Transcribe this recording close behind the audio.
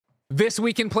This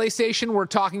week in PlayStation, we're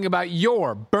talking about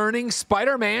your burning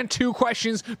Spider-Man 2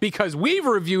 questions because we've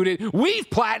reviewed it, we've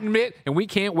platinumed it, and we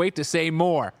can't wait to say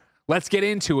more. Let's get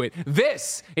into it.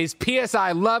 This is PS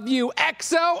I Love You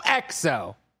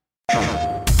XOXO.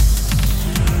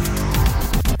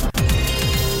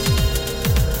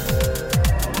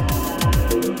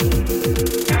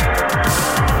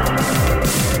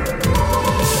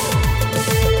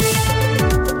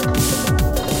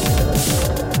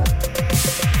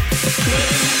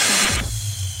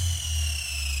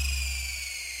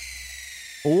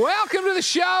 Welcome to the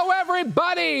show,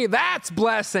 everybody. That's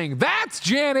Blessing. That's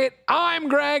Janet. I'm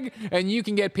Greg. And you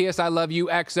can get PS I Love You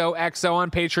XOXO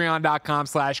on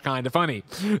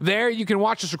patreon.com/kindafunny. There you can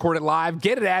watch us record it live,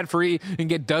 get it ad-free, and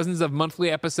get dozens of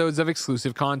monthly episodes of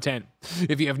exclusive content.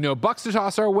 If you have no bucks to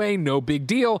toss our way, no big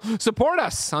deal. Support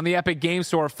us on the Epic Games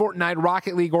Store, Fortnite,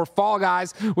 Rocket League, or Fall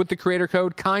Guys with the creator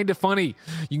code KINDAFUNNY.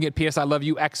 You can get PS I Love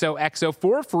You XOXO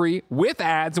for free with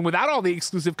ads and without all the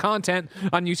exclusive content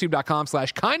on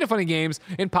youtube.com/kindafunnygames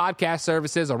and podcast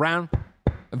services around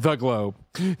the globe.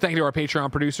 Thank you to our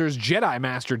Patreon producers, Jedi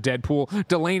Master Deadpool,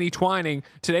 Delaney Twining.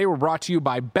 Today we're brought to you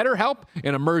by BetterHelp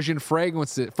and Immersion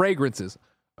Fragrances.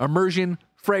 Immersion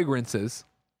Fragrances.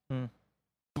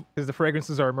 Because the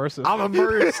fragrances are immersive. I'm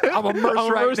immersed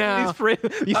right now.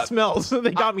 These smells,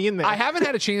 they got me in there. I haven't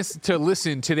had a chance to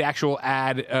listen to the actual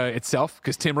ad itself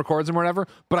because Tim records them or whatever,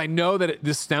 but I know that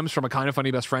this stems from a Kind of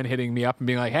Funny best friend hitting me up and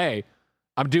being like, hey,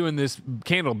 I'm doing this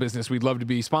candle business. We'd love to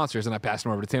be sponsors. And I passed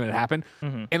them over to Tim and it happened.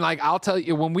 Mm-hmm. And like, I'll tell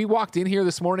you, when we walked in here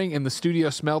this morning and the studio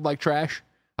smelled like trash,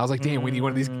 I was like, damn, we need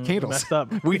one of these candles. Messed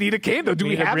up. We need a candle. Do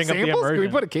we have samples? Can we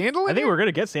put a candle in I think here? we're going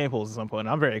to get samples at some point.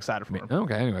 I'm very excited for them.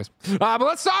 Okay, anyways. But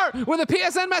let's start with a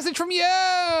PSN message from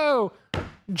you,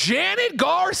 Janet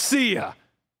Garcia.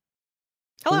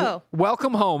 Hello.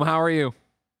 Welcome home. How are you?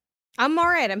 I'm all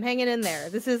right. I'm hanging in there.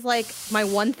 This is like my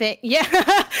one thing. Yeah.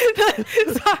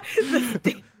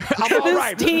 I'm all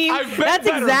right. That's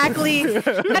better. Exactly.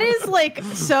 That is like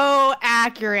so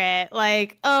accurate.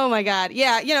 Like, oh my God.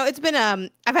 Yeah. You know, it's been,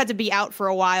 I've had to be out for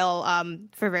a while,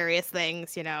 for various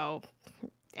things, you know,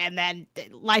 and then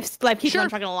life keeps on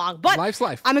trucking along, but life's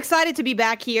life. I'm excited to be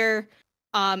back here.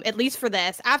 At least for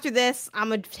this. After this, I'm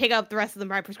gonna take up the rest of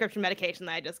my prescription medication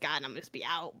that I just got, and I'm gonna just be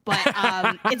out. But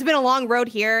it's been a long road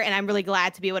here, and I'm really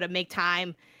glad to be able to make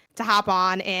time to hop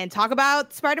on and talk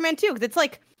about Spider-Man 2, because it's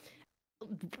like,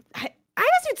 I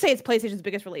guess you'd say it's PlayStation's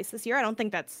biggest release this year. I don't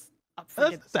think that's up for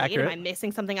debate. Am I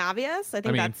missing something obvious? I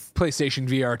mean, that's PlayStation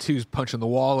VR 2's punching the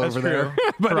wall over there.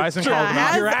 But Horizon called them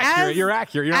out. You're accurate. You're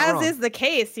accurate. You're not as wrong. is the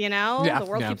case, you know. The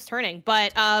world keeps turning.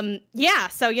 But yeah,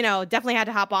 so you know, definitely had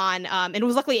to hop on, and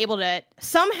was luckily able to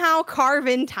somehow carve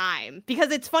in time,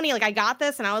 because it's funny. Like, I got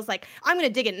this, and I was like, I'm gonna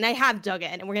dig in, and I have dug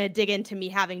in, and we're gonna dig into me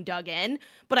having dug in.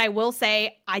 But I will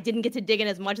say I didn't get to dig in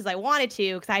as much as I wanted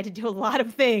to, because I had to do a lot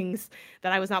of things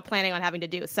that I was not planning on having to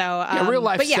do. So real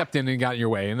life stepped in and got in your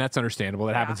way, and that's understandable.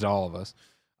 That happens to all of us.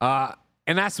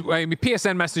 And that's, I mean,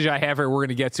 PSN message I have here. We're going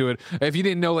to get to it. If you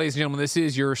didn't know, ladies and gentlemen, this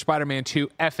is your Spider-Man 2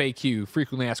 FAQ,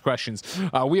 frequently asked questions.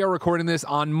 We are recording this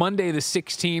on Monday the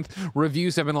 16th.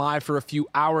 Reviews have been live for a few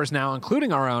hours now,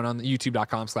 including our own on the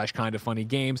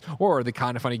youtube.com/kindafunnygames or the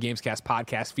Kinda Funny Gamescast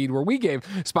podcast feed, where we gave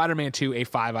Spider-Man 2 a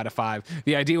 5 out of 5.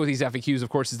 The idea with these FAQs, of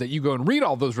course, is that you go and read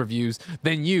all those reviews,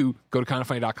 then you go to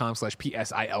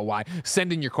kindafunny.com/PSILY,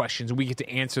 send in your questions, and we get to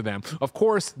answer them. Of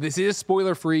course, this is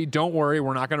spoiler-free. Don't worry,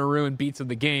 we're not going to ruin beats of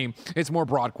the game. It's more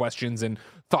broad questions and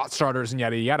thought starters and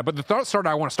yada yada. But the thought starter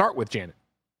I want to start with, Janet,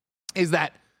 is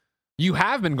that you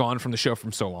have been gone from the show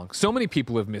from so long. So many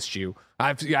people have missed you.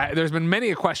 There's been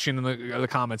many a question in the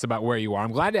comments about where you are.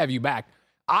 I'm glad to have you back.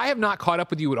 I have not caught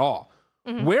up with you at all.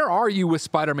 Mm-hmm. Where are you with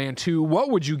Spider-Man 2? What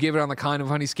would you give it on the Kind of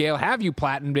Funny scale? Have you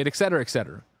platinumed it, et cetera, et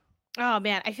cetera? Oh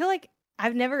man, I feel like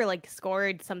I've never like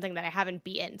scored something that I haven't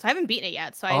beaten. So I haven't beaten it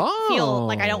yet. So I feel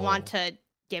like I don't want to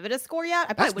give it a score yet.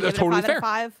 I probably would give it a 5 out of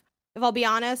 5, if I'll be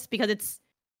honest, because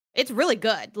it's really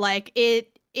good. Like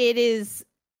it is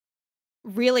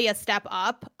really a step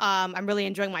up. I'm really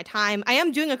enjoying my time. I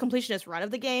am doing a completionist run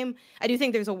of the game. I do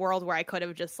think there's a world where I could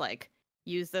have just like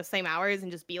used the same hours and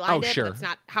just beelined it. Sure. That's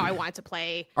not how I wanted to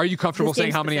play. Are you comfortable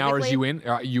saying how many hours you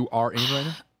are in right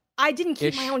now? I didn't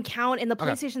keep my own count, and the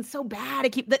PlayStation's so bad.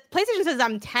 The PlayStation says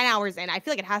I'm 10 hours in. I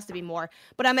feel like it has to be more,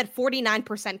 but I'm at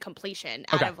 49% completion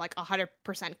out of like 100%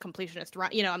 completionist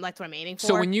run. You know, that's what I'm aiming for.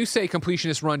 So when you say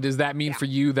completionist run, does that mean for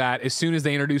you that as soon as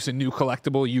they introduce a new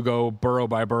collectible, you go burrow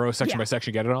by burrow, section by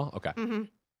section, get it all? Okay. Mm-hmm.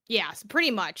 Yeah, so pretty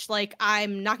much. Like,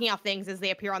 I'm knocking out things as they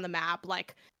appear on the map.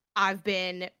 Like, I've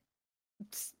been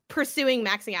pursuing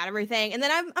maxing out everything, and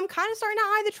then I'm kind of starting to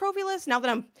eye the trophy list now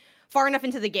that I'm far enough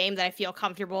into the game that I feel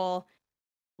comfortable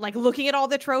like looking at all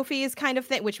the trophies kind of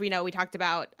thing, which we talked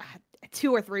about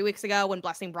 2 or 3 weeks ago when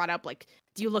Blessing brought up, like,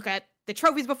 do you look at the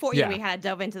trophies before? Yeah, we kind of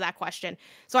dove into that question.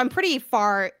 So I'm pretty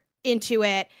far into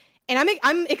it, and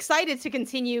I'm excited to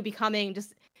continue becoming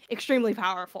just extremely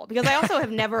powerful, because I also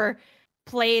have never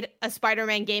played a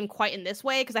Spider-Man game quite in this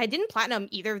way, because I didn't platinum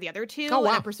either of the other two. And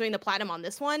I'm pursuing the platinum on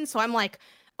this one. So I'm like,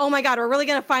 oh my God, we're really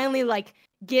going to finally like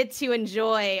get to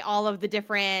enjoy all of the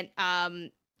different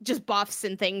just buffs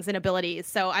and things and abilities.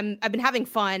 So I've been having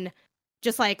fun.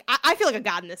 Just like, I feel like a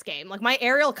god in this game. Like, my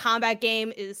aerial combat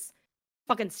game is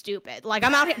fucking stupid. Like,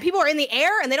 I'm out here, people are in the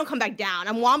air and they don't come back down.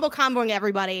 I'm wombo comboing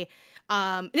everybody.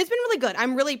 And it's been really good.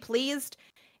 I'm really pleased.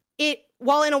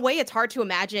 While in a way it's hard to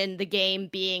imagine the game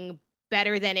being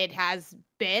better than it has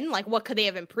been, like, what could they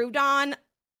have improved on?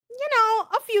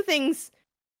 A few things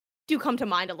do come to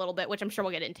mind a little bit, which I'm sure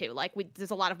we'll get into. Like,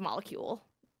 there's a lot of molecule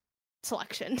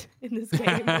selection in this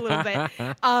game a little bit.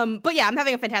 But yeah, I'm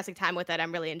having a fantastic time with it.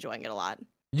 I'm really enjoying it a lot.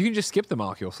 You can just skip the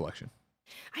molecule selection.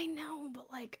 I know, but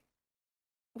like,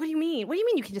 what do you mean? What do you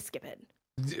mean you can just skip it?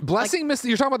 Blessing, like,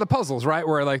 you're talking about the puzzles, right?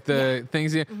 Where like the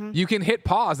things you can hit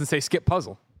pause and say skip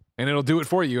puzzle, and it'll do it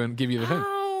for you and give you the thing.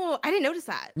 Oh, I didn't notice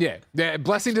that. Yeah.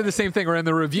 Blessing did the same thing. Or in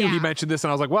the review, he mentioned this,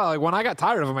 and I was like, well, like, when I got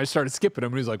tired of him, I just started skipping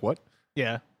him, and he was like, what?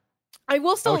 Yeah. I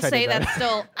will still say that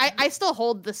still, I still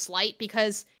hold the slight,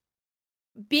 because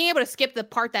being able to skip the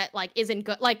part that like isn't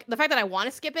good, like the fact that I want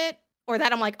to skip it, or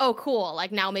that I'm like, oh cool,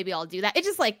 like now maybe I'll do that. It's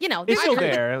just like, it's still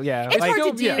there. Yeah. It's hard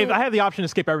to do. If I have the option to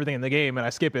skip everything in the game and I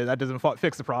skip it, that doesn't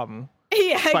fix the problem.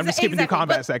 Yeah, so I'm just skipping through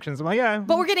combat sections. I'm like, yeah.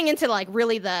 But we're getting into like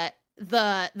really the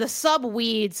sub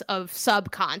weeds of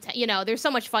sub content. There's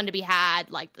so much fun to be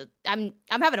had. Like, I'm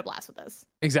having a blast with this.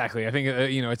 Exactly. I think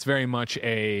it's very much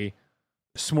a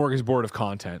smorgasbord of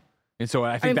content, and so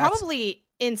I think that's probably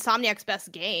Insomniac's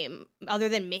best game, other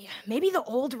than maybe the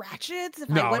old Ratchets. If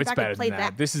I went back and played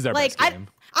that. This is their best game.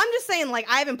 I'm just saying, like,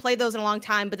 I haven't played those in a long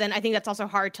time, but then I think that's also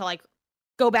hard to like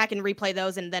go back and replay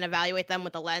those and then evaluate them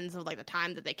with the lens of like the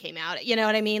time that they came out. You know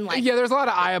what I mean? Like, yeah, there's a lot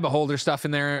of eye of beholder stuff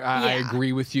in there. I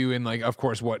agree with you, and like, of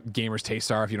course, what gamers'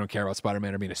 tastes are. If you don't care about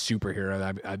Spider-Man or being a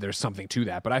superhero, there's something to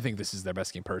that. But I think this is their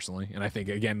best game personally, and I think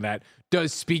again that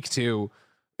does speak to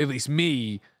at least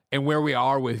me and where we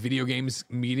are with video games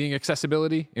meeting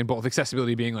accessibility, and both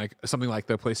accessibility being like something like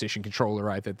the PlayStation controller,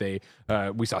 right?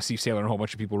 That we saw Steve Saylor and a whole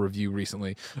bunch of people review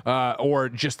recently, or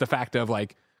just the fact of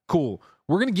like, cool,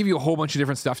 we're going to give you a whole bunch of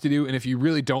different stuff to do, and if you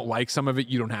really don't like some of it,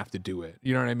 you don't have to do it.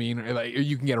 You know what I mean? Or like,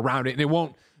 you can get around it, and it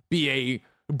won't be a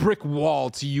brick wall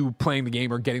to you playing the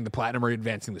game or getting the platinum or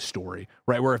advancing the story,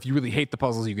 right? Where if you really hate the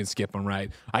puzzles, you can skip them, right?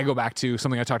 I go back to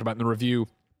something I talked about in the review,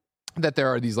 that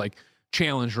there are these like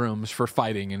challenge rooms for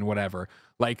fighting and whatever.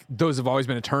 Like, those have always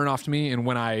been a turn off to me, and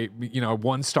when I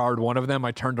one-starred one of them,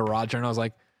 I turned to Roger and I was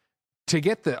like, to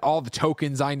get all the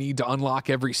tokens I need to unlock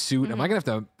every suit, am I gonna have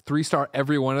to 3-star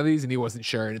every one of these? And he wasn't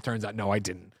sure, and it turns out no, I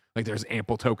didn't. Like, there's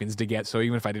ample tokens to get, so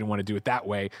even if I didn't want to do it that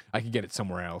way, I could get it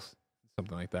somewhere else,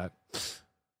 something like that.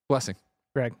 Blessing,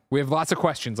 Greg, we have lots of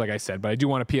questions, like I said, but I do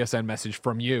want a PSN message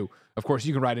from you. Of course,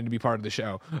 you can write in to be part of the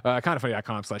show.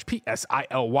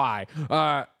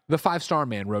 kindoffunny.com/PSILY. The 5-star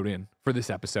man wrote in for this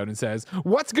episode and says,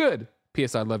 what's good?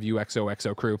 P.S. I love you,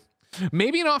 XOXO crew.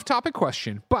 Maybe an off-topic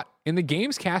question, but in the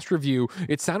game's cast review,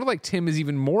 it sounded like Tim is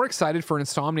even more excited for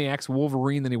Insomniac's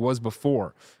Wolverine than he was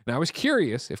before. And I was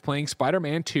curious if playing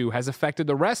Spider-Man 2 has affected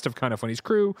the rest of Kind of Funny's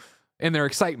crew and their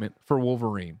excitement for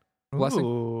Wolverine. Blessing?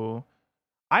 Ooh.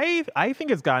 I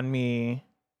think it's gotten me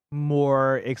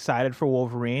more excited for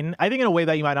Wolverine. I think in a way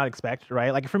that you might not expect,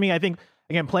 right? Like, for me, I think,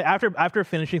 again, after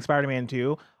finishing Spider-Man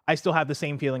 2, I still have the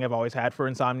same feeling I've always had for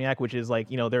Insomniac, which is like,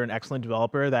 they're an excellent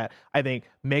developer that I think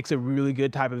makes a really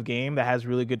good type of game that has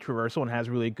really good traversal and has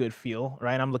really good feel,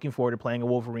 right? And I'm looking forward to playing a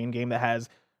Wolverine game that has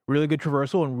really good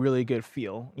traversal and really good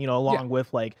feel, along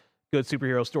with like good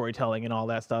superhero storytelling and all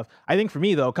that stuff. I think for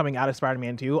me, though, coming out of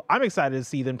Spider-Man 2, I'm excited to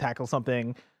see them tackle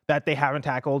something that they haven't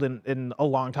tackled in a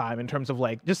long time in terms of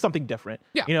like just something different.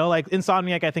 Yeah. Like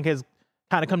Insomniac, I think, has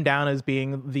kind of come down as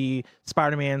being the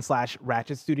Spider-Man /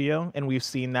 Ratchet studio, and we've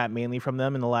seen that mainly from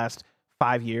them in the last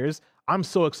 5 years. I'm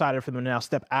so excited for them to now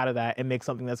step out of that and make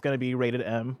something that's going to be rated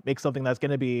M, make something that's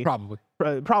going to be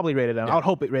probably rated M. Yeah. I would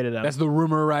hope it rated M. That's the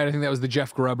rumor, right? I think that was the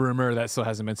Jeff Grubb rumor that still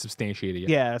hasn't been substantiated yet.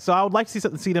 Yeah, so I would like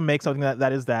to see them make something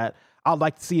that is that. I would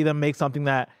like to see them make something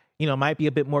that might be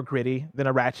a bit more gritty than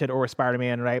a Ratchet or a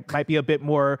Spider-Man, right? Might be a bit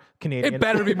more Canadian. It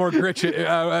better be more gritty.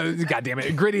 God damn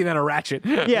it, gritty than a Ratchet.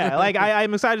 Yeah, like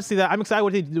I'm excited to see that. I'm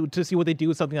excited to see what they do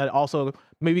with something that also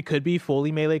maybe could be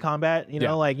fully melee combat.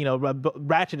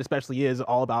 Ratchet especially is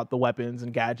all about the weapons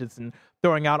and gadgets and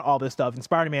throwing out all this stuff. And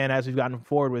Spider-Man, as we've gotten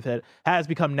forward with it, has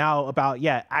become now about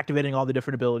activating all the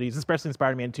different abilities, especially in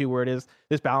Spider-Man 2, where it is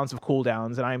this balance of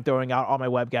cooldowns, and I'm throwing out all my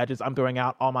web gadgets, I'm throwing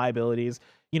out all my abilities.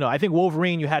 I think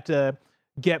Wolverine, you had to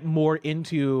get more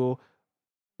into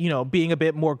being a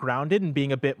bit more grounded and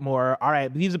being a bit more, all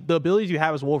right, the abilities you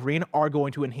have as Wolverine are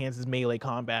going to enhance his melee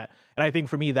combat. And I think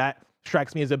for me, that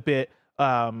strikes me as a bit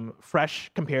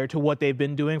fresh compared to what they've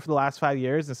been doing for the last 5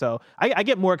 years. And so I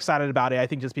get more excited about it, I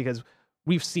think, just because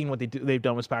we've seen what they've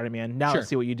done with Spider-Man. Now let's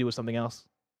see what you do with something else.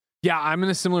 Yeah, I'm in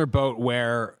a similar boat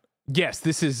where, yes,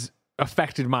 this has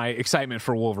affected my excitement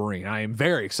for Wolverine. I am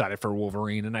very excited for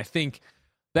Wolverine, and I think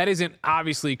that isn't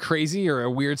obviously crazy or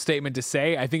a weird statement to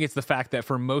say. I think it's the fact that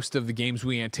for most of the games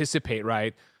we anticipate,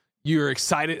 right, you're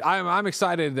excited. I'm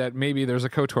excited that maybe there's a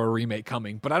KOTOR remake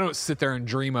coming, but I don't sit there and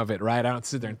dream of it, right? I don't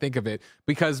sit there and think of it,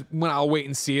 because when I'll wait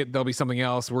and see it, there'll be something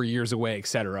else. We're years away,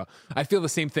 etc. I feel the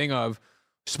same thing of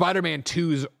Spider-Man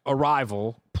 2's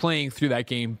arrival, playing through that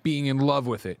game, being in love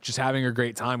with it, just having a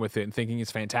great time with it and thinking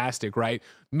it's fantastic, right?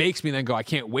 Makes me then go, I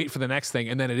can't wait for the next thing.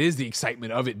 And then it is the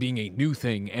excitement of it being a new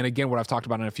thing. And again, what I've talked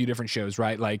about on a few different shows,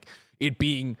 right? Like it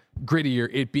being grittier,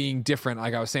 it being different.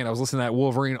 Like I was saying, I was listening to that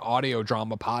Wolverine audio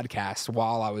drama podcast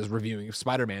while I was reviewing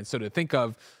Spider-Man. So to think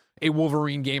of a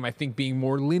Wolverine game, I think, being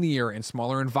more linear and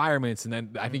smaller environments. And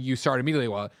then I think you start immediately,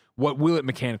 well, what will it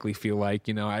mechanically feel like?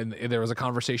 And there was a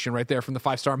conversation right there from the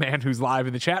 5-star man who's live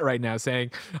in the chat right now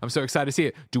saying, I'm so excited to see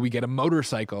it. Do we get a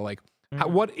motorcycle? Like,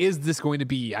 what is this going to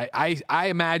be? I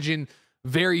imagine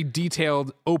very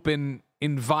detailed, open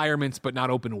environments, but not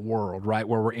open world, right?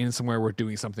 Where we're in somewhere, we're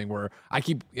doing something where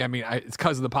it's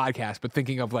because of the podcast, but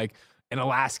thinking of like an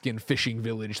Alaskan fishing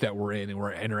village that we're in and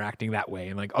we're interacting that way,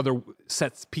 and like other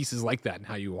pieces like that, and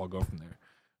how you all go from there.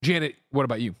 Janet, what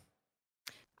about you?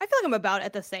 I feel like I'm about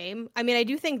at the same. I mean, I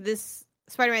do think this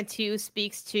Spider-Man 2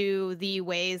 speaks to the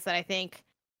ways that I think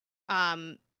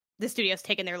the studio's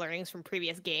taken their learnings from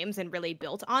previous games and really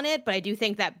built on it. But I do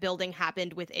think that building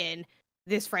happened within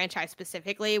this franchise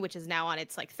specifically, which is now on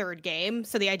its like third game.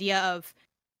 So the idea of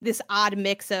this odd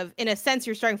mix of, in a sense,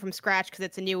 you're starting from scratch because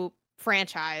it's a new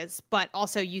franchise, but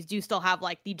also you do still have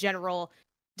like the general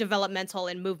developmental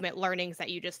and movement learnings that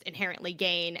you just inherently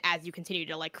gain as you continue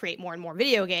to like create more and more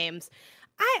video games.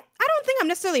 I don't think I'm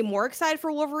necessarily more excited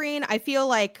for Wolverine. I feel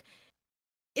like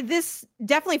this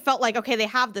definitely felt like, okay, they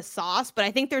have the sauce, but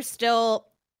I think there's still,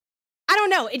 I don't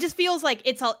know. It just feels like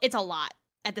it's a lot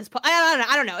at this point.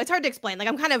 I don't know. It's hard to explain. Like,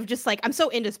 I'm kind of just like, I'm so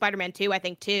into Spider-Man 2, I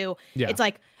think too. Yeah. It's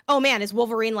like, oh man, is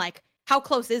Wolverine like, how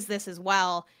close is this as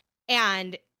well?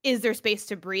 And is there space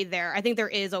to breathe there? I think there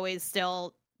is always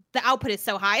still, the output is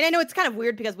so high. And I know it's kind of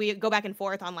weird because we go back and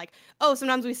forth on like, oh,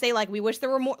 sometimes we say like, we wish there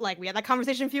were more, like we had that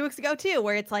conversation a few weeks ago too,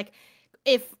 where it's like,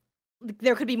 if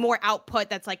there could be more output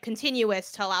that's like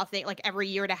continuous to allow things like every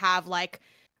year to have like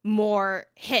more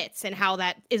hits, and how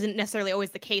that isn't necessarily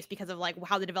always the case because of like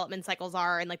how the development cycles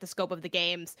are and like the scope of the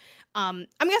games. I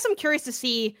guess I'm curious to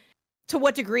see to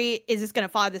what degree is this going to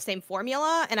follow the same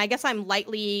formula. And I guess I'm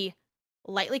lightly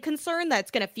concerned that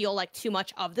it's going to feel like too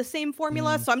much of the same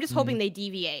formula. So I'm just hoping they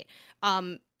deviate.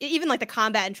 Even like the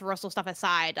combat and traversal stuff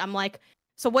aside, I'm like,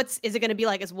 so is it going to be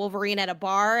like, is Wolverine at a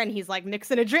bar and he's like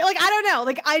mixing a drink? Like, I don't know.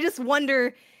 Like, I just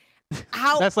wonder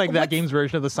how. That's like that game's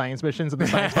version of the science missions and the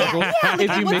science puzzles. Like,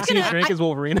 if you mix and you drink as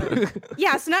Wolverine.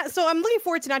 Yeah. So I'm looking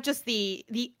forward to not just the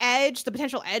edge, the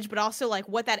potential edge, but also like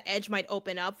what that edge might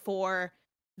open up for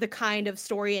the kind of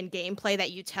story and gameplay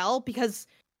that you tell. Because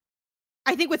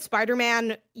I think with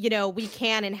Spider-Man, we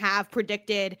can and have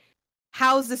predicted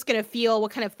how's this going to feel?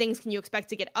 What kind of things can you expect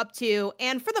to get up to?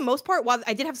 And for the most part, while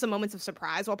I did have some moments of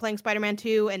surprise while playing Spider-Man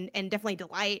 2 and definitely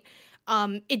delight,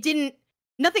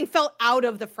 nothing felt out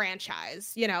of the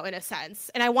franchise, in a sense.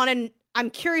 And I'm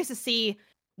curious to see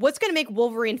what's going to make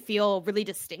Wolverine feel really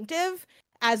distinctive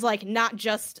as like, not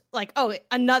just like, oh,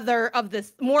 another of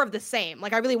this, more of the same.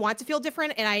 Like I really want it to feel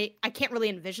different. And I can't really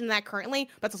envision that currently.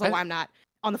 But that's also why I'm not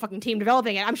on the fucking team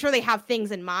developing it. I'm sure they have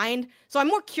things in mind. So I'm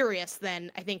more curious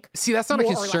than I think. See, that's not a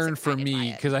concern for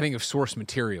me because I think of source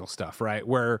material stuff, right?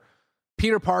 Where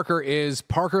Peter Parker is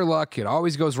Parker luck. It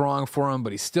always goes wrong for him,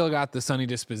 but he's still got the sunny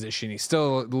disposition. He's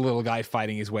still the little guy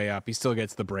fighting his way up. He still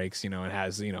gets the breaks, and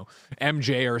has,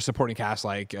 MJ or a supporting cast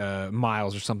like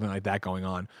Miles or something like that going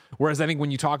on. Whereas I think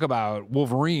when you talk about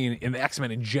Wolverine and the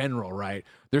X-Men in general, right,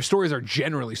 their stories are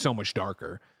generally so much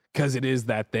darker. because it is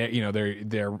that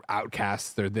they're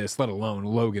outcasts, they're this, let alone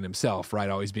Logan himself, right?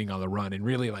 Always being on the run. And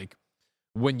really, like,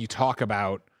 when you talk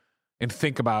about and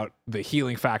think about the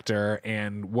healing factor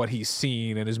and what he's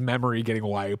seen and his memory getting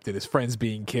wiped and his friends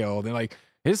being killed, and like,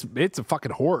 it's a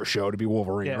fucking horror show to be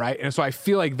Wolverine, right? And so I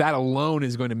feel like that alone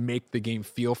is going to make the game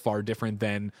feel far different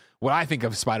than what I think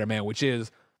of Spider-Man, which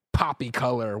is poppy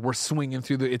color. We're swinging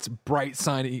through it's bright,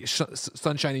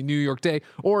 sunshiny New York day,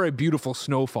 or a beautiful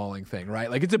snow falling thing, right?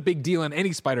 Like, it's a big deal in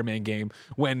any Spider-Man game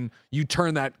when you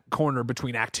turn that corner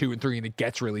between Act 2 and 3 and it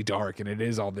gets really dark and it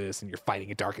is all this and you're fighting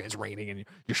it dark and it's raining and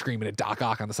you're screaming at Doc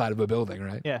Ock on the side of a building,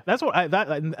 right? Yeah, that's what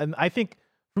and I think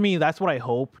for me, that's what I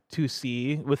hope to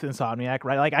see with Insomniac,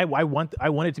 right? Like, I want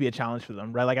it to be a challenge for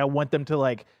them, right? Like, I want them to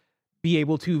like be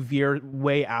able to veer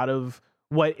way out of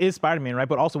what is Spider-Man, right?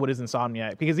 But also what is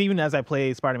Insomniac. Because even as I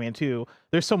play Spider-Man 2,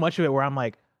 there's so much of it where I'm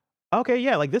like, okay,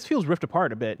 yeah, like this feels ripped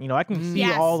apart a bit. You know, I can see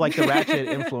all like the Ratchet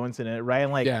influence in it, right?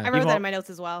 And like, I wrote that in my notes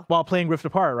as well. While playing Rift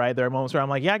Apart, right? There are moments where I'm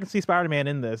like, yeah, I can see Spider-Man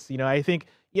in this. You know, I think,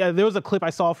 there was a clip I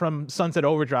saw from Sunset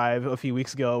Overdrive a few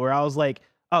weeks ago where I was like,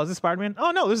 oh, is this Spider-Man?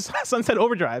 Oh no, this is Sunset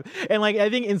Overdrive. And like, I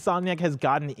think Insomniac has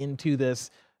gotten into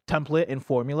this template and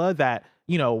formula that,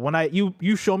 you know, when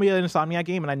you show me an Insomniac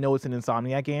game and I know it's an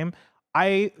Insomniac game,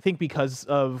 I think because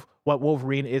of what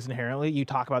Wolverine is inherently, you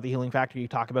talk about the healing factor, you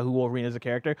talk about who Wolverine is as a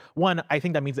character. One, I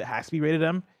think that means it has to be rated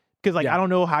M, because like I don't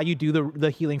know how you do the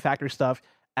healing factor stuff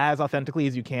as authentically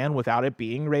as you can without it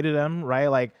being rated M, right?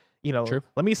 Like, you know,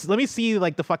 let me see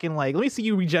like the fucking like let me see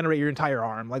you regenerate your entire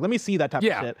arm, like let me see that type of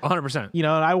shit. 100%. You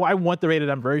know, and I want the rated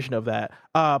M version of that.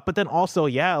 But then also,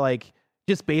 like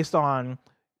just based on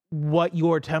what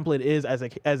your template is as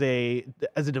a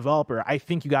developer, I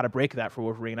think you got to break that for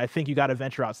Wolverine. I think you got to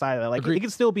venture outside of that. Like, it can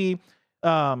still be,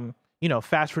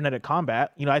 fast frenetic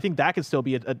combat. You know, I think that could still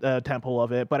be a temple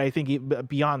of it. But I think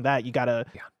beyond that, you got to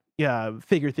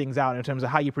figure things out in terms of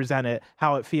how you present it,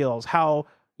 how it feels, how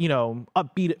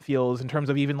upbeat it feels in terms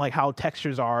of even like how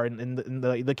textures are and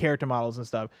the character models and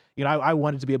stuff. You know, I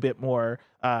want it to be a bit more,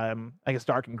 I guess,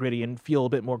 dark and gritty and feel a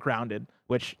bit more grounded,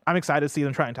 which I'm excited to see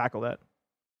them try and tackle that.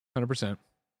 100%.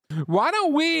 Why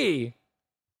don't we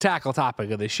tackle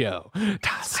topic of the show?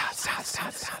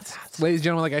 Ladies and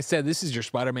gentlemen, like I said, this is your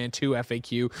Spider-Man 2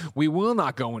 FAQ. We will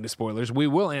not go into spoilers. We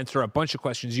will answer a bunch of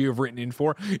questions you have written in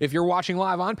for. If you're watching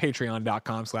live on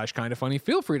patreon.com/kindafunny,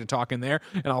 feel free to talk in there,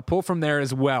 and I'll pull from there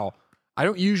as well. I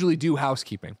don't usually do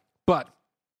housekeeping, but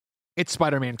it's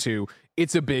Spider-Man 2.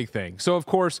 It's a big thing. So, of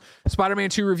course,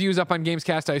 Spider-Man 2 reviews up on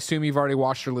Gamescast. I assume you've already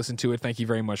watched or listened to it. Thank you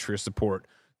very much for your support.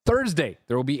 Thursday,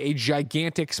 there will be a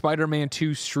gigantic Spider-Man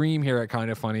 2 stream here at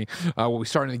Kinda Funny. We'll be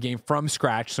starting the game from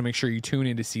scratch, so make sure you tune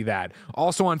in to see that.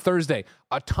 Also on Thursday,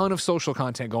 a ton of social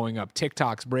content going up,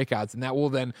 TikToks, breakouts, and that will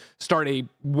then start a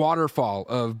waterfall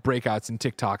of breakouts and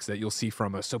TikToks that you'll see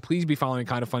from us. So please be following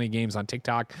Kinda Funny Games on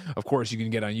TikTok. Of course, you can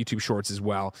get on YouTube Shorts as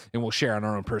well, and we'll share on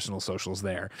our own personal socials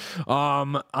there.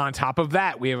 On top of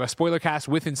that, we have a spoiler cast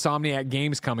with Insomniac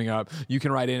Games coming up. You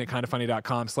can write in at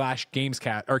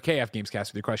kindafunny.com/gamescast or KF Gamescast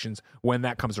with your questions when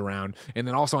that comes around. And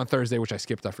then also on Thursday, which I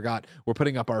skipped, I forgot, we're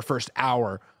putting up our first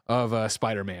hour of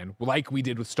Spider-Man, like we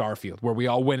did with Starfield, where we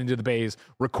all went into the bays,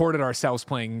 recorded ourselves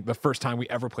playing the first time we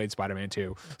ever played Spider-Man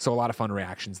 2. So a lot of fun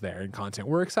reactions there and content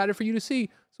we're excited for you to see.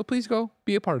 So please go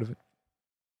be a part of it.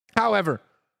 However,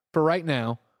 for right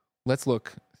now, let's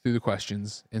look through the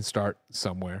questions and start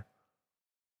somewhere.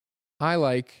 I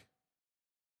like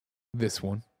this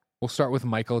one. We'll start with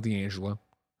Michael D'Angelo,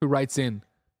 who writes in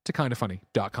to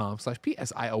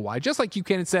kindafunny.com/PSIOY. Just like you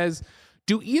can, it says,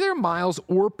 do either Miles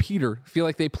or Peter feel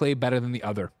like they play better than the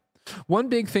other? One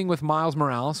big thing with Miles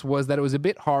Morales was that it was a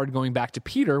bit hard going back to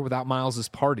Peter without Miles's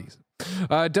parties.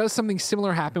 Does something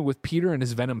similar happen with Peter and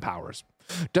his Venom powers?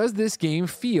 Does this game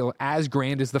feel as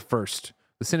grand as the first?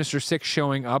 The Sinister Six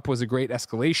showing up was a great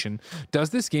escalation. Does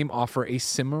this game offer a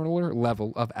similar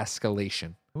level of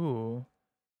escalation? Ooh.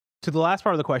 To the last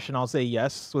part of the question, I'll say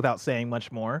yes without saying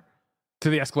much more. To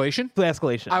the escalation? To the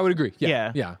escalation. I would agree.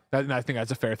 Yeah. I think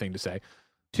that's a fair thing to say.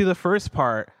 To the first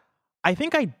part, I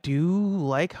think I do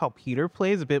like how Peter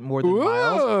plays a bit more than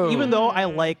Miles, even though I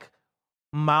like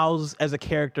Miles as a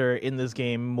character in this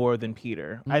game more than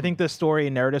Peter. I think the story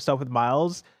and narrative stuff with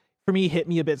Miles, for me, hit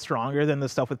me a bit stronger than the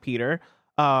stuff with Peter.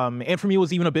 And for me, it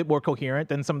was even a bit more coherent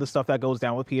than some of the stuff that goes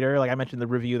down with Peter. Like I mentioned in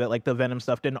the review that like the Venom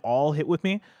stuff didn't all hit with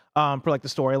me for like the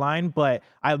storyline, but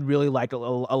I really liked a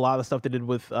lot of the stuff they did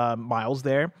with Miles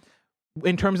there.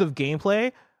 In terms of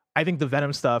gameplay, I think the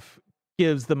Venom stuff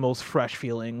gives the most fresh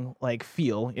feeling in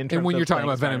terms and when of you're talking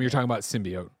about Venom, you're talking about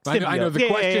symbiote. I know the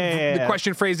question the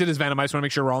question phrased it as Venom. I just want to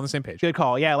make sure we're all on the same page. Good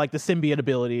call. Yeah, like the symbiote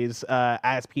abilities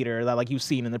as Peter that like you've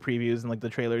seen in the previews and like the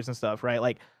trailers and stuff, right?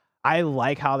 Like I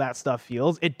like how that stuff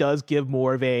feels. It does give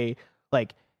more of a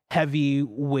like heavy,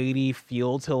 weighty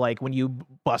feel to like when you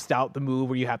bust out the move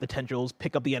where you have the tendrils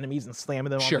pick up the enemies and slam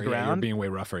them on the ground. You're being way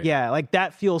rougher. Yeah, like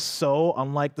that feels so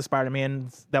unlike the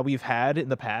Spider-Mans that we've had in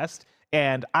the past,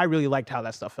 and I really liked how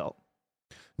that stuff felt.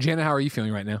 Jana, how are you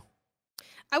feeling right now?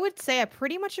 I would say I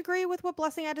pretty much agree with what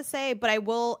Blessing had to say, but I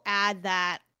will add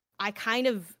that I kind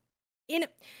of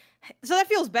so that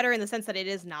feels better in the sense that it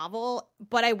is novel,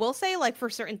 but I will say like for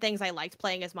certain things I liked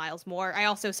playing as Miles more. I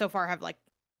also so far have like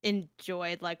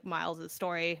enjoyed like Miles'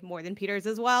 story more than Peter's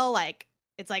as well. Like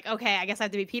it's like, okay, I guess I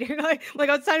have to be Peter. like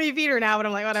oh, it's time to be Peter now, but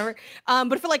I'm like, whatever.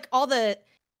 But for like I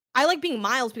like being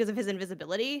Miles because of his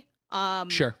invisibility.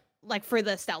 Sure. Like for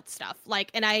the stealth stuff,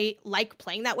 like, and I like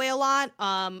playing that way a lot,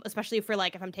 especially for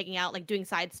like if I'm taking out like doing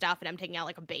side stuff and I'm taking out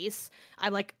like a base.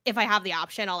 I'm like, if I have the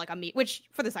option, I'll like which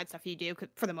for the side stuff you do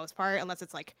for the most part, unless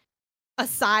it's like a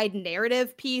side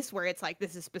narrative piece where it's like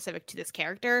this is specific to this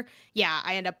character. Yeah,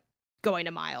 I end up going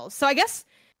to Miles. So I guess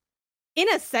in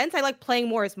a sense I like playing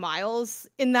more as Miles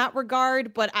in that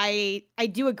regard, but I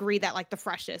do agree that like the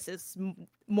freshness is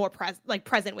more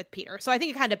present with Peter. So I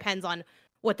think it kind of depends on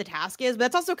what the task is, but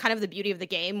that's also kind of the beauty of the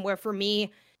game, where for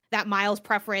me that Miles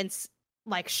preference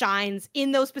like shines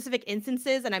in those specific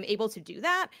instances and I'm able to do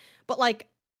that. But like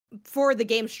for the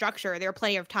game structure, there are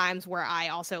plenty of times where I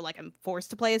also like am forced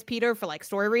to play as Peter for like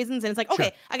story reasons, and it's like, okay,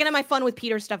 sure, I can have my fun with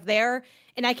Peter stuff there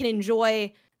and I can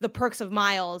enjoy the perks of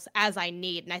Miles as I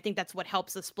need, and I think that's what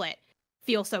helps the split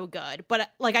feel so good. But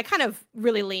like I kind of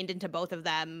really leaned into both of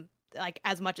them like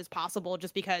as much as possible,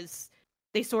 just because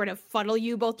they sort of funnel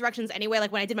you both directions anyway.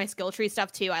 Like when I did my skill tree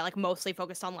stuff too, I like mostly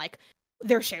focused on like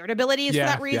their shared abilities for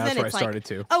that reason. Yeah, that's where it's I started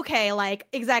like, too. Okay, like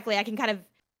exactly, I can kind of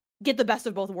get the best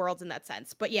of both worlds in that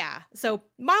sense. But yeah, so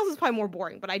Miles is probably more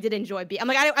boring, but I did enjoy I'm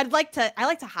like, I like to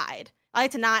hide. I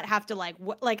like to not have to like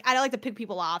I like to pick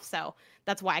people off, so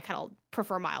that's why I kind of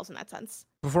prefer Miles in that sense.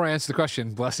 Before I answer the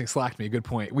question, Blessing slacked me. Good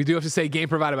point. We do have to say game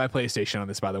provided by PlayStation on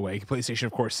this, by the way. PlayStation,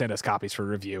 of course, send us copies for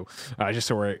review, just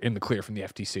so we're in the clear from the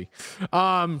FTC.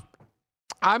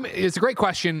 It's a great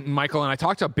question, Michael, and I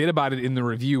talked a bit about it in the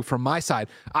review from my side.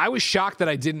 I was shocked that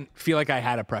I didn't feel like I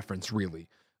had a preference, really.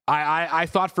 I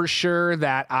thought for sure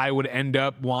that I would end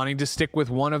up wanting to stick with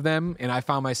one of them, and I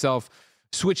found myself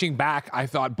switching back. I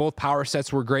thought both power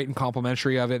sets were great and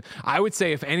complimentary of it. I would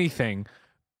say, if anything,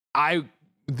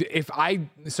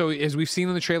 so as we've seen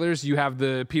in the trailers, you have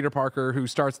the Peter Parker who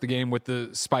starts the game with the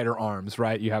spider arms,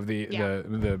 right? You have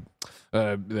the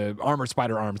armored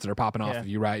spider arms that are popping off of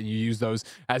you, right? And you use those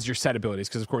as your set abilities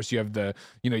because, of course, you have the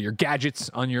your gadgets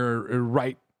on your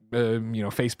right.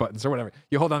 Face buttons or whatever.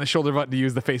 You hold down the shoulder button to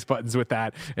use the face buttons with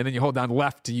that, and then you hold down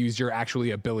left to use your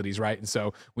actually abilities, right? And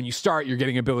so when you start, you're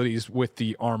getting abilities with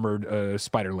the armored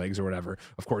spider legs or whatever.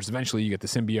 Of course, eventually you get the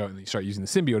symbiote, and you start using the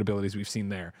symbiote abilities we've seen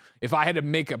there. If I had to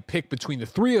make a pick between the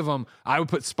three of them, I would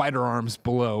put spider arms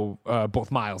below both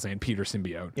Miles and Peter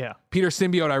symbiote. Yeah, Peter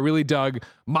symbiote I really dug.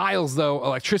 Miles, though,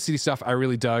 electricity stuff I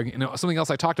really dug. And something else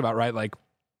I talked about, right? Like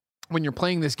when you're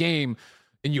playing this game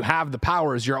and you have the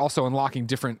powers, you're also unlocking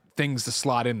different things to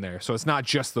slot in there. So it's not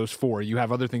just those four. You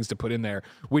have other things to put in there,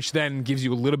 which then gives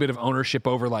you a little bit of ownership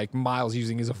over like Miles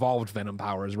using his evolved Venom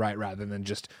powers, right? Rather than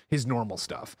just his normal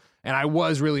stuff. And I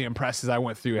was really impressed as I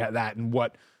went through that and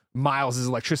what Miles'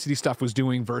 electricity stuff was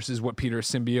doing versus what Peter's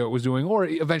symbiote was doing. Or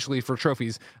eventually for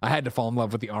trophies, I had to fall in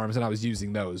love with the arms and I was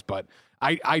using those. But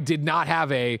I did not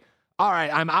have all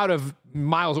right, I'm out of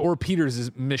Miles or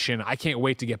Peter's mission. I can't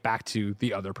wait to get back to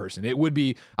the other person. It would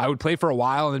be, I would play for a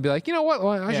while and then be like, you know what?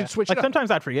 Well, I should switch it up.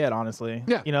 Sometimes I'd forget, honestly.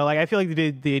 Yeah. Like I feel like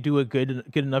they do a good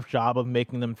enough job of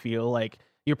making them feel like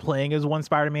you're playing as one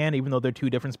Spider-Man, even though they're two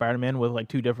different Spider-Man with like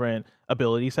two different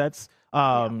ability sets.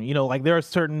 Like there are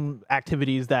certain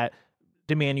activities that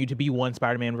demand you to be one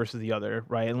Spider-Man versus the other,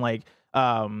 right? And like,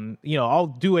 I'll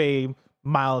do a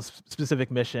Miles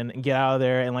specific mission and get out of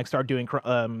there and like start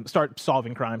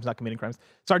solving crimes, not committing crimes,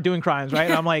 start doing crimes, right?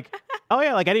 And I'm like, oh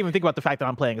yeah, like I didn't even think about the fact that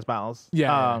I'm playing as Miles.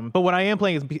 But when I am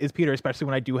playing as Peter, especially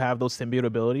when I do have those symbiote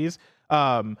abilities,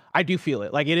 I do feel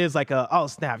it. Like it is like oh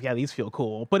snap, yeah, these feel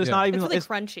cool, but it's not even. It's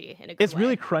really crunchy in a good It's way.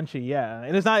 Really crunchy, yeah,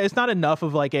 and it's not enough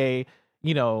of like a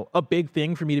big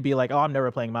thing for me to be like, oh, I'm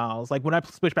never playing Miles. Like when I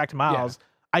switch back to Miles. Yeah.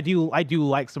 I do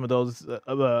like some of those,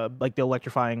 like the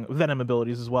electrifying Venom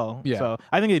abilities as well. Yeah. So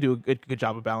I think they do a good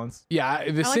job of balance. Yeah,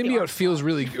 the symbiote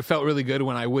felt really good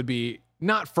when I would be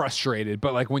not frustrated,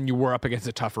 but like when you were up against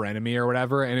a tougher enemy or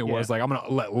whatever, and it was like, I'm going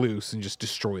to let loose and just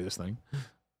destroy this thing.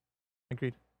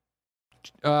 Agreed.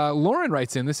 Lauren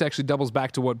writes in, this actually doubles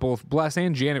back to what both Bless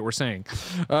and Janet were saying.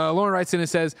 Lauren writes in and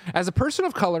says, as a person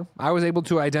of color, I was able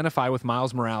to identify with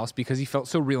Miles Morales because he felt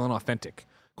so real and authentic.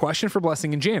 Question for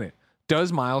Blessing and Janet.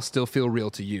 Does Miles still feel real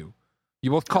to you?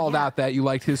 You both called out that you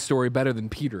liked his story better than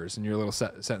Peter's in your little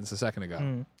sentence a second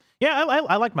ago. Yeah,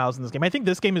 I like Miles in this game. I think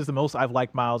this game is the most I've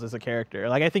liked Miles as a character.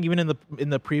 Like, I think even in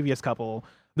the previous couple,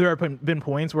 there have been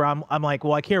points where I'm like,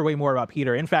 well, I care way more about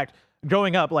Peter. In fact,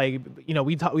 growing up, like, you know,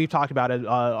 we've talked about it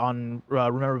on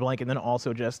Remember Blank, and then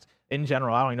also just in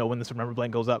general. I don't even know when this Remember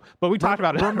Blank goes up, but we talked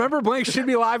about it. Remember Blank should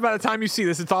be live by the time you see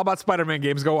this. It's all about Spider-Man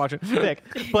games. Go watch it. Sick.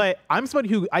 But I'm somebody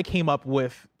who I came up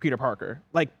with Peter Parker,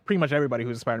 like pretty much everybody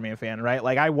who's a Spider-Man fan, right?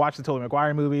 Like, I watched the Tobey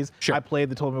Maguire movies. Sure. I played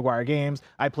the Tobey Maguire games.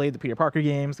 I played the Peter Parker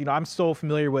games. You know, I'm so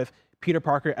familiar with Peter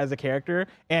Parker as a character.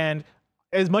 And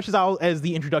as much as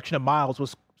the introduction of Miles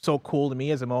was so cool to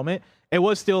me as a moment, it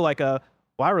was still like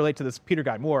I relate to this Peter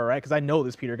guy more, right? Because I know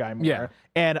this Peter guy more. Yeah.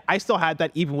 And I still had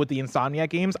that even with the Insomniac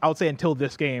games, I would say, until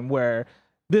this game, where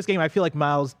this game, I feel like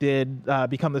Miles did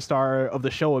become the star of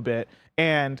the show a bit.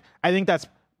 And I think that's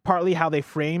partly how they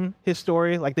frame his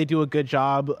story. Like, they do a good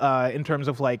job in terms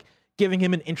of, like, giving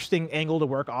him an interesting angle to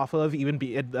work off of, even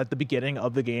at the beginning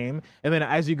of the game. And then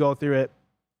as you go through it,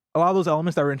 a lot of those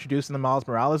elements that were introduced in the Miles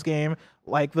Morales game,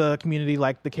 like the community,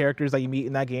 like the characters that you meet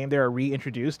in that game, they are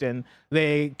reintroduced and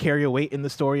they carry a weight in the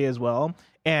story as well.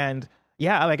 And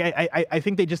yeah, like I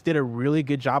think they just did a really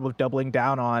good job of doubling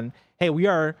down on, hey,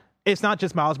 it's not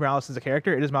just Miles Morales as a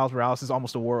character, it is Miles Morales as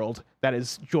almost a world that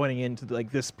is joining into like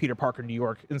this Peter Parker New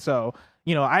York. And so,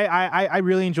 you know, I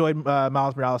really enjoyed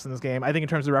Miles Morales in this game. I think in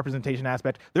terms of the representation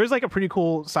aspect, there's like a pretty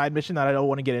cool side mission that I don't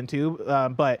want to get into,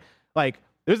 but like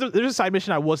there's a side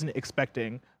mission I wasn't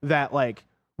expecting that like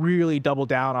really doubled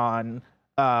down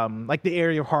on like the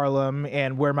area of Harlem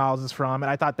and where Miles is from, and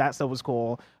I thought that stuff was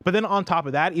cool. But then on top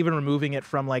of that, even removing it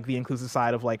from like the inclusive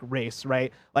side of like race,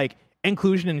 right? Like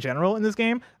inclusion in general in this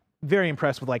game, very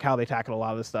impressed with like how they tackle a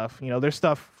lot of this stuff. You know, there's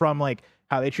stuff from like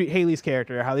how they treat Haley's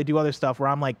character, how they do other stuff where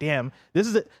I'm like, damn,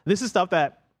 this is stuff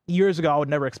that years ago I would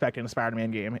never expect in a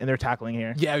Spider-Man game, and they're tackling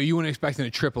here. Yeah, you wouldn't expect in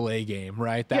a AAA game,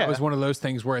 right? That was one of those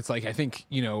things where it's like, I think,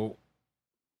 you know,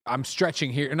 I'm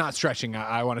stretching here, not stretching.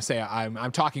 I want to say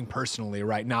I'm talking personally,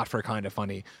 right? Not for kind of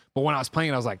funny, but when I was playing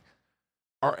it, I was like,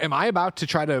 am I about to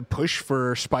try to push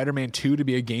for Spider-Man 2 to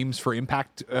be a Games for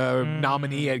Impact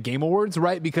nominee at Game Awards,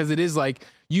 right? Because it is like,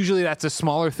 usually that's a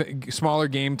smaller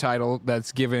game title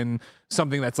that's given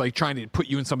something that's like trying to put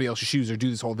you in somebody else's shoes or do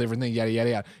this whole different thing, yada, yada,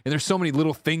 yada. And there's so many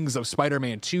little things of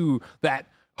Spider-Man 2 that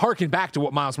harken back to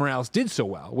what Miles Morales did so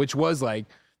well, which was like,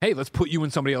 hey, let's put you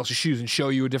in somebody else's shoes and show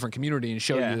you a different community and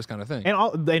show you this kind of thing.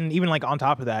 And even like on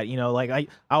top of that, you know, like I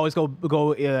always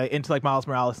go into like Miles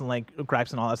Morales and like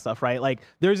gripes and all that stuff, right? Like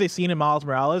there's a scene in Miles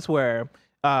Morales where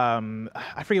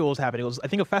I forget what was happening. It was, I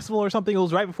think, a festival or something. It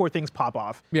was right before things pop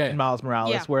off in Miles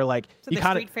Morales, where like you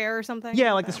kind of street fair or something.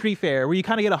 Yeah, like the street fair where you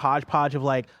kind of get a hodgepodge of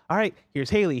like, all right, here's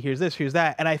Haley, here's this, here's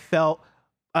that, and I felt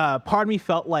part of me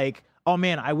felt like, oh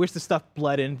man, I wish the stuff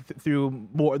bled in through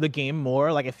the game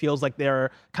more. Like it feels like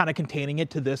they're kind of containing it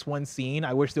to this one scene.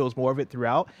 I wish there was more of it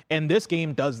throughout. And this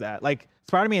game does that. Like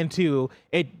Spider-Man 2,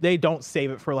 they don't save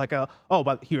it for like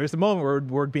but here's the moment where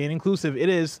we're being inclusive. It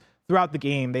is throughout the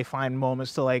game. They find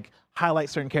moments to like highlight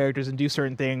certain characters and do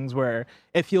certain things where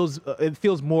it feels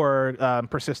more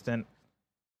persistent.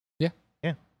 Yeah.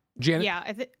 Janet?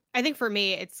 Yeah, I think for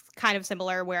me, it's kind of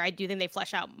similar where I do think they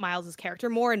flesh out Miles'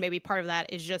 character more, and maybe part of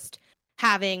that is just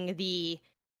having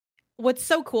what's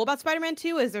so cool about Spider-Man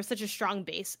 2 is there's such a strong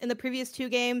base in the previous two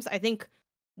games. I think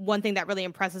one thing that really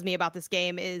impresses me about this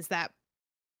game is that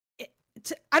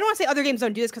I don't want to say other games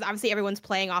don't do this, because obviously everyone's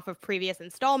playing off of previous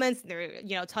installments. They're,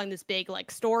 you know, telling this big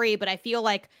like story, but I feel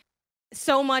like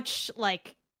so much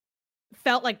like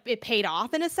felt like it paid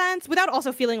off in a sense, without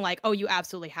also feeling like, oh, you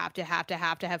absolutely have to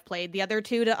have played the other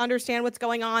two to understand what's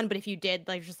going on. But if you did,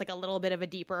 like, just like a little bit of a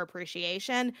deeper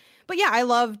appreciation. But yeah, I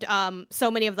loved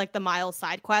so many of like the Miles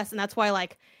side quests, and that's why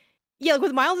like, yeah, like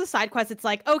with Miles' side quests, it's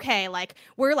like, okay, like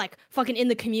we're like fucking in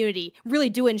the community,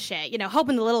 really doing shit, you know,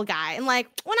 helping the little guy. And like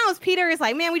when I was Peter, it's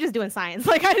like, man, we just doing science.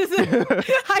 Like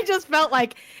I just felt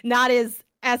like not as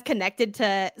connected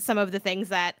to some of the things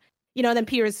that, you know. And then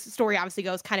Peter's story obviously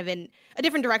goes kind of in a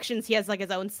different directions. He has like his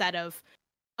own set of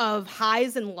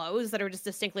highs and lows that are just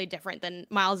distinctly different than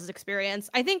Miles's experience.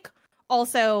 I think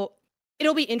also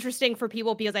it'll be interesting for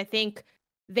people because I think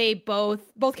they both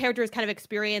characters kind of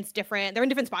experience they're in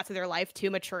different spots of their life too,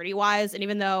 maturity wise. And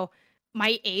even though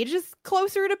my age is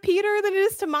closer to Peter than it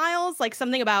is to Miles, like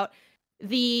something about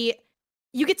you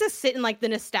get to sit in like the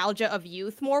nostalgia of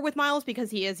youth more with Miles because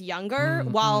he is younger,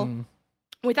 while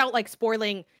without like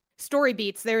spoiling story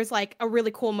beats, there's like a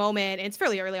really cool moment, and it's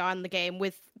fairly early on in the game,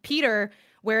 with Peter,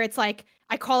 where it's like,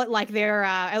 I call it like their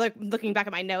I like looking back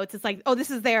at my notes, it's like, oh, this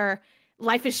is their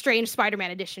Life is Strange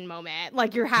Spider-Man edition moment.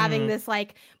 Like you're having this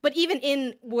like, but even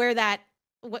in where that,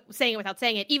 saying it without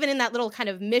saying it, even in that little kind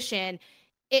of mission,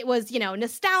 it was,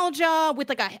 nostalgia with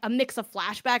like a mix of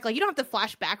flashback. Like you don't have to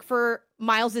flash back for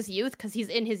Miles's youth because he's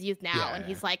in his youth now and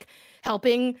he's like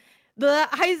helping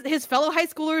his fellow high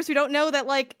schoolers who don't know that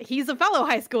like he's a fellow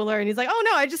high schooler, and he's like, oh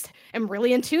no, I just am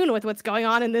really in tune with what's going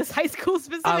on in this high school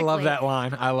specifically. I love that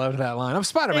line. I'm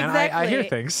Spider-Man. Exactly. I hear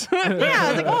things. Yeah,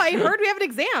 I was like, oh, I heard we have an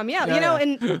exam. Yeah,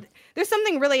 and there's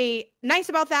something really nice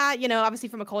about that. Obviously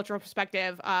from a cultural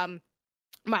perspective,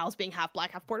 Miles being half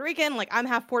Black, half Puerto Rican. Like I'm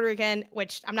half Puerto Rican,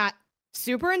 which I'm not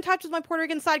super in touch with my Puerto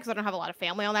Rican side because I don't have a lot of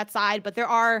family on that side, but there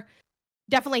are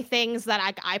definitely things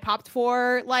that I popped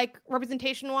for, like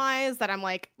representation wise, that I'm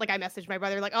like I messaged my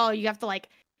brother like, oh, you have to like,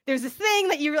 there's this thing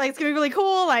that you like, it's gonna be really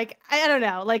cool. Like I don't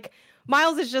know, like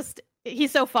Miles is just,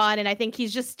 he's so fun, and I think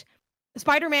he's just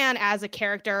Spider-Man as a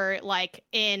character, like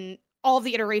in all of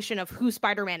the iteration of who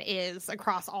Spider-Man is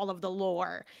across all of the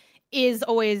lore, is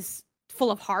always full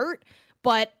of heart.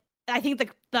 But I think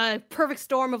the perfect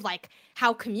storm of like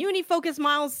how community focused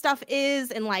Miles stuff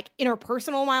is and like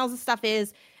interpersonal Miles stuff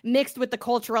is, mixed with the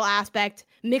cultural aspect,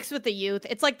 mixed with the youth.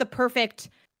 It's like the perfect,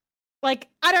 like,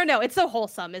 I don't know. It's so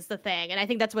wholesome is the thing. And I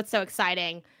think that's what's so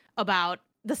exciting about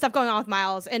the stuff going on with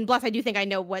Miles. And Bless, I do think I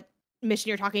know what mission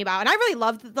you're talking about. And I really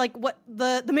loved like what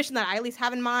the mission that I at least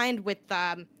have in mind with,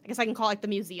 I guess I can call it like the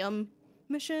museum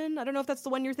mission. I don't know if that's the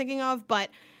one you're thinking of, but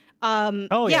I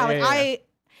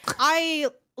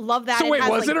love that. So wait,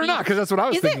 was it or not? Because that's what I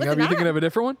was thinking. Are you thinking of a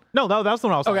different one? No, that's the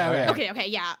one I was talking about. Okay,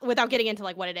 yeah. Without getting into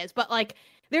like what it is, but like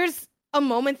there's a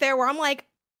moment there where I'm like,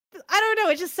 I don't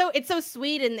know. It's so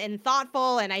sweet and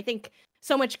thoughtful, and I think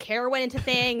so much care went into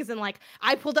things. And like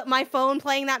I pulled up my phone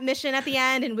playing that mission at the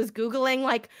end and was Googling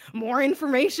like more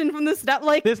information from the stuff.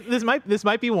 Like this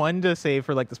might be one to save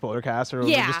for like the spoiler cast, or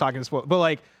just talking spoiler. But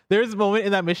like there's a moment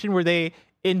in that mission where they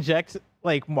inject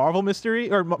like Marvel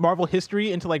mystery or Marvel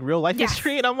history into like real life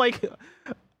history, and I'm like,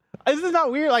 this is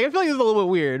not weird. Like I feel like it's a little bit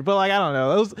weird, but like I don't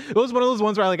know. It was one of those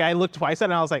ones where I looked twice at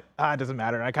it and I was like, it doesn't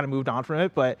matter. And I kind of moved on from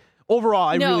it. But overall,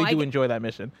 I really do enjoy that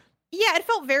mission. Yeah, it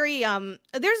felt very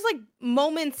there's like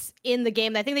moments in the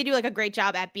game that I think they do like a great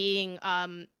job at being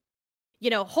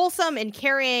wholesome and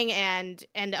caring and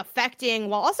affecting,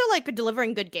 while also like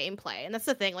delivering good gameplay. And that's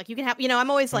the thing. Like you can have, I'm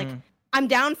always like, I'm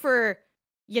down for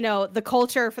the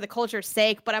culture for the culture's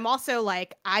sake, but I'm also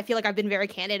like, I feel like I've been very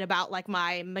candid about like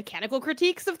my mechanical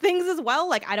critiques of things as well.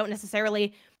 Like I don't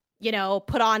necessarily,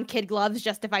 put on kid gloves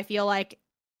just if I feel like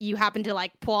you happen to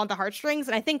like pull on the heartstrings.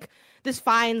 And I think this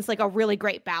finds like a really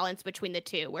great balance between the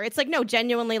two, where it's like, no,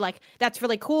 genuinely, like that's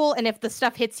really cool. And if the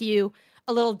stuff hits you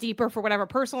a little deeper for whatever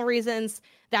personal reasons,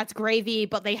 that's gravy,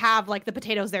 but they have like the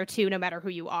potatoes there too, no matter who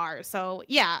you are. So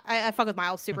yeah, I fuck with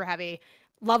Miles super heavy.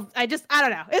 I don't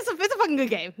know. It's a fucking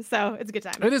good game. So it's a good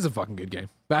time. It is a fucking good game.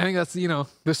 But I think that's,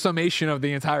 the summation of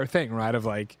the entire thing, right? Of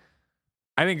like,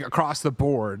 I think across the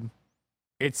board,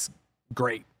 it's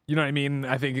great. You know what I mean?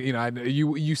 I think,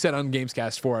 you said on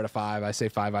Gamescast 4 out of 5. I say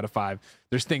 5 out of 5.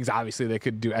 There's things obviously they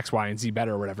could do X, Y, and Z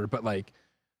better or whatever. But like,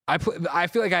 I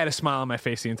feel like I had a smile on my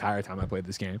face the entire time I played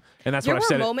this game. And that's what I've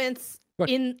said. There were moments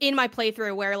in my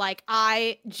playthrough where like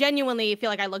I genuinely feel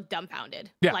like I looked dumbfounded,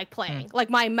 like playing. Like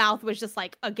my mouth was just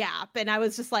like a gap, and I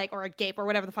was just like, or a gape, or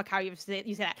whatever the fuck how you say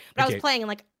that. But I was playing, and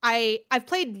like I've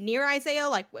played near Isaiah,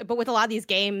 like, but with a lot of these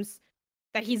games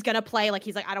that he's gonna play, like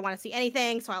he's like, I don't want to see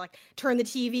anything, so I like turn the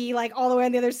TV like all the way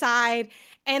on the other side,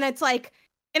 and it's like,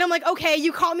 and I'm like, okay,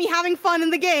 you caught me having fun in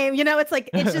the game, it's like,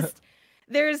 it's just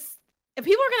if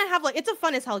people are gonna have like, it's a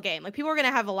fun as hell game. Like people are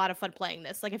gonna have a lot of fun playing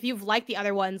this. Like if you've liked the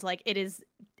other ones, like it is,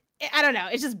 I don't know,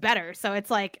 it's just better. So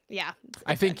it's like, yeah.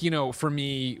 I think for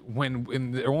me,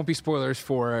 when there won't be spoilers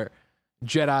for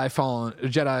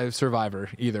Jedi Survivor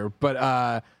either,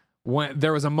 but when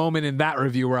there was a moment in that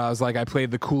review where I was like, I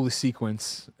played the coolest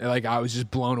sequence, like I was just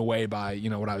blown away by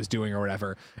what I was doing or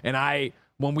whatever, and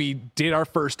when we did our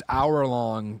first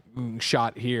hour-long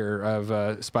shot here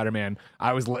of Spider-Man,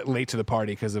 I was late to the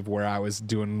party because of where I was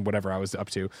doing whatever I was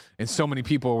up to. And so many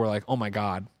people were like, oh my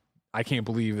God, I can't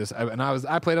believe this. And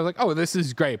I played, I was like, oh, this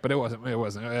is great, but it wasn't.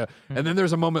 And then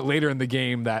there's a moment later in the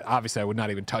game that obviously I would not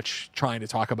even touch trying to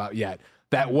talk about yet.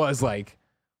 That was like,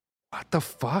 what the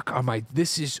fuck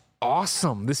this is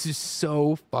awesome. This is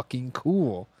so fucking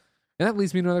cool. And that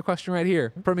leads me to another question right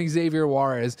here from Xavier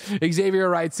Juarez. Xavier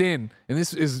writes in, and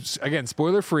this is, again,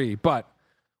 spoiler free, but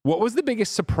what was the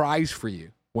biggest surprise for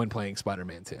you when playing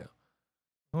Spider-Man 2?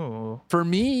 Oh. For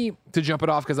me, to jump it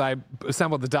off, because I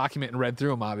assembled the document and read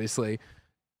through them, obviously,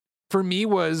 for me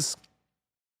was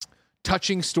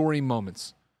touching story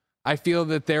moments. I feel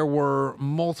that there were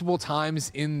multiple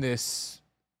times in this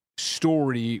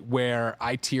story where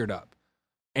I teared up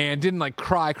and didn't like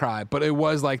cry, but it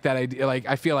was like that idea. Like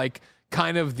I feel like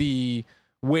kind of the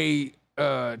way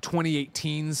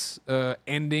 2018's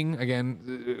ending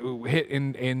again hit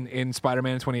in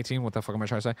Spider-Man 2018. What the fuck am I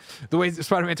trying to say? The way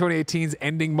Spider-Man 2018's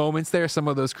ending moments there, some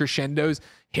of those crescendos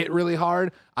hit really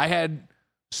hard. I had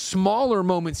smaller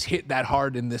moments hit that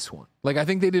hard in this one. Like I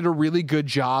think they did a really good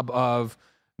job of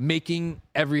making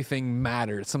everything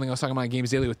matter. It's something I was talking about in Games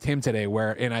Daily with Tim today,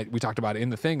 where we talked about it in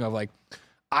the thing of like,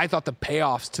 I thought the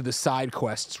payoffs to the side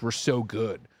quests were so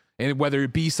good, and whether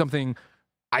it be something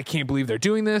I can't believe they're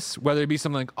doing this, whether it be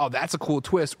something like, oh, that's a cool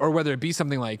twist, or whether it be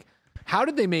something like, how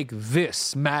did they make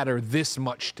this matter this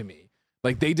much to me?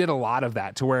 Like they did a lot of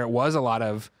that to where it was a lot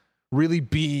of really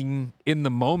being in the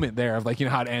moment there of like, you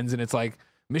know how it ends and it's like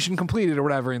mission completed or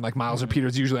whatever, and like Miles or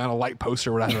Peter's usually on a light post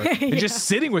or whatever, and just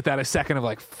sitting with that a second of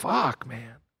like, fuck,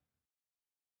 man.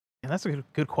 And that's a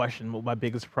good question. What my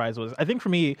biggest surprise was, I think for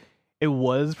me, it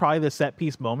was probably the set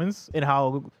piece moments and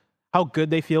how good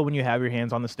they feel when you have your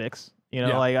hands on the sticks. You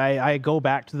know, like I go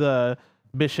back to the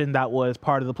mission that was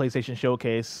part of the PlayStation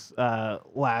Showcase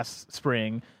last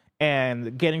spring,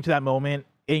 and getting to that moment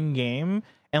in game,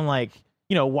 and like,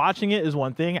 you know, watching it is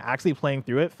one thing, actually playing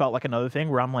through it felt like another thing,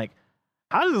 where I'm like,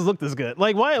 how does this look this good?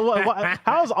 Like, why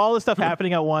how is all this stuff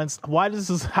happening at once? How does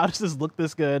this look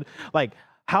this good? Like,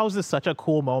 how is this such a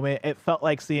cool moment? It felt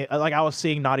like I was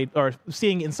seeing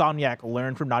Insomniac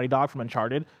learn from Naughty Dog from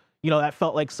Uncharted. You know, that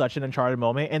felt like such an Uncharted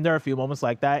moment. And there are a few moments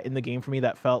like that in the game for me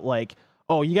that felt like,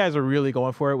 oh, you guys are really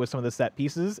going for it with some of the set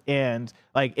pieces. And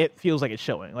like, it feels like it's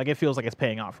showing. Like, it feels like it's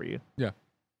paying off for you. Yeah.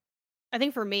 I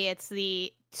think for me, it's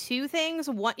the two things.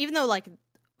 One, even though like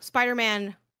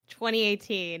Spider-Man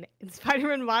 2018 and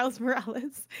Spider-Man Miles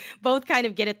Morales both kind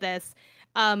of get at this.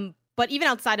 But even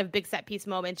outside of big set piece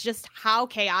moments, just how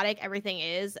chaotic everything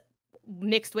is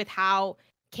mixed with how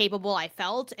capable I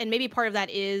felt. And maybe part of that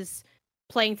is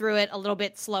playing through it a little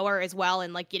bit slower as well,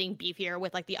 and like getting beefier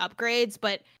with like the upgrades.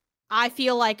 But I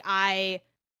feel like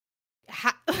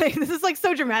this is like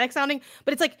so dramatic sounding,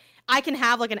 but it's like I can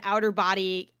have like an outer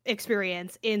body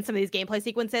experience in some of these gameplay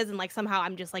sequences, and like somehow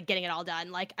I'm just like getting it all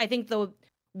done. Like I think the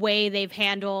way they've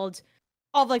handled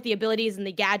all of like the abilities and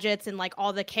the gadgets and like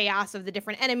all the chaos of the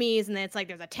different enemies, and then it's like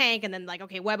there's a tank, and then like,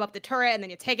 okay, web up the turret, and then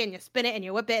you take it and you spin it and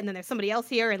you whip it, and then there's somebody else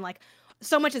here, and like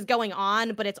so much is going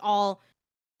on, but it's all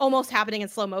almost happening in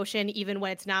slow motion, even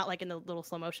when it's not, like in the little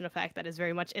slow motion effect that is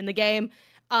very much in the game.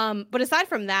 But aside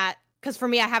from that, because for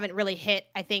me, I haven't really hit,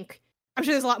 I think, I'm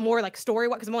sure there's a lot more like story,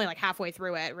 because I'm only like halfway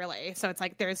through it, really. So it's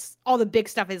like there's all the big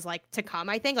stuff is like to come,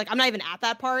 I think. Like I'm not even at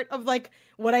that part of like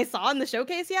what I saw in the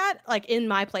showcase yet, like in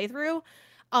my playthrough.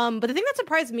 But the thing that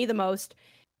surprised me the most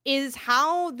is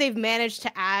how they've managed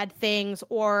to add things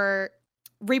or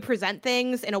represent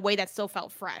things in a way that still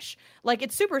felt fresh. Like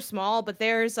it's super small, but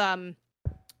there's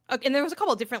and there was a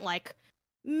couple of different like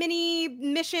mini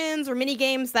missions or mini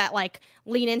games that like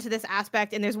lean into this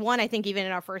aspect. And there's one, I think, even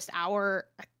in our first hour,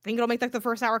 I think it'll make like the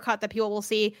first hour cut that people will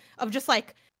see, of just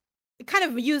like kind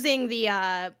of using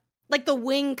the like the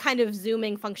wing kind of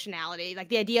zooming functionality, like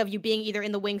the idea of you being either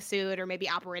in the wingsuit or maybe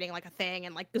operating like a thing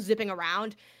and like zipping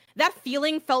around. That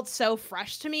feeling felt so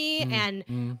fresh to me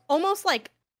and almost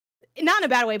like, not in a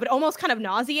bad way, but almost kind of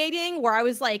nauseating, where I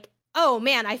was like, oh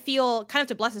man, I feel, kind of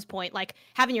to Bless's point, like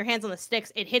having your hands on the sticks,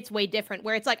 it hits way different,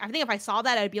 where it's like, I think if I saw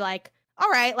that, I'd be like, all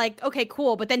right, like, okay,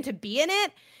 cool. But then to be in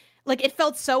it, like it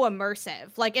felt so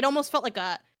immersive. Like it almost felt like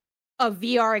a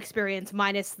VR experience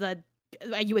minus the,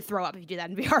 you would throw up if you do that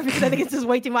in VR, because I think it's just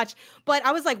way too much. But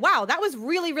I was like, wow, that was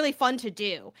really, really fun to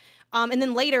do. And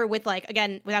then later with like,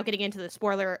 again, without getting into the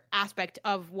spoiler aspect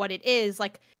of what it is,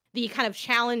 like the kind of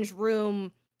challenge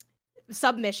room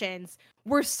submissions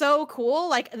were so cool.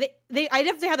 Like I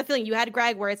definitely had the feeling you had,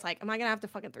 Greg, where it's like, am I gonna have to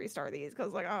fucking 3-star these?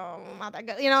 Because like, oh, I'm not that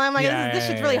good. You know, I'm like, this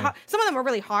shit's really hard. Some of them are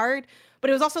really hard, but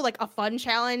it was also like a fun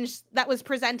challenge that was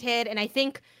presented. And I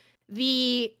think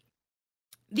the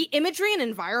imagery and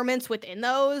environments within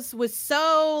those was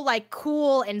so like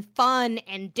cool and fun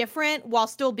and different, while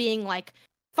still being like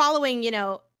following, you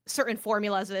know, certain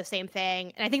formulas of the same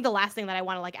thing. And I think the last thing that I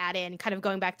want to like add in, kind of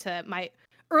going back to my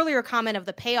earlier comment of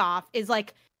the payoff, is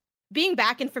like being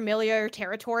back in familiar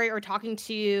territory or talking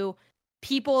to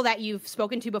people that you've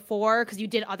spoken to before because you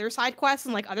did other side quests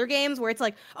and like other games, where it's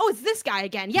like, oh, it's this guy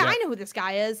again. Yeah, I know who this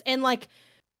guy is. And like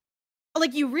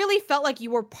you really felt like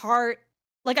you were part,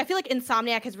 like I feel like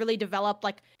Insomniac has really developed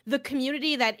like the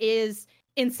community that is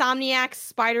Insomniac's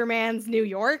Spider-Man's New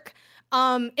York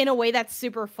in a way that's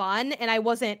super fun. And I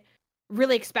wasn't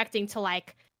really expecting to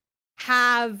like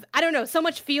have, I don't know, so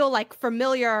much feel like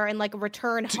familiar and like a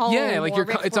return home. Yeah, like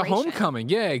it's a homecoming.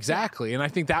 Yeah, exactly. Yeah. And I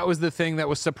think that was the thing that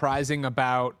was surprising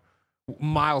about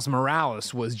Miles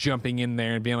Morales, was jumping in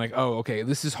there and being like, oh, okay,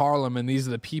 this is Harlem and these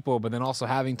are the people, but then also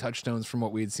having touchstones from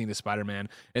what we had seen to Spider-Man.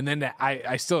 And then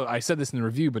I said this in the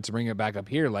review, but to bring it back up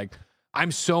here, like,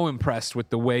 I'm so impressed with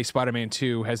the way Spider-Man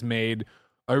 2 has made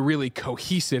a really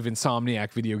cohesive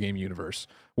Insomniac video game universe,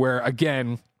 where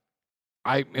again,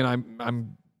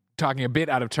 I'm talking a bit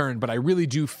out of turn, but I really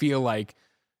do feel like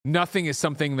nothing is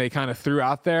something they kind of threw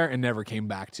out there and never came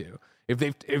back to.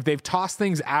 If they've tossed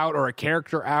things out or a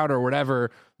character out or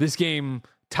whatever, this game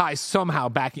ties somehow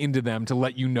back into them to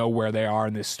let you know where they are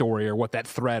in this story or what that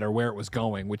thread or where it was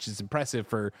going, which is impressive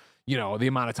for, you know, the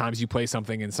amount of times you play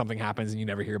something and something happens and you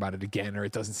never hear about it again, or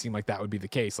it doesn't seem like that would be the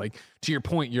case. Like, to your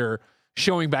point, you're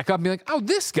showing back up and be like, oh,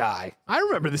 this guy, I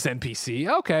remember this NPC.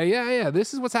 Okay, yeah,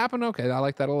 this is what's happened. Okay, I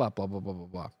like that a lot, blah, blah, blah, blah,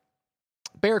 blah.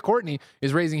 Bear Courtney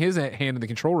is raising his hand in the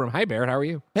control room. Hi, Bear. How are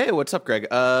you? Hey, what's up, Greg?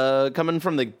 Coming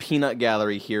from the peanut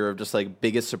gallery here of just like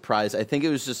biggest surprise. I think it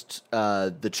was just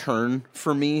the turn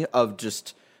for me of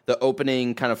just the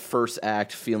opening kind of first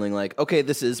act feeling like, okay,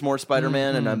 this is more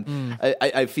Spider-Man. And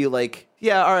I feel like,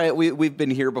 yeah, all right, we've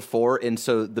been here before. And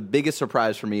so the biggest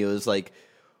surprise for me was like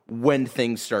when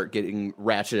things start getting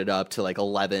ratcheted up to like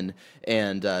 11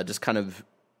 and just kind of,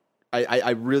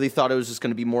 I really thought it was just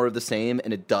going to be more of the same,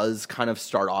 and it does kind of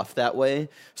start off that way.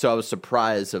 So I was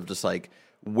surprised of just like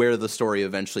where the story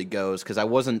eventually goes, because I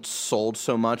wasn't sold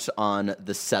so much on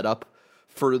the setup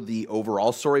for the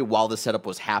overall story while the setup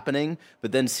was happening,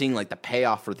 but then seeing like the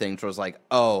payoff for things was like,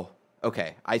 oh,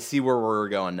 okay, I see where we're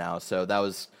going now. So that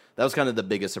was kind of the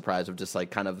biggest surprise of just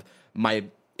like kind of my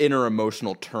inner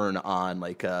emotional turn on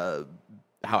like how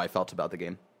I felt about the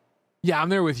game. Yeah, I'm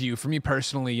there with you. For me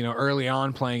personally, you know, early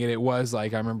on playing it, it was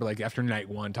like, I remember like after night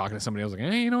one talking to somebody, I was like,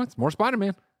 hey, you know, it's more Spider-Man.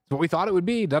 It's what we thought it would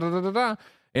be, da-da-da-da-da.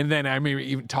 And then I remember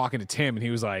even talking to Tim, and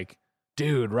he was like,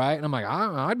 dude, right? And I'm like, I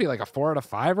don't know, I'd be like a 4 out of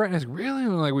 5, right? And he's like, really?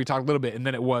 And like we talked a little bit, and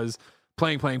then it was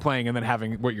playing, and then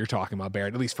having what you're talking about,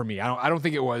 Barrett, at least for me. I don't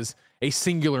think it was a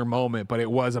singular moment, but it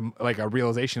was like a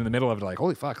realization in the middle of it, like,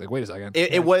 holy fuck, like, wait a second.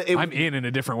 I'm in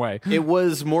a different way. It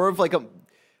was more of like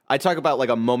I talk about like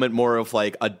a moment more of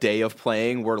like a day of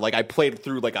playing where like I played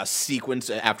through like a sequence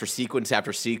after sequence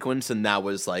after sequence, and that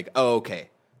was like, oh, okay,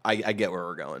 I get where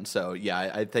we're going. So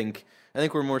yeah, I think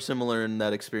we're more similar in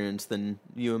that experience than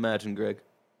you imagine, Greg.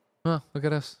 Well, look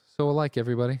at us, so alike,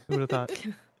 everybody. Who would have thought?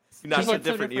 Not so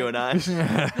different, you and I.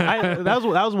 That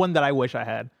was one that I wish I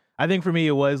had. I think for me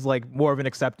it was like more of an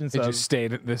acceptance. It just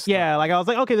stayed at this. Yeah, like I was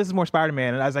like, okay, this is more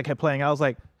Spider-Man, and as I kept playing, I was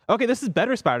like, okay, this is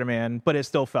better Spider-Man, but it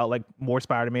still felt like more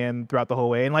Spider-Man throughout the whole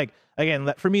way. And like,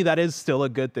 again, for me, that is still a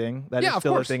good thing. That is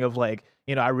still a thing of like,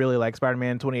 you know, I really like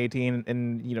Spider-Man 2018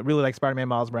 and, you know, really like Spider-Man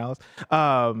Miles Morales.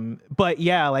 But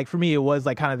yeah, like for me, it was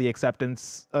like kind of the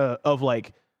acceptance of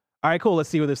like, all right, cool, let's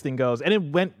see where this thing goes. And it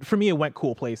went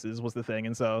cool places was the thing.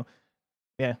 And so,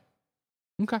 yeah.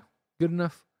 Okay, good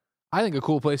enough. I think a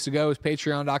cool place to go is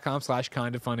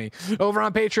patreon.com/kindafunny. Over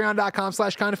on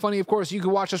patreon.com/kindafunny, of course, you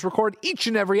can watch us record each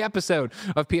and every episode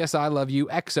of PS I Love You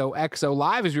XOXO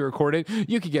live as we record it.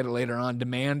 You can get it later on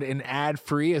demand and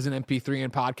ad-free as an MP3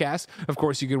 and podcast. Of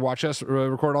course, you can watch us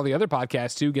record all the other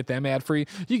podcasts too, get them ad-free.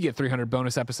 You get 300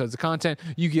 bonus episodes of content.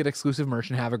 You get exclusive merch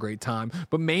and have a great time.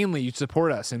 But mainly, you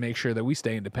support us and make sure that we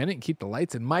stay independent and keep the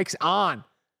lights and mics on.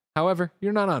 However,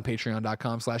 you're not on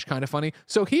patreon.com/kindafunny,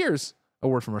 so here's a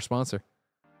word from our sponsor.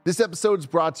 This episode is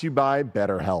brought to you by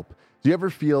BetterHelp. Do you ever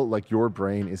feel like your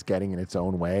brain is getting in its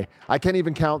own way? I can't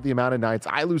even count the amount of nights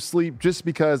I lose sleep just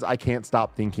because I can't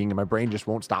stop thinking and my brain just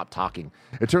won't stop talking.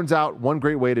 It turns out one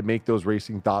great way to make those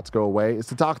racing thoughts go away is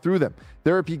to talk through them.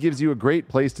 Therapy gives you a great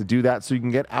place to do that so you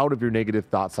can get out of your negative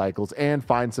thought cycles and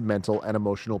find some mental and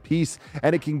emotional peace.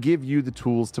 And it can give you the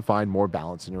tools to find more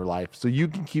balance in your life so you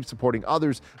can keep supporting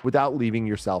others without leaving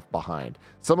yourself behind.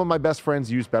 Some of my best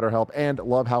friends use BetterHelp and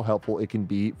love how helpful it can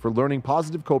be for learning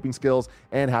positive coping skills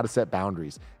and how to set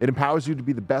boundaries. It empowers you to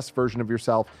be the best version of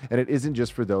yourself, and it isn't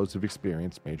just for those who've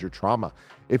experienced major trauma.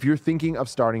 If you're thinking of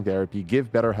starting therapy, give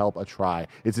BetterHelp a try.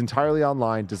 It's entirely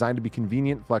online, designed to be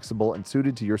convenient, flexible, and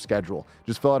suited to your schedule.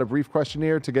 Just fill out a brief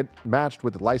questionnaire to get matched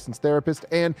with a licensed therapist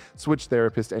and switch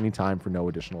therapist anytime for no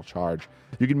additional charge.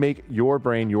 You can make your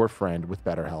brain your friend with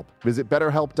BetterHelp. Visit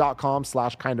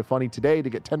betterhelp.com/kindafunny today to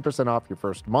get 10% off your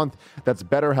first month. That's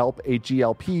BetterHelp,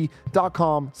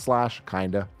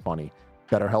 HELP.com/kindafunny.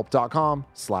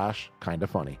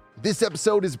 BetterHelp.com/kindafunny. This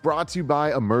episode is brought to you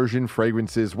by Immersion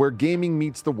Fragrances, where gaming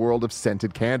meets the world of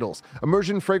scented candles.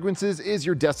 Immersion Fragrances is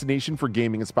your destination for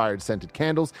gaming-inspired scented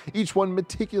candles, each one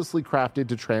meticulously crafted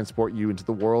to transport you into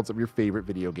the worlds of your favorite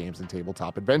video games and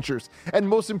tabletop adventures. And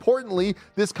most importantly,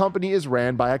 this company is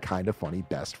ran by a kind of funny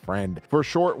best friend. For a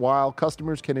short while,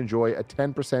 customers can enjoy a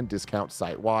 10% discount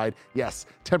site-wide. Yes,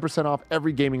 10% off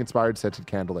every gaming-inspired scented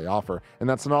candle they offer. And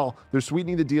that's not all. They're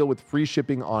sweetening the deal with free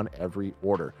shipping on every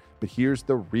order. But here's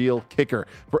the real kicker.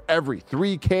 For every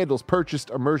 3 candles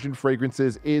purchased, Immersion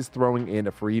Fragrances is throwing in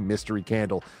a free mystery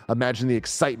candle. Imagine the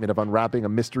excitement of unwrapping a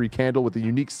mystery candle with a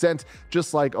unique scent,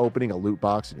 just like opening a loot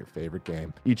box in your favorite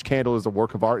game. Each candle is a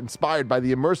work of art inspired by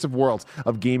the immersive worlds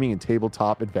of gaming and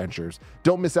tabletop adventures.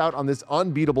 Don't miss out on this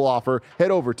unbeatable offer.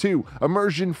 Head over to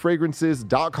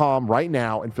immersionfragrances.com right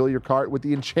now and fill your cart with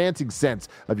the enchanting scents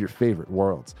of your favorite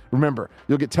worlds. Remember,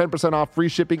 you'll get 10% off free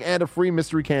shipping and a free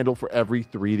mystery candle for every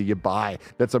 3 that you buy.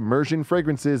 That's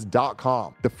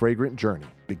immersionfragrances.com. The fragrant journey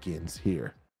begins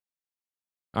here.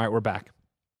 All right, we're back.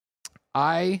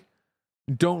 I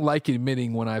don't like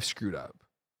admitting when I've screwed up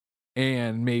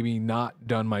and maybe not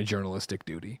done my journalistic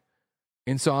duty.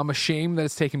 And so I'm ashamed that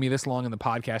it's taken me this long in the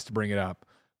podcast to bring it up.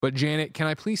 But Janet, can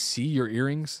I please see your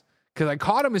earrings? Because I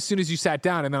caught them as soon as you sat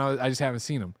down, and then I just haven't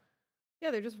seen them.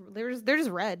 Yeah, they're just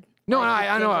red. No, like,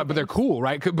 I know, but they're cool,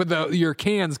 right? But your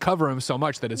cans cover them so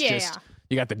much that it's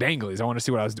you got the danglies. I want to see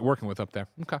what I was working with up there.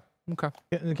 Okay.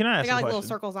 Can I ask? They got like little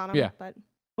circles on them. Yeah. But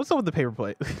what's up with the paper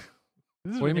plate?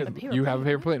 What do you mean? You have a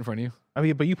paper plate in front of you? I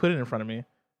mean, but you put it in front of me.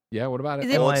 Yeah. What about it?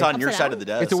 Is it Well, it's on upside your side down? of the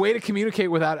desk. It's a way to communicate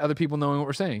without other people knowing what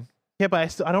we're saying. Yeah,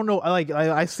 but I don't know.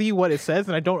 I see what it says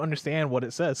and I don't understand what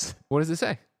it says. What does it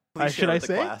say? Please should share I with the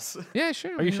say? class. Yeah,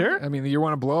 sure. Are you sure? I mean, you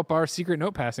want to blow up our secret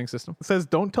note passing system. It says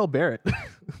don't tell Barrett.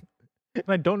 And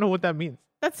I don't know what that means.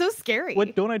 That's so scary.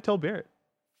 What don't I tell Barrett?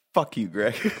 Fuck you,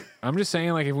 Greg. I'm just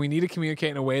saying, like, if we need to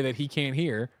communicate in a way that he can't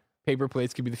hear, paper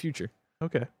plates could be the future.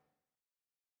 Okay.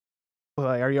 Well,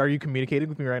 are you communicating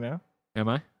with me right now? Am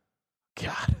I?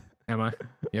 God. Am I?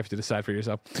 You have to decide for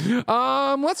yourself.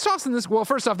 Let's toss in this. Well,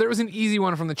 first off, there was an easy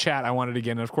one from the chat I wanted to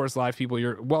get. And of course, live people,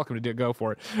 you're welcome to go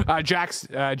for it.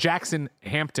 Jackson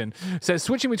Hampton says,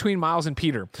 switching between Miles and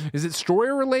Peter, is it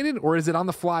story related or is it on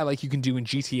the fly like you can do in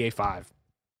GTA 5?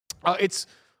 It's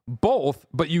both,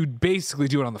 but you basically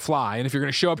do it on the fly. And if you're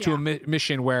going to show up to a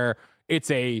mission where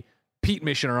it's a Pete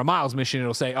mission or a Miles mission,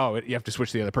 it'll say, oh, you have to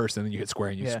switch to the other person, and you hit square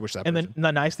and you switch that person. And then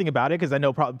the nice thing about it, because I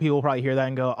know people will probably hear that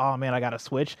and go, oh man, I got to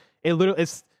switch.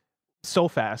 It's so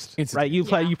fast, right?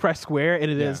 You press square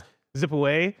and it is zip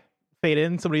away, fade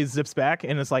in, somebody zips back,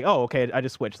 and it's like, oh, okay, I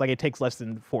just switched. Like it takes less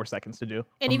than 4 seconds to do.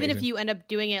 And even if you end up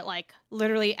doing it like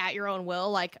literally at your own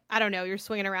will, like, I don't know, you're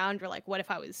swinging around, you're like, what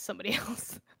if I was somebody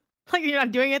else? Like you're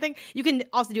not doing anything. You can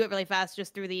also do it really fast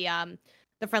just through the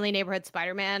Friendly Neighborhood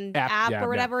Spider-Man app or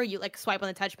whatever. You like swipe on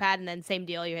the touchpad and then same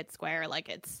deal, you hit square. Like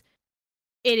it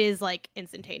is like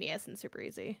instantaneous and super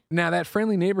easy. Now that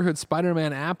Friendly Neighborhood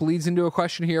Spider-Man app leads into a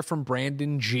question here from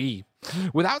Brandon G.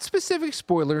 Without specific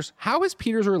spoilers, how has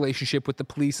Peter's relationship with the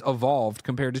police evolved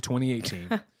compared to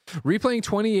 2018? Replaying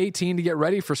 2018 to get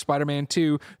ready for Spider-Man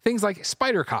 2, things like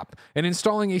Spider Cop and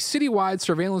installing a citywide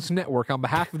surveillance network on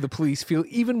behalf of the police feel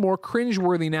even more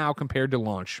cringeworthy now compared to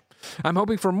launch. I'm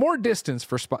hoping for more distance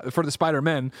for the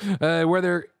Spider-Men,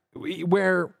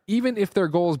 where even if their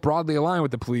goals broadly align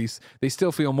with the police, they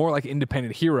still feel more like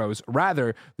independent heroes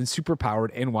rather than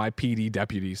superpowered NYPD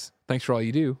deputies. Thanks for all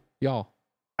you do, y'all.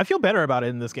 I feel better about it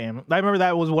in this game. I remember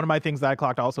that was one of my things that I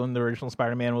clocked also in the original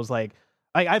Spider-Man was like,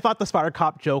 I thought the Spider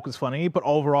Cop joke was funny, but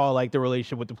overall, like the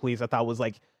relationship with the police, I thought was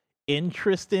like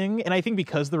interesting. And I think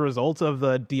because the results of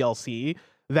the DLC,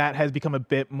 that has become a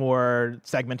bit more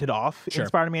segmented off in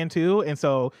Spider-Man 2. And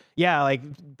so, yeah, like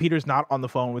Peter's not on the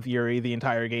phone with Yuri the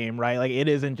entire game, right? Like it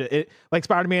isn't like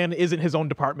Spider-Man isn't his own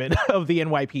department of the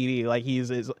NYPD. Like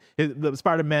the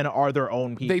Spider-Men are their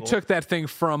own people. They took that thing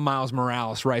from Miles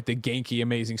Morales, right? The Genki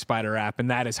Amazing Spider app, and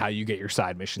that is how you get your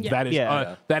side missions.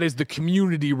 Yeah. That is the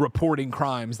community reporting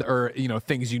crimes that are,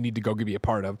 things you need to go be a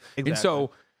part of. Exactly. And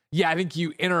so, yeah, I think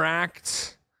you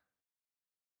interact.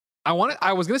 I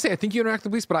was going to say, I think you interact with the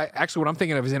police, but what I'm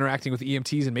thinking of is interacting with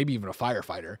EMTs and maybe even a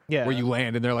firefighter where you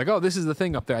land and they're like, oh, this is the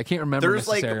thing up there. I can't remember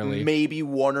necessarily. Like maybe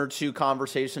 1 or 2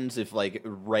 conversations if like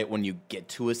right when you get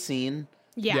to a scene.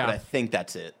 Yeah. But I think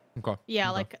that's it. Okay. Yeah.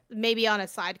 Okay. Like maybe on a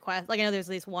side quest. Like I know there's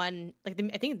at least one, like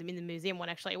I think in the museum one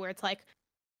actually, where it's like,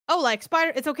 oh, like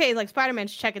it's okay. Like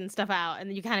Spider-Man's checking stuff out, and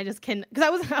then you kind of just can. Because I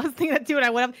was thinking that too, and I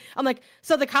went up. I'm like,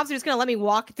 so the cops are just gonna let me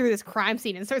walk through this crime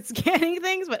scene and start scanning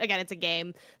things? But again, it's a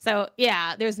game, so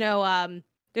yeah. There's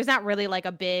not really like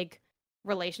a big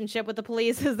relationship with the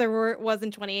police as there was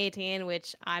in 2018,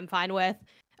 which I'm fine with.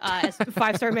 As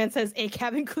 5-Star Man says,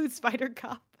 ACAB includes Spider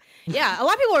Cop. Yeah, a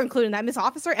lot of people are including that. Miss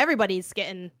Officer, everybody's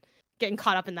getting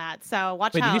caught up in that. So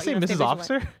watch Wait, out. did you say Mrs.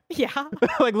 Officer? Yeah.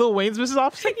 Like Lil Wayne's Mrs.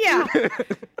 Officer? Yeah.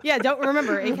 Yeah, don't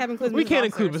remember. ACAB includes We Mrs. can't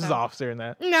Officer, include Mrs. so. Officer in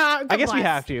that. No, I guess we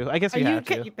have to.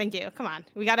 Thank you. Come on.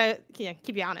 We got to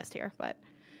keep you honest here, but...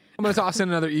 I'm going to toss in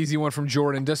another easy one from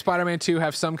Jordan. Does Spider-Man 2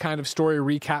 have some kind of story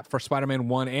recap for Spider-Man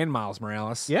 1 and Miles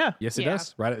Morales? Yeah. Yes, it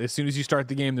does. Right. As soon as you start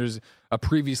the game, there's a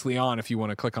previously on if you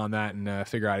want to click on that and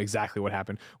figure out exactly what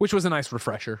happened, which was a nice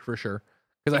refresher for sure.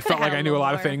 Because I felt like I knew a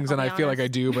lot of things, and I feel like I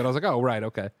do, but I was like, oh, right,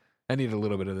 okay. I need a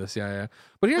little bit of this. Yeah.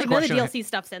 But here's a question. None of the DLC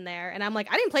stuff's in there, and I'm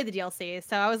like, I didn't play the DLC,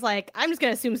 so I was like, I'm just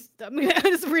going to assume, I'm going to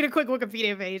just read a quick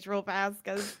Wikipedia page real fast,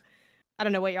 because I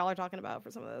don't know what y'all are talking about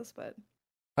for some of this, but...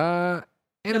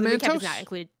 And the recap Mentos? does not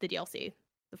include the DLC.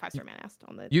 The 5-Star Man asked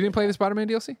on the. You didn't play the Spider-Man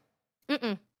DLC?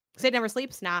 Sid never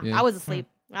sleeps. Nah, Yeah. I was asleep.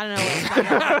 I don't know.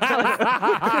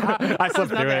 I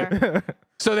slept through it.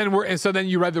 So then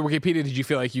you read the Wikipedia. Did you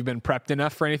feel like you've been prepped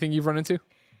enough for anything you've run into?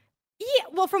 Yeah,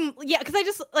 well, because I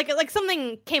just like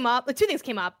something came up. Like 2 things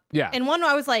came up. Yeah. And one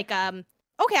I was like,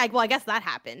 okay, I guess that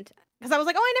happened. Because I was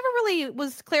like, I never really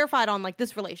was clarified on like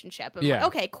this relationship. And Yeah. like,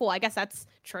 okay, cool. I guess that's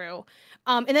true.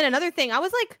 And then another thing, I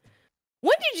was like,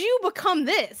 when did you become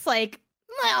this? Like,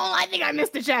 well, I think I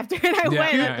missed a chapter, and I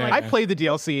went. Yeah. I played the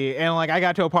DLC, and like I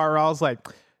got to a part where I was like,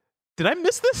 did I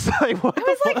miss this? Like, what? I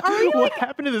was like, are you what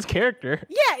happened to this character?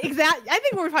 Yeah, exactly. I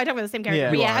think we're probably talking about the same character.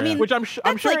 Yeah. But yeah, I mean, which I'm sure.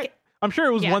 like, I'm sure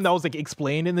it was yes. one that was like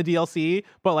explained in the DLC,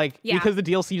 but like because the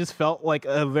DLC just felt like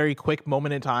a very quick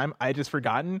moment in time, I had just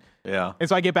forgotten. Yeah. And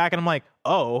so I get back and I'm like,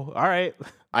 oh, all right.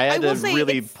 I had will to say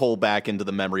really it's- pull back into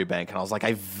the memory bank, and I was like,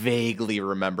 I vaguely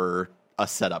remember a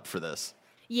setup for this.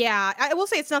 yeah, I will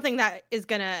say it's nothing that is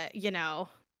gonna,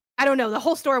 I don't know. The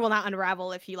whole story will not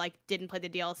unravel if you like didn't play the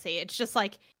DLC. It's just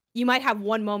like you might have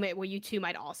one moment where you two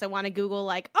might also want to Google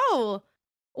like, oh,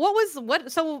 what?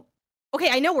 So, okay,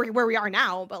 I know where we are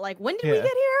now, but like, when did we get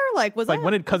here? Like, was like that,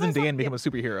 when did Cousin was that Dan become a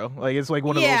superhero? Like it's like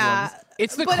one of yeah, those ones.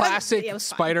 It's the but, classic it was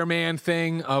fine. Spider-Man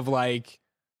thing of like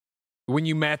when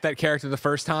you met that character the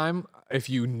first time, if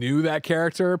you knew that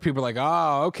character, people are like,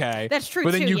 oh, okay. That's true,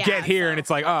 But then too, you yeah, get here so- and it's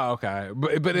like, oh, okay.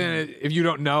 But then if you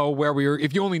don't know where we were,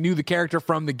 if you only knew the character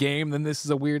from the game, then this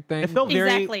is a weird thing. It felt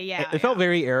very Exactly, yeah, It felt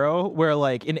very Arrow, where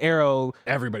like in Arrow,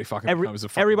 Everybody fucking becomes a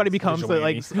fucking everybody becomes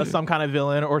vigilante. some kind of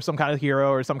villain or some kind of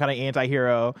hero or some kind of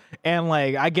anti-hero. And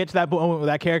like I get to that moment with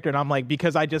that character and I'm like,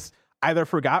 because I just either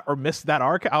forgot or missed that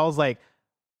arc, I was like,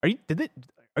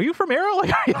 are you from Arrow?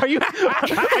 Like, are you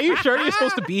sure you're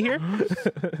supposed to be here?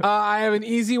 I have an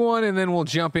easy one, and then we'll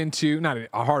jump into not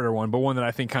a harder one, but one that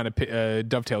I think kind of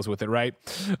dovetails with it, right?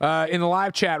 In the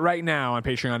live chat right now on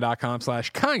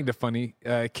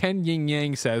patreon.com/kindafunny, Ken Ying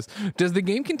Yang says, does the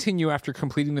game continue after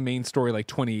completing the main story like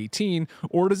 2018,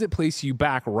 or does it place you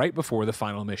back right before the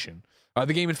final mission?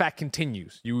 The game, in fact,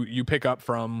 continues. You pick up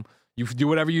from, you do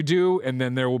whatever you do, and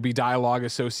then there will be dialogue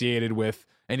associated with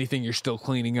anything you're still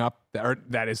cleaning up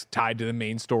that is tied to the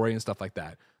main story and stuff like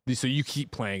that. So you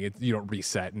keep playing it. You don't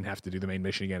reset and have to do the main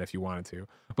mission again if you wanted to.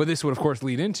 But this would, of course,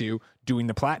 lead into doing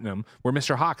the platinum, where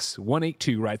Mr.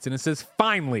 Hawks182 writes in and says,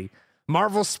 finally,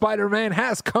 Marvel's Spider-Man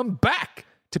has come back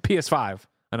to PS5.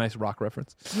 A nice rock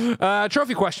reference.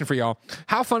 Trophy question for y'all.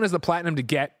 How fun is the platinum to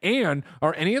get, and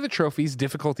are any of the trophies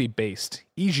difficulty based?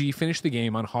 E.g., finish the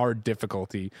game on hard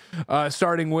difficulty.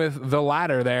 Starting with the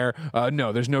latter there,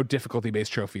 no, there's no difficulty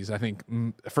based trophies. I think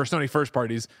for Sony first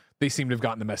parties, they seem to have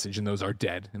gotten the message, and those are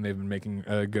dead, and they've been making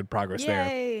good progress there.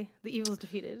 Yay, the evil's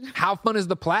defeated. How fun is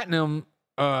the platinum?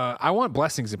 I want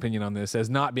Blessing's opinion on this as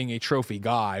not being a trophy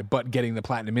guy, but getting the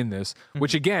platinum in this,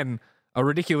 which again, a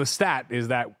ridiculous stat is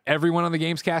that everyone on the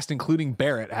Gamescast, including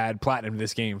Barrett, had platinum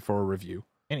this game for a review.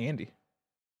 And Andy.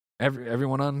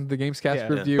 Everyone on the Gamescast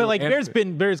review. But like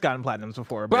Bear's gotten platinums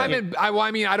before. But I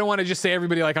mean, I don't want to just say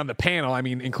everybody like on the panel. I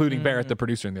mean, including Barrett, the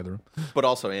producer in the other room. But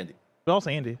also Andy. But also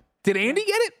Andy. Did Andy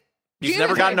get it? He's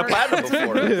never gotten a platinum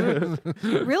before.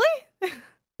 Really?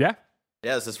 Yeah.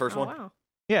 Yeah, it's his first one. Wow.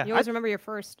 Yeah. You always remember your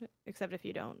first, except if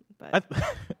you don't. But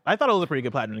I thought it was a pretty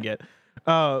good platinum to get.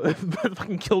 But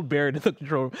fucking killed Barrett in the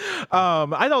control room. I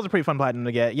thought it was a pretty fun platinum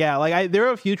to get. Yeah, like there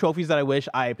are a few trophies that I wish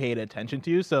I paid attention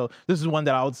to. So this is one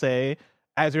that I would say,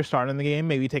 as you're starting the game,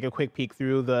 maybe take a quick peek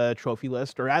through the trophy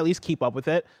list, or at least keep up with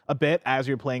it a bit as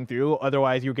you're playing through.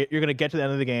 Otherwise, you're going to get to the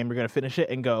end of the game, you're going to finish it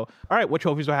and go, all right, what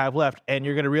trophies do I have left? And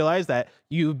you're going to realize that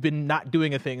you've been not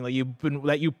doing a thing that you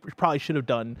probably should have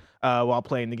done while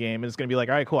playing the game. And it's going to be like,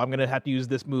 all right, cool, I'm going to have to use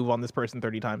this move on this person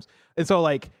 30 times. And so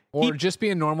like, Or just be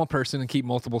a normal person and keep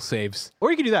multiple saves.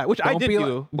 or you can do that, which I Don't did be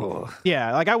do.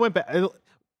 Yeah, like I went back.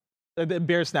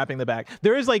 Bear snapping the back.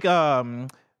 There is like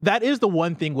that is the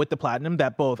one thing with the platinum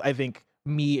that both I think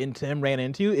me and Tim ran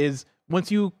into is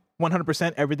once you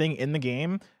 100% everything in the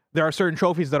game, there are certain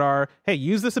trophies that are, hey,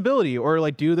 use this ability or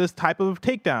like do this type of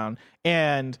takedown.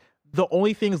 And the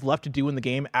only things left to do in the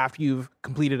game after you've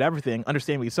completed everything,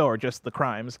 understandably so, are just the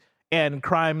crimes. And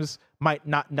crimes might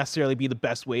not necessarily be the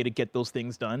best way to get those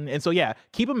things done. And so, yeah,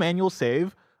 keep a manual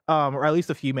save, or at least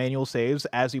a few manual saves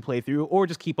as you play through, or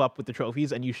just keep up with the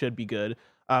trophies and you should be good.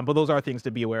 But those are things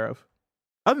to be aware of.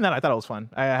 Other than that, I thought it was fun.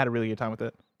 I had a really good time with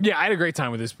it. Yeah, I had a great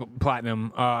time with this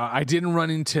platinum. I didn't run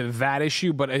into that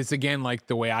issue, but it's again like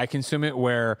the way I consume it,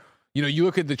 where you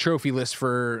look at the trophy list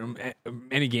for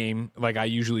any game, like I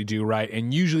usually do, right?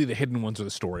 And usually the hidden ones are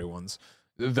the story ones.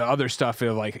 The other stuff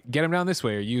is like get them down this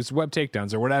way or use web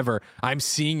takedowns or whatever. I'm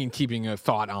seeing and keeping a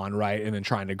thought on, right, and then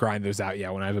trying to grind those out. Yeah,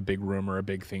 when I have a big room or a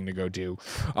big thing to go do.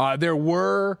 There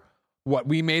were.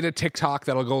 We made a TikTok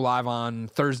that'll go live on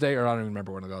Thursday, or I don't even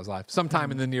remember when it goes live.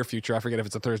 Sometime in the near future. I forget if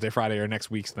it's a Thursday, Friday, or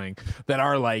next week's thing. That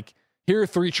are like, here are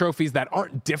 3 trophies that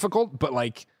aren't difficult, but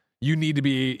like you need to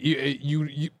be,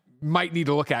 you might need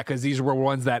to look at, because these were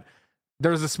ones that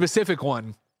there's a specific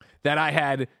one that I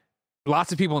had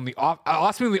lots of people in the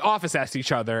office asked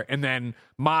each other, and then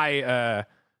my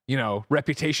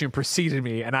reputation preceded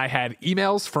me, and I had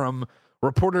emails from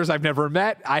reporters I've never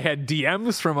met. I had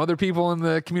DMs from other people in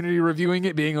the community reviewing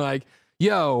it being like,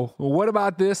 yo, what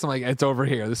about this? I'm like, it's over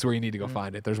here. This is where you need to go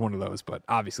find it. There's one of those, but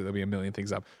obviously there'll be a million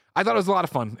things up. I thought it was a lot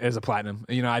of fun as a platinum.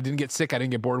 I didn't get sick. I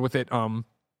didn't get bored with it. One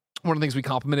of the things we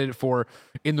complimented it for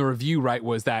in the review, right,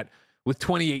 was that with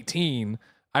 2018,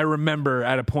 I remember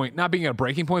at a point, not being at a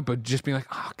breaking point, but just being like,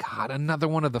 oh God, another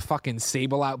one of the fucking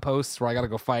Sable outposts where I got to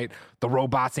go fight the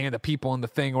robots and the people and the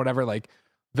thing or whatever. Like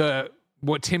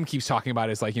what Tim keeps talking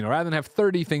about is like, rather than have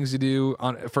 30 things to do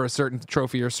for a certain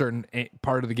trophy or a certain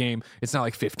part of the game, it's not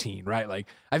like 15, right? Like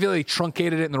I feel like they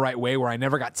truncated it in the right way where I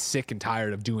never got sick and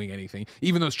tired of doing anything.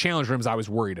 Even those challenge rooms I was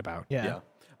worried about. Yeah.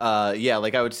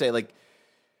 Like I would say, like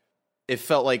it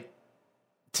felt like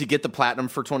to get the platinum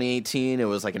for 2018, it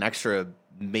was like an extra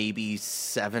maybe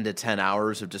 7 to 10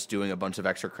 hours of just doing a bunch of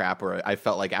extra crap, where I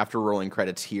felt like after rolling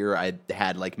credits here, I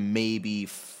had like maybe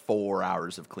 4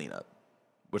 hours of cleanup.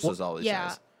 Which was always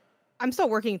nice. I'm still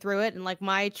working through it, and like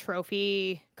my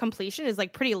trophy completion is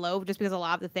like pretty low just because a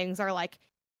lot of the things are like,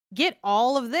 get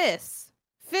all of this,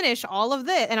 finish all of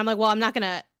this. And I'm like, well, I'm not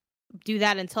gonna do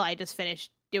that until I just finish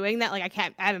doing that. Like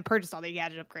I haven't purchased all the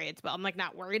gadget upgrades, but I'm like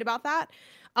not worried about that.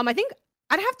 I think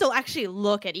I'd have to actually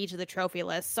look at each of the trophy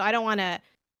lists. So I don't want to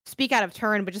speak out of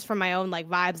turn, but just from my own like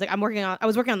vibes, like I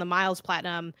was working on the Miles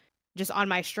Platinum just on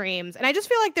my streams. And I just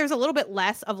feel like there's a little bit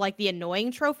less of like the annoying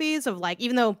trophies of like,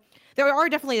 even though there are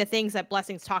definitely the things that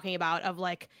Blessing's talking about of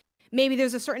like, maybe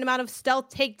there's a certain amount of stealth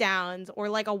takedowns or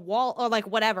like a wall or like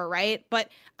whatever, right? But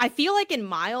I feel like in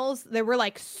Miles, there were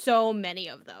like so many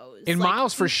of those. In like,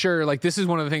 Miles, for sure. Like this is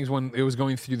one of the things when it was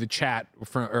going through the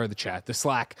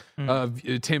Slack of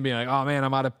Tim being like, oh man,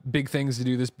 I'm out of big things to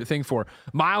do this thing for.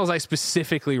 Miles, I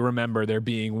specifically remember there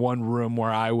being one room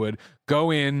where I would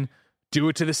go in, do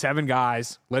it to the 7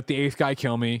 guys, let the 8th guy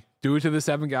kill me, do it to the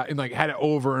 7 guys, and like had it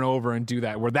over and over and do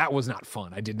that, where that was not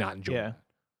fun. I did not enjoy it.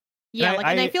 Yeah,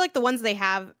 and I feel like the ones they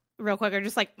have real quick are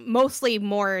just like mostly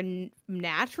more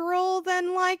natural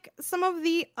than like some of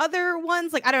the other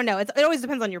ones. Like, I don't know. It always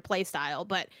depends on your play style,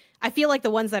 but I feel like the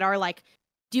ones that are like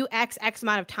do X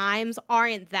amount of times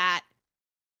aren't that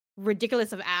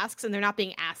ridiculous of asks, and they're not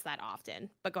being asked that often.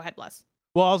 But go ahead, Bless.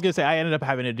 Well, I was gonna say I ended up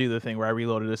having to do the thing where I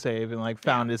reloaded a save and like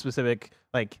found a specific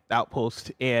like outpost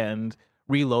and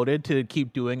reloaded to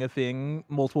keep doing a thing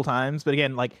multiple times. But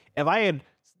again, like if I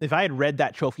had read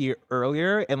that trophy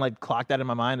earlier and like clocked that in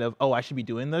my mind of, oh, I should be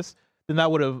doing this, then that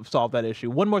would have solved that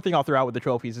issue. One more thing I'll throw out with the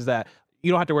trophies is that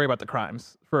you don't have to worry about the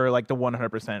crimes for like the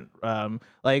 100%.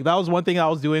 Like that was one thing I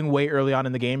was doing way early on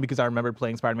in the game because I remember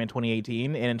playing Spider-Man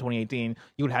 2018, and in 2018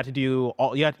 you would have to do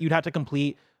you'd have to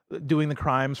complete doing the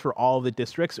crimes for all of the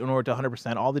districts in order to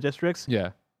 100% all the districts. Yeah.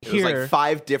 It was like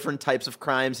 5 different types of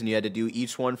crimes, and you had to do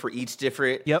each one for each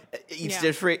different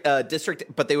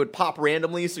district, but they would pop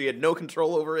randomly, so you had no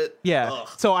control over it. Yeah. Ugh.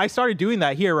 So I started doing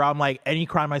that here, where I'm like, any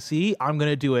crime I see, I'm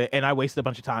gonna do it, and I wasted a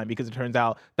bunch of time because it turns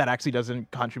out that actually doesn't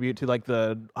contribute to like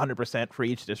the 100% for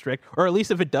each district, or at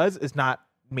least if it does, it's not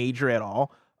major at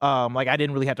all. Like I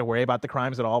didn't really have to worry about the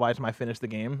crimes at all by the time I finished the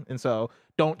game, and so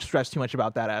don't stress too much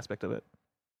about that aspect of it.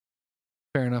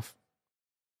 Fair enough.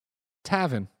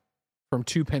 Tavin from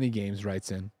 2 Penny Games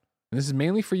writes in, and this is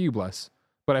mainly for you, Bless,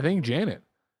 but I think Janet,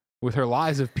 with her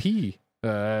Lies of P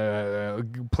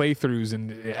playthroughs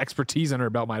and expertise under her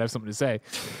belt, might have something to say.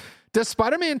 Does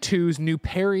Spider-Man 2's new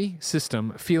parry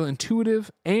system feel intuitive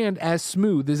and as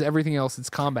smooth as everything else its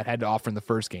combat had to offer in the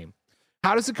first game?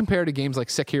 How does it compare to games like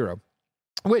Sekiro,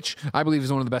 which I believe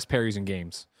is one of the best parries in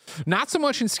games? Not so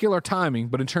much in skill or timing,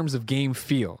 but in terms of game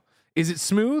feel. Is it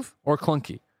smooth or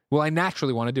clunky? Will I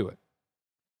naturally want to do it?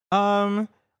 I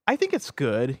think it's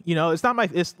good.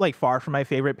 It's like far from my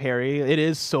favorite parry. It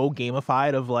is so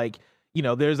gamified of like,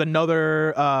 there's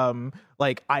another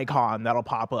like icon that'll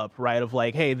pop up, right? Of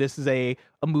like, hey, this is a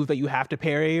move that you have to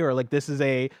parry, or like this is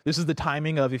the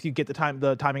timing of, if you get the timing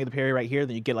of the parry right here,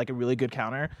 then you get like a really good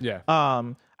counter. Yeah.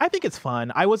 I think it's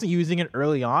fun. I wasn't using it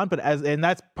early on, and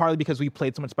that's partly because we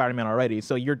played so much Spider-Man already.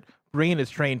 So your brain is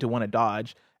trained to want to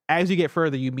dodge. As you get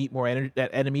further, you meet more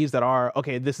enemies that are,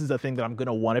 okay, this is the thing that I'm going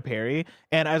to want to parry.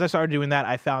 And as I started doing that,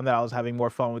 I found that I was having more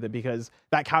fun with it because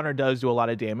that counter does do a lot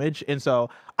of damage. And so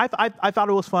I thought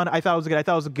it was fun. I thought it was good. I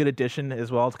thought it was a good addition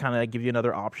as well to kind of give you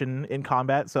another option in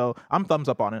combat. So I'm thumbs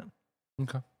up on it.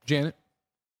 Okay. Janet?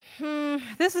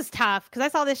 This is tough because I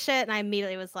saw this shit and I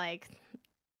immediately was like,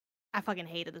 I fucking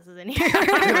hated this is in here.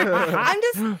 I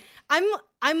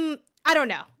don't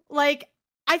know. Like,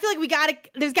 I feel like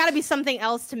there's gotta be something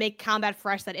else to make combat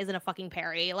fresh that isn't a fucking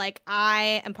parry. Like,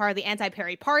 I am part of the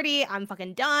anti-parry party. I'm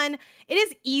fucking done. It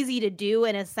is easy to do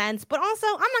in a sense, but also,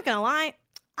 I'm not gonna lie,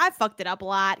 I fucked it up a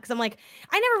lot because I'm like,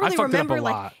 I never really remember,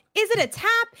 like, is it a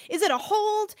tap? Is it a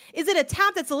hold? Is it a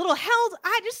tap that's a little held?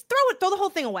 I just throw the whole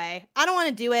thing away. I don't want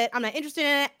to do it. I'm not interested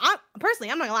in it. I'm not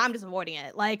gonna lie, I'm just avoiding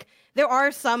it. Like, there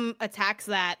are some attacks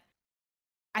that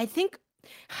I think,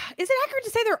 is it accurate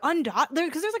to say they're undodgeable?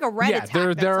 Because there's like a red attack.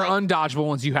 Yeah, there are like, undodgeable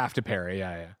ones you have to parry.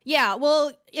 Yeah. Yeah,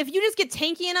 well, if you just get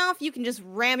tanky enough, you can just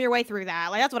ram your way through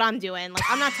that. Like, that's what I'm doing. Like,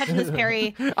 I'm not touching this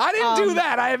parry. I didn't do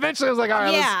that. I eventually was like, all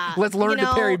right, let's learn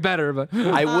to parry better. But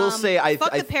I will say,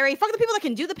 fuck the parry. Fuck the people that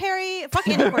can do the parry. Fuck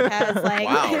Andy Cortez. Like,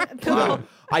 wow.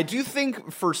 I do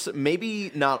think for maybe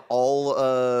not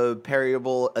all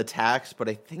parryable attacks, but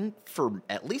I think for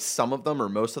at least some of them or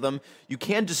most of them, you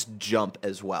can just jump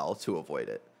as well to avoid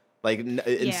it. Like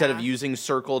instead of using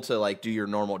circle to like do your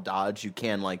normal dodge, you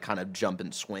can like kind of jump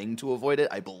and swing to avoid it.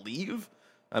 I believe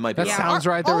I might be. That sounds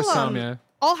right. There was some. Yeah.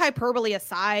 All hyperbole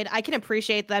aside, I can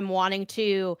appreciate them wanting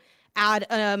to add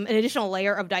an additional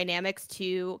layer of dynamics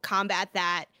to combat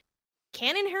that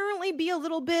can inherently be a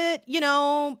little bit,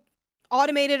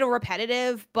 automated or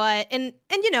repetitive, but and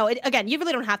again, you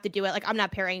really don't have to do it. Like, I'm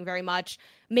not parrying very much.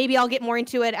 Maybe I'll get more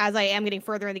into it as I am getting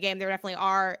further in the game. There definitely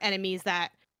are enemies that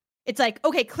it's like,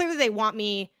 okay, clearly they want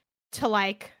me to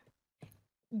like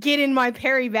get in my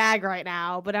parry bag right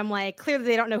now, but I'm like, clearly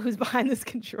they don't know who's behind this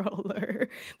controller.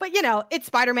 But it's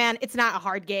Spider-Man. It's not a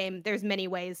hard game. There's many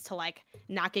ways to like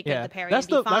not get good at the parry and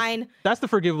be fine. That's the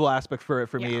forgivable aspect for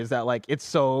me, is that like it's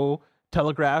so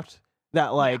telegraphed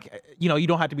that like, you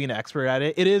don't have to be an expert at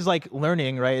it. It is like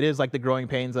learning, right? It is like the growing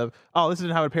pains of, oh, this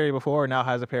isn't how it parry before, now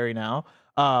has a parry now.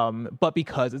 But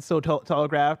because it's so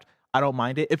telegraphed, I don't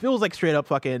mind it. If it was like straight up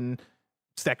fucking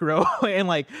Sekiro and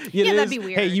like, that'd be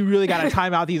weird. Hey, you really got to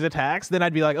time out these attacks, then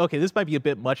I'd be like, okay, this might be a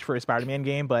bit much for a Spider-Man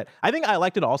game. But I think I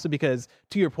liked it also because,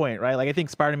 to your point, right? Like, I think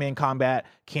Spider-Man combat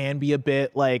can be a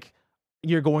bit like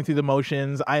you're going through the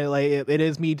motions. I like it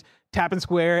is me tap and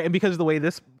square, and because of the way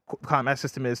this combat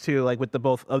system is too, like with the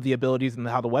both of the abilities and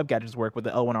how the web gadgets work with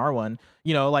the L1 R1,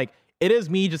 like it is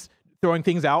me just throwing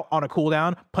things out on a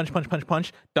cooldown, punch,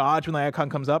 dodge when the icon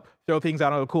comes up, throw things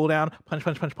out on a cooldown,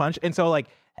 punch. And so like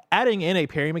adding in a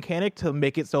parry mechanic to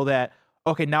make it so that,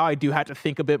 okay, now I do have to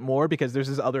think a bit more because there's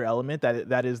this other element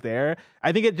that is there.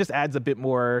 I think it just adds a bit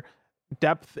more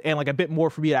depth and like a bit more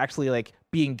for me to actually like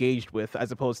be engaged with,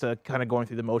 as opposed to kind of going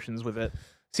through the motions with it.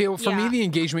 See, for me, the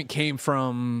engagement came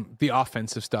from the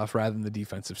offensive stuff rather than the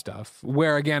defensive stuff,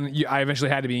 where, again, I eventually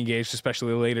had to be engaged,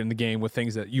 especially later in the game with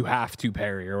things that you have to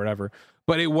parry or whatever.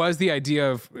 But it was the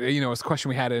idea of, it's a question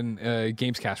we had in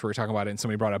Gamescast where we were talking about it, and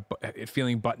somebody brought up it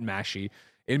feeling button mashy,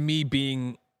 and me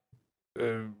being,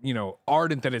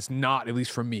 ardent that it's not, at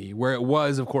least for me, where it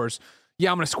was, of course,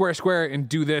 I'm going to square and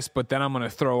do this, but then I'm going to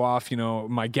throw off,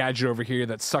 my gadget over here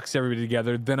that sucks everybody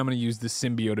together. Then I'm going to use the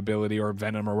symbiote ability or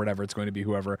Venom or whatever it's going to be,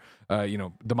 whoever,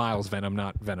 the Miles Venom,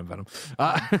 not Venom.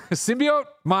 Symbiote,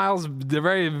 Miles,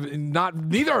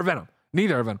 neither are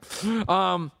Venom.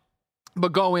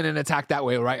 But go in and attack that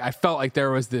way, right? I felt like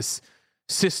there was this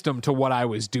system to what I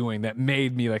was doing that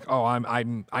made me like, oh, I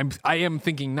am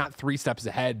thinking not 3 steps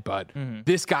ahead, but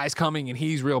this guy's coming and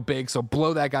he's real big, so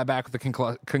blow that guy back with a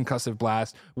concussive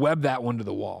blast, web that one to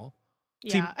the wall.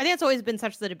 Yeah, I think that's always been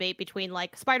such the debate between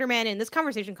like Spider-Man, and this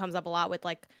conversation comes up a lot with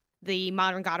like the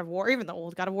modern God of War, even the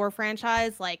old God of War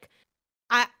franchise. Like,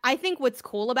 I think what's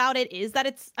cool about it is that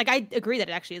it's like, I agree that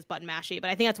it actually is button mashy, but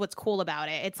I think that's what's cool about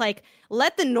it. It's like,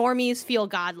 let the normies feel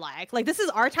godlike. Like, this is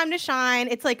our time to shine.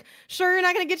 It's like, sure, you're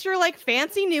not going to get your like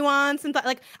fancy nuance and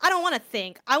like, I don't want to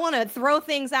think. I want to throw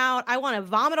things out. I want to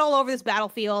vomit all over this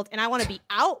battlefield, and I want to be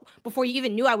out before you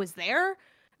even knew I was there,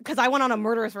 because I went on a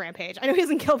murderous rampage. I know he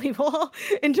doesn't kill people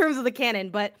in terms of the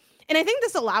canon, and I think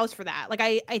this allows for that. Like,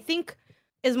 I think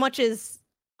as much as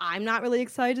I'm not really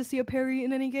excited to see a parry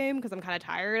in any game, because I'm kind of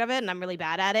tired of it and I'm really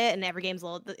bad at it, and every game's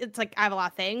it's like I have a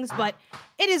lot of things, but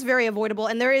it is very avoidable.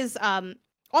 And there is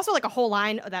also like a whole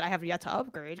line that I have yet to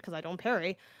upgrade, because I don't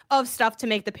parry, of stuff to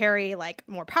make the parry like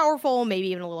more powerful, maybe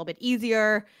even a little bit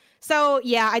easier. So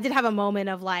yeah, I did have a moment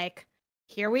of like,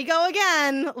 here we go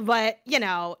again, but you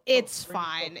know, it's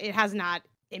fine. It has not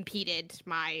impeded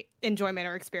my enjoyment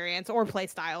or experience or play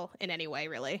style in any way,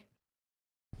 really.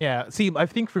 Yeah, see, I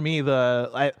think for me,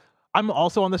 I'm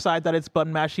also on the side that it's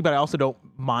button mashy, but I also don't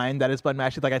mind that it's button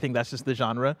mashy. Like, I think that's just the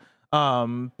genre.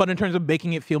 But in terms of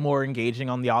making it feel more engaging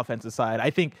on the offensive side,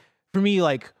 I think for me,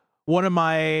 like, one of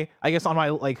my, I guess on my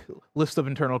like list of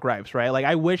internal gripes, right? Like,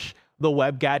 I wish the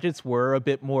web gadgets were a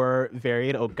bit more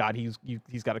varied. Oh God, he's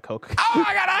got a Coke. Oh,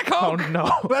 I got a Coke. Oh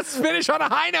no. Let's finish on a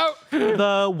high note.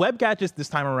 The web gadgets this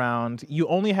time around, you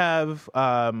only have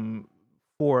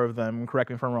 4 of them, correct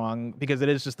me if I'm wrong, because it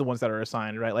is just the ones that are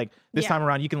assigned, right? Like this time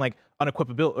around, you can like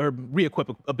unequip or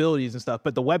re-equip abilities and stuff,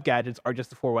 but the web gadgets are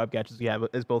just the 4 web gadgets we have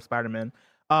as both Spider-Man.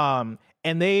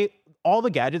 And all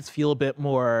the gadgets feel a bit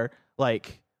more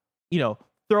like, you know,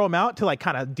 throw them out to like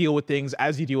kind of deal with things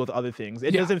as you deal with other things.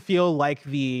 It doesn't feel like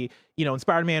the, you know, in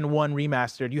Spider-Man 1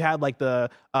 Remastered, you had like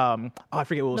the, I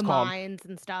forget what it was called. The mines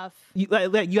and stuff. You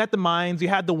had the mines, you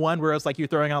had the one where it's like you're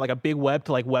throwing out like a big web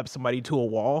to like web somebody to a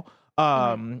wall.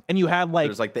 And you had like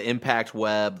there's like the impact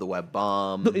web, the web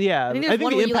bomb. I think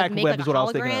the impact web is what I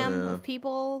was thinking of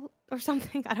people or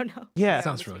something. I don't know. Yeah, that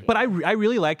sounds really. But I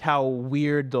really liked how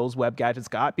weird those web gadgets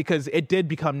got, because it did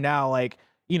become now like,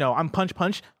 you know, I'm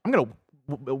punch. I'm gonna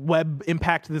web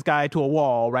impact this guy to a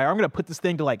wall, right? Or I'm gonna put this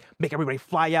thing to like make everybody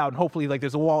fly out, and hopefully like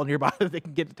there's a wall nearby that they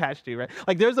can get attached to, right?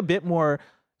 Like there's a bit more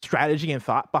strategy and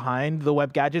thought behind the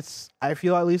web gadgets, I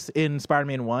feel, at least in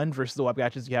Spider-Man 1 versus the web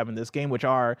gadgets you have in this game, which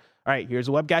are, all right, here's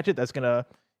a web gadget that's gonna,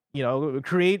 you know,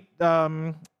 create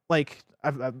like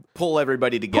pull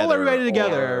everybody together,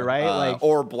 right?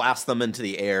 Or blast them into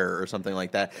the air or something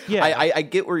like that. Yeah, I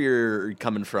get where you're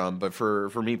coming from, but for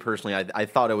me personally, I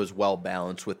thought it was well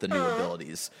balanced with the new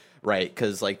abilities, right?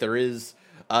 Because like there is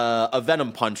a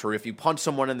venom punch, or if you punch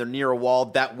someone and they're near a wall,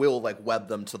 that will like web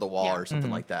them to the wall or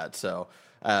something like that. So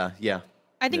I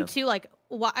think too, like,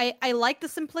 I like the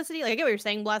simplicity. Like, I get what you're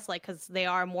saying, Bless, like, because they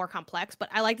are more complex, but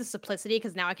I like the simplicity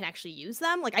because now I can actually use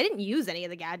them. Like, I didn't use any of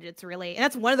the gadgets, really. And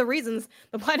that's one of the reasons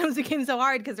the Platinums became so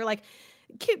hard, because they're like,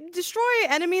 destroy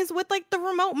enemies with, like, the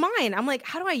remote mine. I'm like,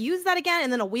 how do I use that again?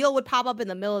 And then a wheel would pop up in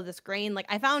the middle of the screen. Like,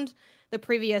 I found the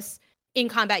previous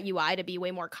in-combat UI to be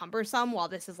way more cumbersome, while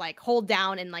this is, like, hold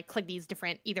down and, like, click these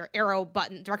different either arrow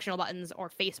button, directional buttons, or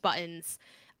face buttons.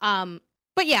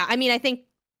 But yeah, I mean, I think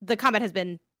the combat has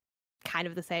been kind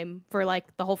of the same for like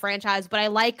the whole franchise, but I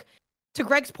like, to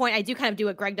Greg's point, I do kind of do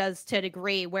what Greg does to a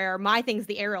degree, where my thing's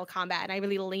the aerial combat, and I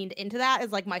really leaned into that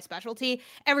as like my specialty.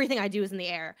 Everything I do is in the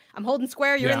air. I'm holding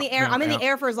square, you're in the air. I'm in the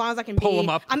air for as long as I can pull them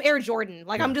up. I'm Air Jordan.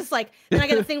 Like I'm just like, then I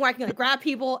get a thing where I can like grab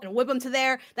people and whip them to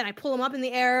there, then I pull them up in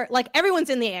the air. Like everyone's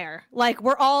in the air. Like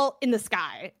we're all in the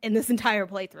sky in this entire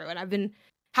playthrough, and I've been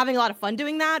having a lot of fun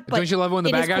doing that. But don't you love when the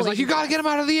bad guys like, you gotta get him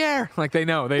out of the air? Like they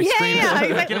know, they scream.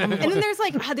 Exactly. And then there's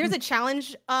like there's a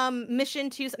challenge mission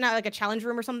too, not like a challenge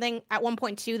room or something at one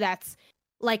point too, that's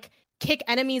like kick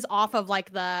enemies off of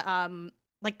like the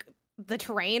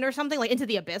terrain or something, like into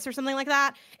the abyss or something like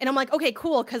that. And I'm like, okay,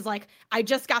 cool, because like I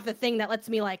just got the thing that lets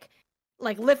me like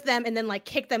lift them and then like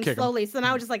kick them slowly. So then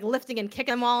I was just like lifting and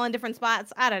kicking them all in different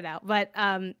spots. I don't know, but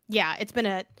yeah, it's been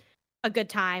a good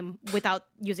time without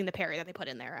using the parry that they put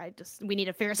in there. We need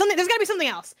to figure something. There's got to be something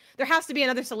else. There has to be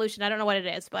another solution. I don't know what it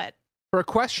is, but for a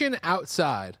question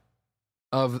outside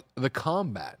of the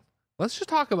combat, let's just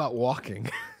talk about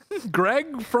walking.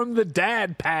 Greg from the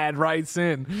dad pad writes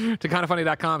in to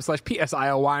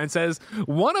kindafunny.com/PSILY and says,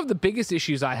 one of the biggest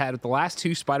issues I had with the last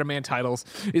 2 Spider-Man titles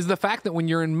is the fact that when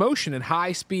you're in motion at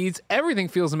high speeds, everything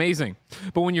feels amazing.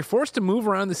 But when you're forced to move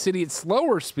around the city at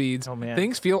slower speeds,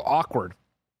 things feel awkward.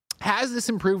 Has this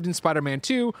improved in Spider-Man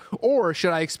 2, or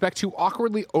should I expect to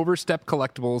awkwardly overstep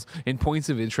collectibles and points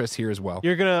of interest here as well?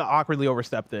 You're going to awkwardly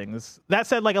overstep things. That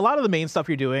said, like a lot of the main stuff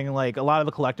you're doing, like a lot of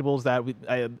the collectibles that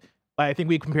I think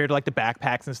we compared to like the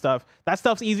backpacks and stuff. That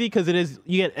stuff's easy because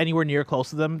you get anywhere near close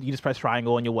to them, you just press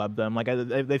triangle and you web them. Like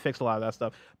they fixed a lot of that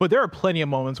stuff. But there are plenty of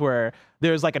moments where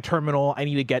there's like a terminal I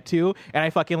need to get to, and I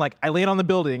fucking like I land on the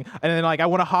building, and then like I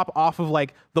want to hop off of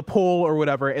like the pole or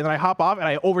whatever, and then I hop off and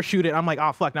I overshoot it. And I'm like,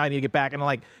 oh fuck, now I need to get back, and I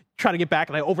like try to get back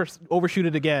and I overshoot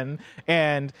it again.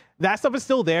 And that stuff is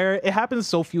still there. It happens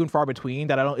so few and far between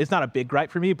that it's not a big gripe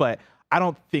for me, but I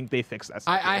don't think they fixed that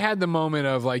stuff. I had the moment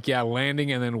of like,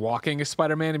 landing and then walking as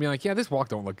Spider-Man and being like, this walk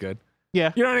don't look good.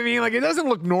 Yeah. You know what I mean? Like, it doesn't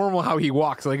look normal how he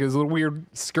walks. Like, it's a little weird,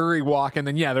 scurry walk. And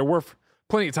then, there were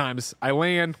plenty of times I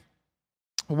land,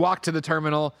 walk to the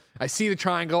terminal, I see the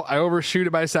triangle, I overshoot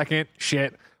it by a second,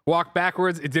 shit. Walk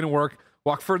backwards, it didn't work.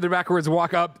 Walk further backwards,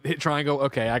 walk up, hit triangle,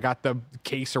 okay, I got the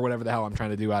case or whatever the hell I'm trying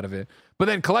to do out of it. But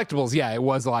then collectibles, it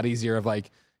was a lot easier of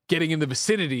like getting in the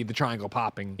vicinity, the triangle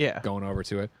popping, going over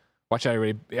to it. Watch out,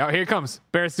 everybody. Oh, here it comes.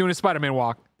 Barrett's doing a Spider-Man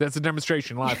walk. That's a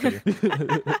demonstration live for you.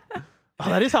 Oh,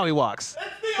 that is how he walks.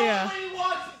 That's the only way he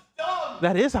walks. It's dumb.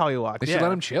 That is how he walks. They should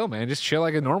let him chill, man. Just chill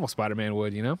like a normal Spider-Man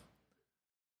would, you know?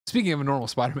 Speaking of a normal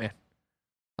Spider-Man,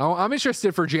 I'm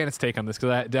interested for Janet's take on this because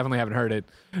I definitely haven't heard it.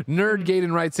 Nerd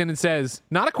Gaiden writes in and says,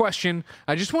 not a question.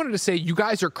 I just wanted to say you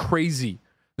guys are crazy.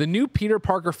 The new Peter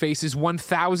Parker face is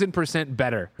 1,000%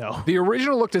 better. No. The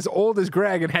original looked as old as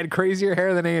Greg and had crazier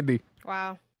hair than Andy.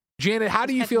 Wow. Janet, how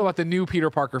do you feel about the new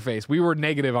Peter Parker face? We were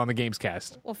negative on the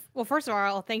Gamescast. Well, first of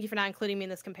all, thank you for not including me in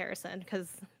this comparison because,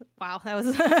 wow, that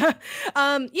was,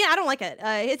 I don't like it.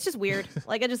 It's just weird.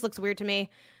 Like, it just looks weird to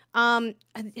me.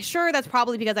 Sure, that's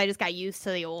probably because I just got used to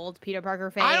the old Peter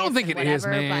Parker face. I don't think it is,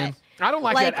 man. I don't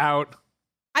like that out.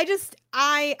 I just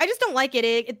don't like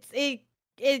it.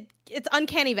 It's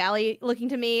uncanny valley looking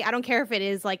to me. I don't care if it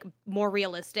is like more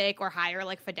realistic or higher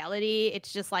like fidelity.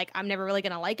 It's just like I'm never really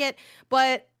gonna like it.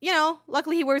 But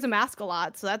luckily he wears a mask a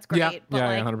lot, so that's great. Yeah, but,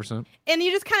 100%. And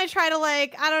you just kind of try to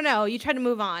like, I don't know, you try to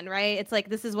move on, right? It's like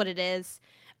this is what it is.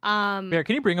 Can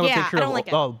you bring up a picture of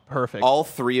like oh, perfect. All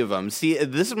three of them. See,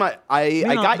 this is my I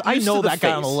know that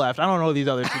guy on the left. I don't know these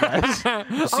other two guys. See,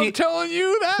 I'm telling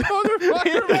you that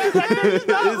motherfucker, man, is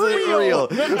not real.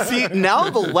 See, now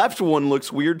the left one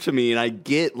looks weird to me, and I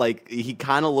get like he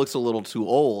kind of looks a little too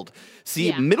old.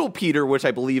 See, middle Peter, which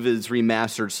I believe is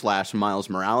remastered / Miles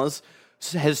Morales,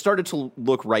 has started to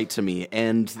look right to me.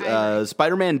 And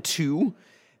Spider-Man 2,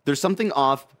 there's something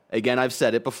off. Again, I've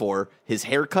said it before. His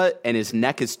haircut and his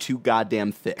neck is too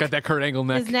goddamn thick. Got that Kurt Angle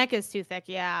neck. His neck is too thick,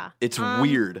 yeah. It's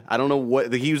weird. I don't know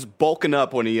what... He was bulking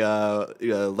up when he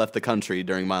left the country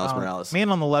during Miles Morales. Man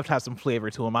on the left has some flavor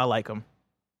to him. I like him.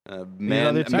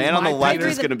 Man on the left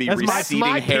is going to be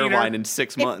receding hairline in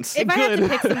 6 months. If I had to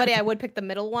pick somebody, I would pick the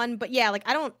middle one. But yeah, like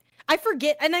I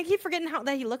forget, and I keep forgetting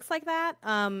that he looks like that.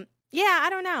 I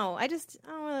don't know. I don't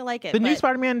really like it. The new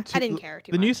Spider-Man... I didn't care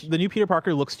too much. The new Peter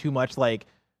Parker looks too much like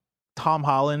Tom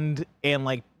Holland, and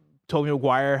like Tobey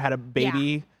Maguire had a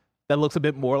baby that looks a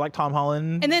bit more like Tom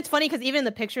Holland. And then it's funny because even in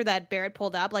the picture that Barrett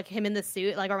pulled up, like him in the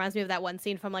suit, like reminds me of that one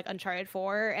scene from like Uncharted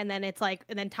 4. And then it's like,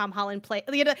 and then Tom Holland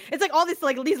it's like all this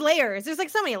like these layers. There's like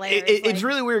so many layers. It's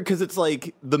really weird because it's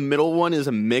like the middle one is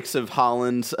a mix of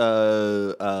Holland's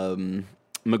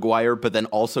Maguire, but then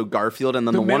also Garfield, and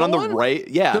then the one on the right,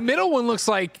 the middle one looks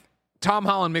like Tom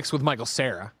Holland mixed with Michael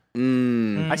Cera.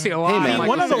 I see a lot. Hey, man,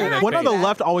 one on the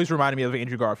left always reminded me of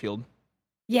Andrew Garfield.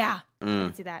 Yeah, I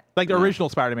can see that. Like the original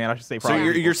Spider-Man, I should say. So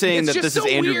you're saying that this is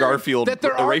Andrew Garfield? That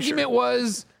their argument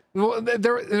was,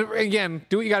 again,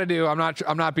 do what you got to do. I'm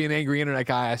not being an angry internet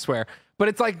guy, I swear. But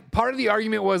it's like part of the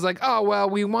argument was like, oh well,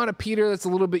 we want a Peter that's a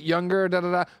little bit younger, da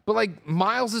da da. But like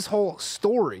Miles's whole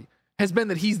story has been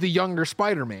that he's the younger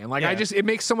Spider-Man. Like it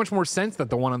makes so much more sense that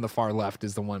the one on the far left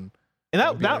is the one. And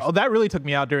that really took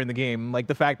me out during the game, like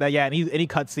the fact that any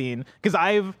cutscene, because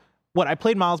I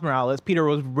played Miles Morales. Peter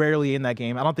was rarely in that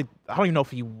game. I don't even know if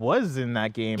he was in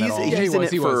that game at all.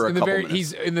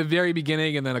 He's in the very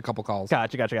beginning and then a couple calls.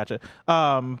 Gotcha.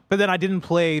 But then I didn't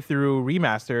play through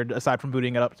remastered aside from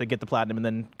booting it up to get the platinum and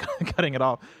then cutting it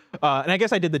off. And I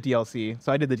guess I did the DLC,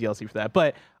 so I did the DLC for that.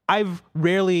 But I've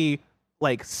rarely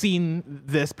like seen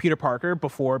this Peter Parker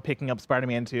before picking up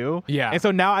Spider-Man 2. Yeah. And so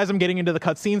now as I'm getting into the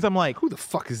cutscenes, I'm like, who the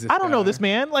fuck is this? I don't know this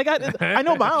man. Like I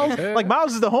know Miles. Like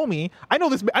Miles is the homie. I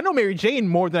know Mary Jane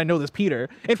more than I know this Peter.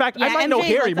 In fact, I might know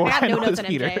Harry more than I know this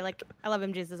Peter. MJ. Like I love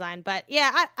MJ's design, but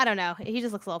yeah, I don't know. He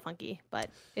just looks a little funky, but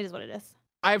it is what it is.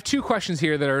 I have two questions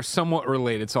here that are somewhat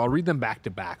related, so I'll read them back to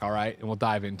back, all right? And we'll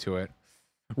dive into it.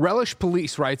 Relish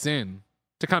Police writes in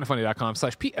to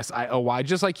kindoffunny.com/PSIOY,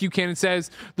 just like you can, and says,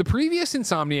 the previous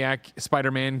Insomniac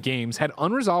Spider-Man games had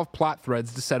unresolved plot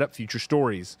threads to set up future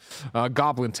stories.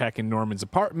 Goblin Tech in Norman's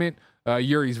apartment,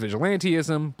 Yuri's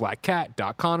vigilantism, Black Cat,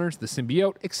 Doc Connors, the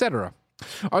symbiote, etc.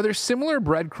 Are there similar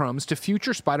breadcrumbs to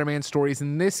future Spider-Man stories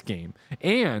in this game?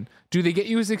 And do they get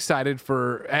you as excited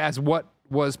as what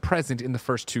was present in the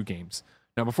first 2 games?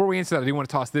 Now, before we answer that, I do want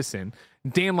to toss this in.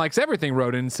 Dan Likes Everything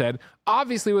wrote in and said,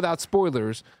 obviously without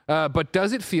spoilers, but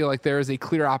does it feel like there is a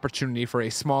clear opportunity for a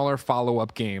smaller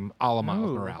follow-up game a la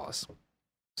Miles Morales?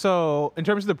 So, in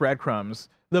terms of the breadcrumbs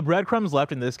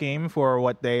left in this game for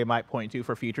what they might point to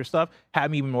for future stuff had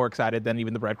me even more excited than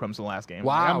even the breadcrumbs in the last game.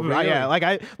 Wow, really?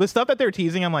 Yeah, the stuff that they're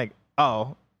teasing, I'm like,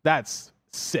 oh, that's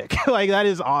sick. Like, that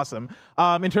is awesome.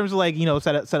 In terms of, like,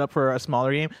 set up for a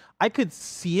smaller game, I could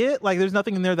see it. Like, there's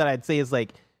nothing in there that I'd say is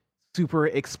like super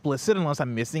explicit unless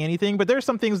I'm missing anything. But there are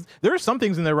some things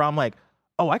in there where I'm like,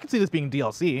 oh, I could see this being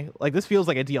DLC. Like, this feels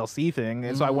like a DLC thing,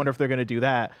 and so I wonder if they're going to do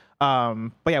that.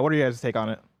 But yeah, what are you guys' take on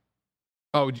it?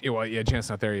 Oh, well, yeah, Jan's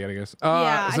not there yet, I guess.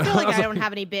 I feel like I don't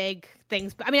have any big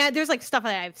things. I mean, there's like stuff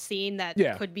that I've seen that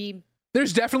could be.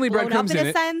 There's definitely breadcrumbs in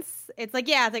a sense. It's like,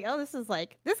 it's like, oh, this is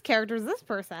like this character is this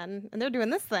person, and they're doing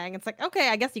this thing. It's like, okay,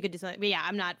 I guess you could do something. But yeah,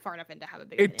 I'm not far enough in to have a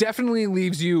big. It definitely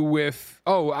leaves you with,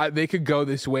 they could go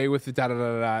this way with it.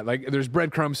 Like, there's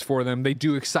breadcrumbs for them. They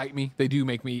do excite me. They do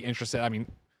make me interested. I mean,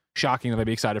 shocking that I'd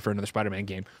be excited for another Spider-Man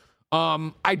game.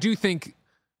 I do think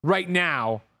right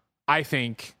now,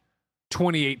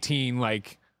 2018,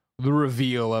 like the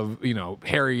reveal of,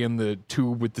 Harry in the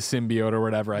tube with the symbiote or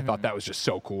whatever, I thought that was just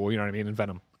so cool. You know what I mean? And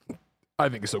Venom, I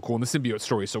think is so cool. And the symbiote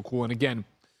story is so cool. And again,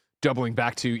 doubling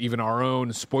back to even our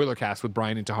own spoiler cast with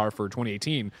Brian and Tahar for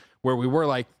 2018, where we were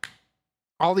like,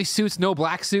 all these suits, no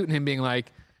black suit, and him being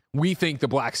like, we think the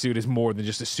black suit is more than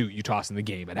just a suit you toss in the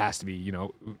game. It has to be,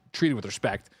 treated with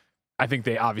respect. I think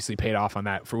they obviously paid off on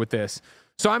that with this.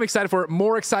 So I'm excited for it.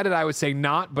 More excited, I would say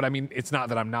not, but I mean, it's not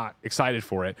that I'm not excited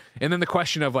for it. And then the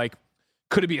question of, like,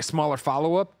 could it be a smaller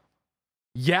follow-up?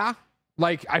 Yeah.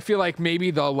 Like, I feel like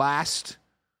maybe the last,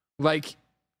 like,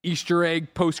 Easter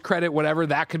egg, post-credit, whatever,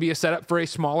 that could be a setup for a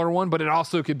smaller one, but it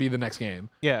also could be the next game.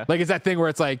 Yeah. Like, it's that thing where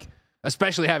it's like,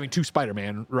 especially having 2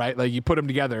 Spider-Man, right? Like, you put them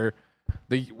together,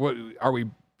 what are we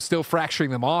still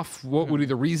fracturing them off? What would be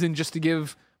the reason just to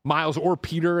give Miles or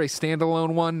Peter a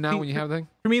standalone one now when you have the thing?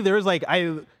 For me, there's like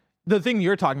the thing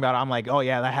you're talking about, I'm like, oh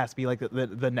yeah, that has to be like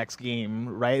the next game,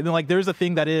 right? And then, like, there's a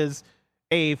thing that is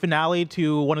a finale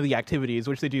to one of the activities,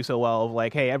 which they do so well, of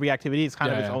like, hey, every activity is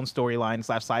kind of its own storyline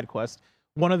 / side quest.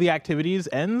 One of the activities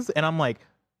ends, and I'm like,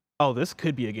 oh, this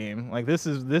could be a game. Like, this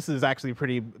is actually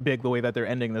pretty big the way that they're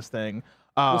ending this thing.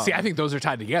 Well, see, I think those are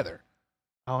tied together.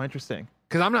 Oh, interesting.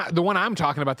 Because I'm not the one I'm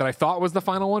talking about that I thought was the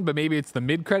final one, but maybe it's the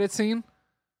mid-credit scene.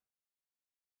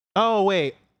 Oh,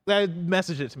 wait.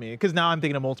 Message it to me, because now I'm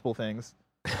thinking of multiple things.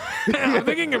 I'm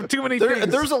thinking of too many things.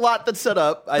 There's a lot that's set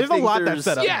up. There's a lot that's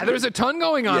set up. Yeah, there's a ton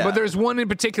going on, but there's one in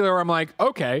particular where I'm like,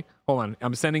 okay, hold on.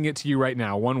 I'm sending it to you right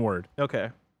now. One word. Okay.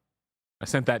 I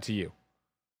sent that to you.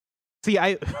 See,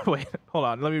 wait, hold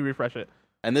on. Let me refresh it.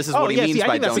 And this is what he means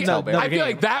by don't tell Barry. I feel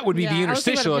like that would be the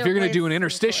interstitial. If you're going to do an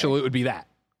interstitial, it would be that.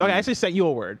 Okay, I actually sent you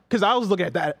a word because I was looking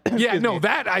at that. Yeah, no,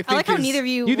 that I think I like how neither of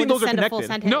you think those are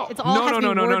connected? No,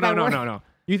 no.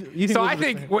 You think so I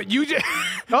think what you just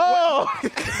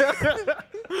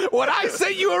what I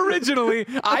sent you originally,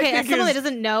 I think as someone that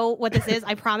doesn't know what this is,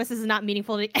 I promise this is not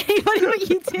meaningful to anybody but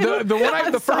you two.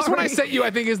 The first one I sent you,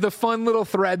 I think, is the fun little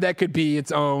thread that could be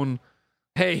its own.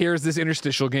 Hey, here's this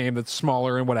interstitial game that's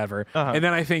smaller and whatever. And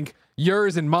then I think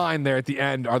yours and mine there at the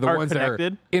end are the ones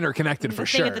connected? That are interconnected for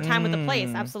sure. At the time with the place,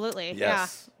 absolutely.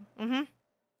 Yes. Yeah. Mm-hmm.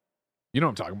 You know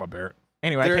what I'm talking about, Barrett.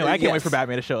 Anyway, I can't wait for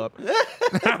Batman to show up.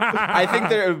 I think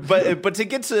there, but to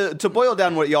get to boil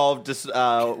down what y'all just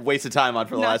wasted time on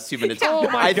for the last 2 minutes. Oh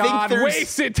my God, think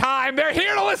wasted time. They're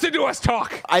here to listen to us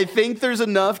talk. I think there's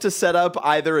enough to set up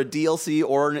either a DLC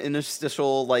or an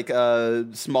interstitial, like a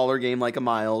smaller game like a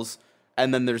Miles,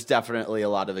 and then there's definitely a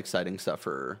lot of exciting stuff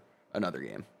for another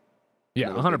game. Yeah,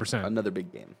 100%. Another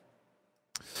big game.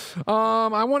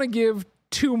 I want to give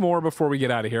 2 more before we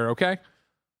get out of here, okay?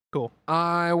 Cool.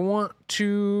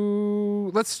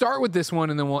 Let's start with this one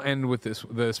and then we'll end with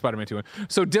the Spider-Man 2 one.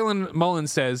 So Dylan Mullen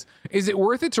says, is it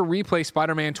worth it to replay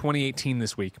Spider-Man 2018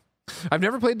 this week? I've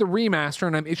never played the remaster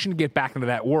and I'm itching to get back into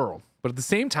that world. But at the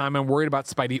same time, I'm worried about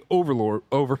Spidey overload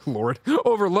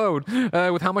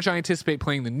with how much I anticipate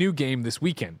playing the new game this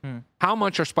weekend. How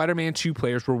much are Spider-Man 2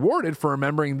 players rewarded for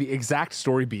remembering the exact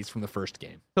story beats from the first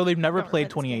game? So they've never played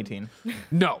 2018?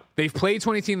 No, they've played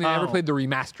 2018. They never played the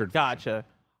remastered. Gotcha.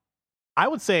 I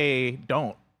would say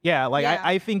don't. Yeah, like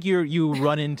I think you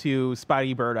run into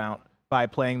Spidey burnout by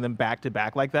playing them back to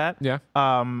back like that. Yeah.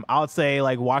 I would say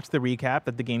like watch the recap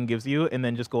that the game gives you and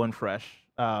then just go in fresh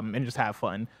and just have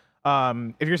fun.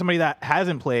 If you're somebody that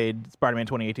hasn't played Spider-Man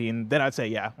 2018, then I'd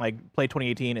say like play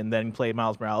 2018 and then play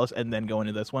Miles Morales and then go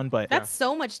into this one. But that's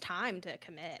so much time to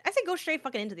commit. I say go straight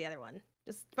fucking into the other one.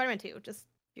 Just Spider-Man 2. Just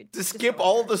skip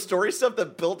all of the story stuff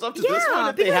that built up to this one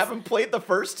if they haven't played the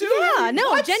first two. Yeah,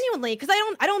 no, genuinely, because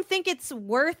I don't think it's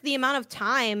worth the amount of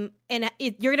time, and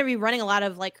you're gonna be running a lot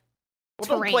of like.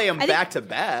 Well, don't play them back to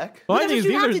back. Well, these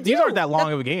aren't that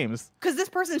long of games. Because this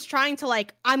person's trying to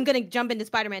like, I'm gonna jump into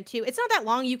Spider-Man 2. It's not that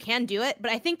long. You can do it,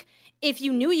 but I think if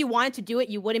you knew you wanted to do it,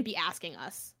 you wouldn't be asking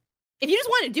us. If you just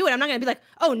want to do it, I'm not gonna be like,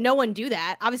 oh, no one do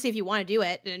that. Obviously, if you want to do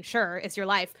it, then sure, it's your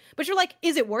life. But you're like,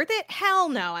 is it worth it? Hell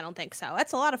no, I don't think so.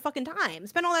 That's a lot of fucking time.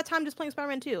 Spend all that time just playing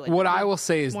Spider-Man 2. What I will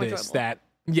say is this: that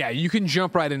you can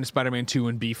jump right into Spider-Man 2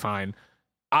 and be fine.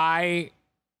 I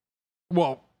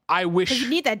wish because you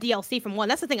need that DLC from 1.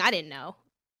 That's the thing I didn't know.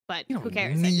 But who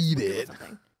cares? Need it.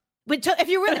 But if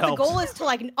the goal is to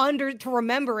like to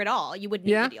remember it all, you would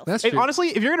need the DLC. That's true. Honestly,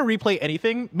 if you're gonna replay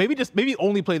anything, maybe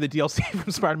only play the DLC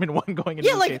from Spider-Man 1 going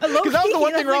into like because that was the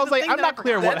one thing where I was like, I'm not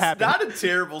clear what happened. That's not a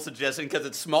terrible suggestion because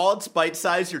it's small, it's bite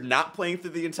size. You're not playing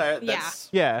through the entire. And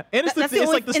it's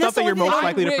like the stuff that you're most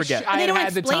likely to forget. I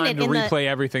had the time to replay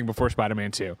everything before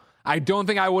Spider-Man 2. I don't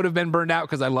think I would have been burned out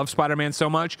because I love Spider-Man so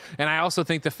much, and I also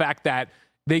think the fact that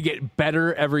they get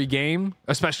better every game,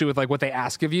 especially with like what they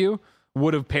ask of you,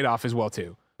 would have paid off as well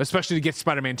too. Especially to get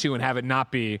Spider-Man 2 and have it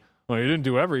not be, well, you didn't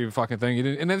do every fucking thing. You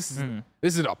didn't, and this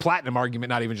is a platinum argument,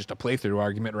 not even just a playthrough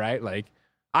argument, right? Like,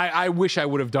 I wish I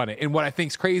would have done it. And what I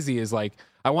think's crazy is like,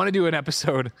 I want to do an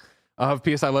episode of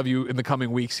PS I Love You in the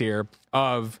coming weeks here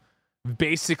of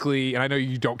basically, and I know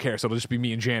you don't care, so it'll just be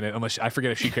me and Janet, unless I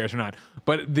forget if she cares or not.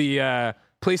 But the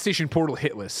PlayStation Portal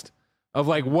hit list of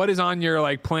like what is on your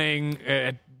like playing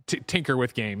tinker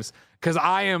with games, because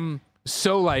I am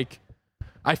so like.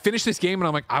 I finished this game and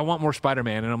I'm like, I want more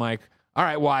Spider-Man. And I'm like, all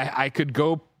right, well, I could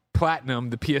go platinum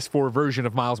the PS4 version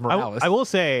of Miles Morales. I will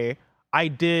say, I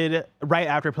did, right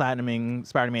after platinuming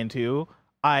Spider-Man 2,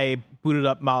 I booted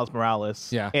up Miles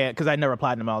Morales. Yeah. Because I never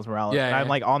platinumed Miles Morales. Yeah,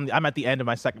 and I'm at the end of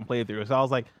my second playthrough. So I was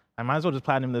like, I might as well just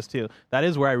platinum this too. That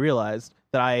is where I realized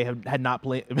that I had not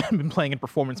been playing in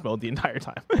performance mode the entire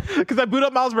time. Because I boot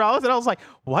up Miles Morales and I was like,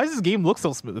 why does this game look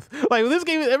so smooth? Like this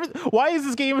game, why is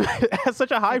this game has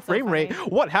such a high frame rate?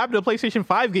 What happened to PlayStation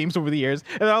 5 games over the years?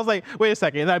 And I was like, wait a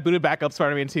second. And then I booted back up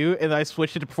Spider-Man 2 and I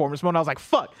switched it to performance mode. And I was like,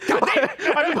 fuck.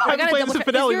 I've been playing this in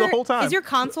fidelity the whole time. Is your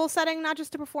console setting not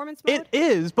just to performance mode? It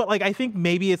is, but like I think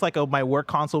maybe it's like my work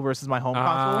console versus my home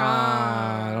console.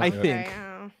 I think. Okay.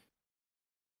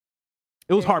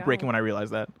 It was heartbreaking when I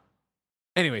realized that.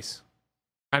 Anyways,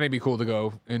 I think it'd be cool to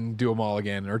go and do them all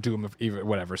again or do them even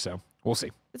whatever. So we'll see.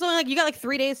 It's only like you got like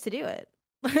 3 days to do it.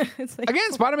 It's like,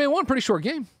 again, Spider-Man 1, pretty short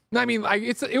game. I mean,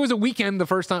 it was a weekend the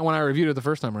first time when I reviewed it the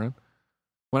first time around.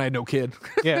 When I had no kid.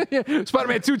 Yeah.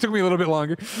 Spider-Man 2 took me a little bit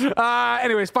longer.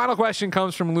 Anyways, final question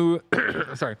comes from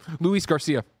Luis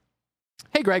Garcia.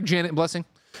 Hey, Greg, Janet, and Blessing.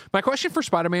 My question for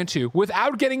Spider-Man 2,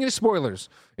 without getting into spoilers,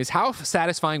 is how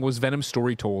satisfying was Venom's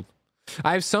story told?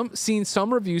 I have seen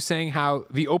some reviews saying how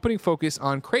the opening focus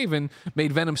on Kraven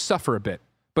made Venom suffer a bit.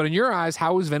 But in your eyes,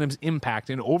 how was Venom's impact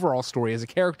and overall story as a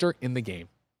character in the game?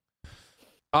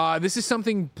 This is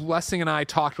something Blessing and I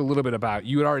talked a little bit about.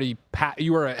 You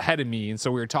were ahead of me, and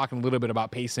so we were talking a little bit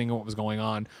about pacing and what was going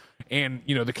on. And,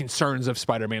 the concerns of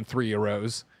Spider-Man 3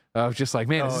 arose. Of just like,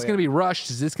 man, is this going to be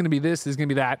rushed? Is this going to be this? Is this going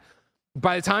to be that?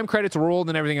 By the time credits rolled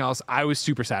and everything else, I was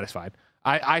super satisfied.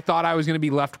 I thought I was going to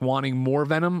be left wanting more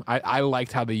Venom. I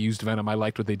liked how they used Venom. I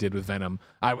liked what they did with Venom.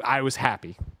 I was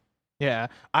happy. Yeah.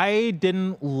 I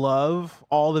didn't love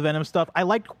all the Venom stuff. I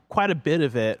liked quite a bit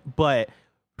of it, but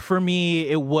for me,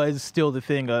 it was still the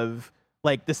thing of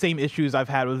like the same issues I've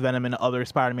had with Venom in other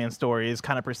Spider-Man stories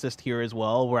kind of persist here as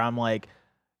well, where I'm like,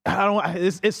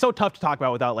 it's so tough to talk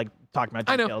about without like talking about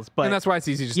details. But and that's why it's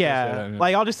easy to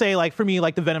like I'll just say like for me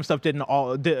like the Venom stuff didn't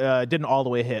all the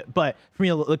way hit, but for me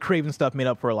the Kraven stuff made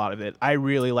up for a lot of it. I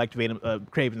really liked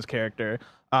Kraven's character,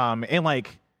 and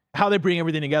like how they bring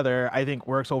everything together I think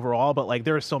works overall. But like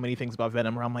there are so many things about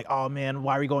Venom where I'm like, oh man,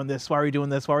 why are we going this? Why are we doing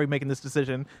this? Why are we making this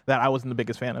decision that I wasn't the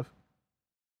biggest fan of?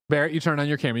 Barrett, you turned on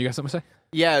your camera. You got something to say?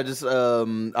 Yeah, just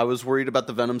I was worried about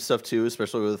the Venom stuff too,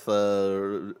 especially with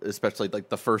like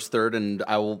the first third, and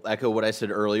I will echo what I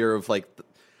said earlier of like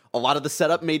a lot of the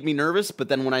setup made me nervous, but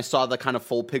then when I saw the kind of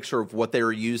full picture of what they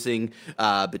were using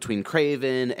between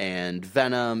Kraven and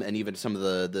Venom and even some of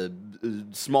the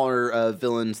smaller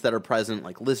villains that are present,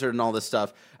 like Lizard and all this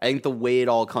stuff, I think the way it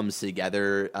all comes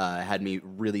together had me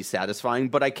really satisfying.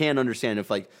 But I can understand if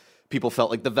like people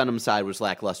felt like the Venom side was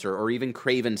lackluster or even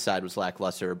Kraven's side was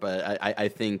lackluster, but I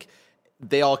think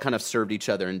they all kind of served each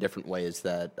other in different ways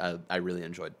that I really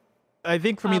enjoyed. I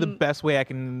think for me the best way I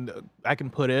can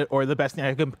put it, or the best thing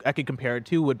I could compare it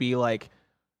to would be like,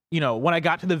 when I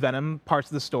got to the Venom parts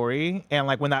of the story and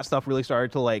like when that stuff really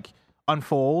started to like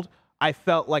unfold, I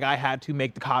felt like I had to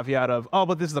make the caveat of, oh,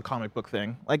 but this is a comic book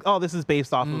thing. Like, oh, this is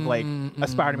based off of like a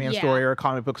Spider-Man story or a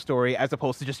comic book story, as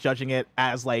opposed to just judging it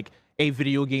as like a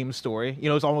video game story.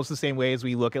 It's almost the same way as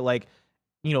we look at like,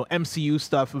 MCU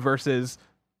stuff versus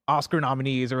Oscar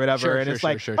nominees or whatever. It's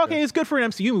good for an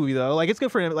MCU movie though. Like, it's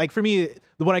good for like, for me,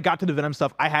 when I got to the Venom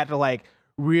stuff, I had to like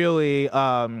really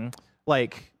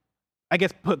like, I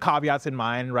guess put caveats in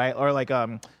mind, right? Or like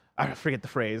I forget the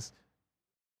phrase.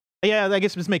 Yeah, I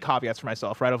guess just make caveats for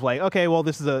myself, right? Of like, okay, well,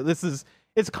 it's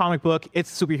a comic book, it's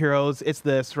superheroes, it's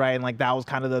this, right? And like that was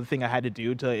kind of the thing I had to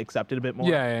do to accept it a bit more.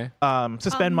 Yeah.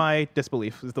 Suspend my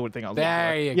disbelief is the thing I was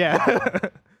there looking for. You go.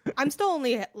 I'm still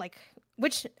only like,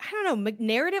 which I don't know,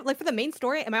 narrative, like for the main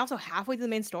story, am I also halfway through the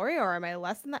main story, or am I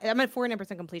less than that? I'm at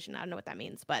 49% completion. I don't know what that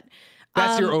means, but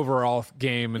that's your overall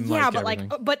game, and yeah, like but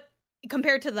everything. but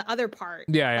compared to the other part,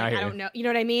 I don't know, you know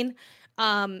what I mean?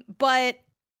 But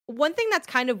one thing that's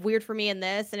kind of weird for me in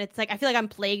this, and it's like I feel like I'm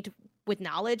plagued with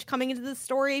knowledge coming into this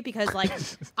story because like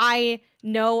I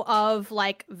know of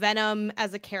like Venom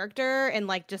as a character and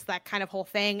like just that kind of whole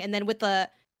thing, and then with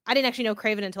I didn't actually know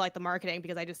Kraven until like the marketing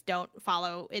because I just don't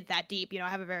follow it that deep. I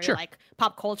have a very like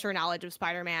pop culture knowledge of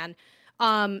Spider-Man.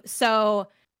 So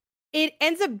it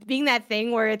ends up being that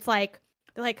thing where it's like,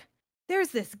 they're like, there's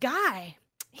this guy.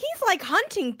 He's like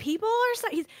hunting people or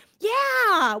something.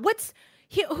 Who is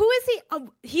he?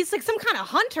 He's like some kind of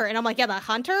hunter. And I'm like, yeah, the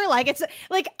hunter. Like, it's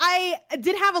like, I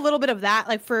did have a little bit of that,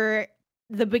 like for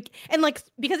the big, and like,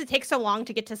 because it takes so long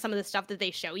to get to some of the stuff that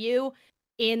they show you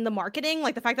in the marketing,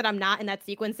 like the fact that I'm not in that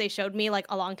sequence they showed me like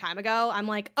a long time ago, I'm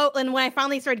like, oh, and when I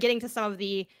finally started getting to some of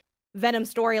the Venom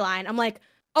storyline, I'm like,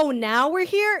 oh, now we're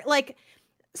here. Like,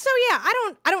 so yeah,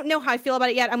 I don't know how I feel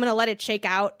about it yet. I'm gonna let it shake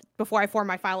out before I form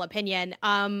my final opinion.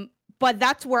 But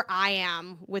that's where I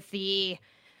am with the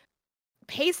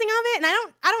pacing of it, and I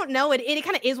don't know. It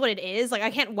kind of is what it is. Like,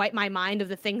 I can't wipe my mind of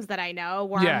the things that I know.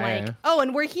 Where I'm like, oh,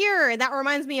 and we're here, and that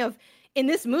reminds me of in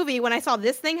this movie when I saw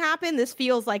this thing happen. This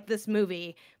feels like this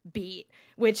movie beat,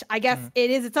 which I guess it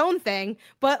is its own thing,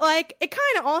 but like it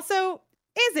kind of also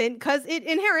isn't because it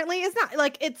inherently is not.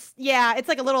 Like it's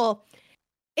like a little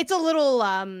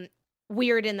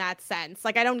weird in that sense.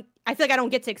 Like I feel like I don't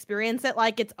get to experience it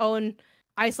like its own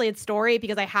isolated story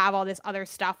because I have all this other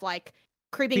stuff like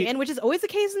creeping in, which is always the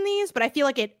case in these, but I feel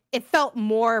like it felt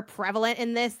more prevalent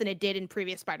in this than it did in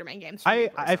previous Spider-Man games.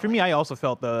 For me, I also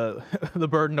felt the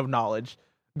burden of knowledge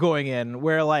going in,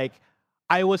 where like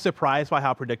I was surprised by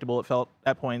how predictable it felt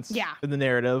at points in the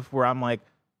narrative, where I'm like,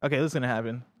 okay, this is gonna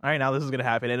happen. All right, now this is gonna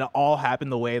happen, and it all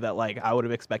happened the way that like I would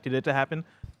have expected it to happen.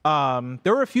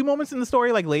 There were a few moments in the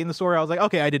story, like late in the story, I was like,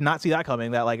 okay, I did not see that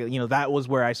coming. That like that was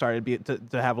where I started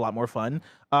to have a lot more fun.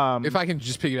 If I can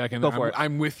just piggyback in,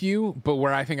 I'm with you, but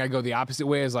where I think I go the opposite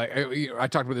way is like I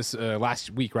talked about this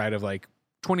last week, right? Of like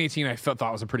 2018, I thought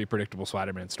was a pretty predictable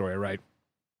Spider-Man story, right?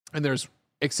 And there's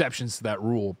exceptions to that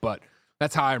rule, but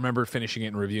that's how I remember finishing it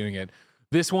and reviewing it.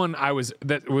 This one,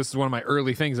 that was one of my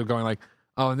early things of going like,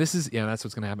 oh, and this is that's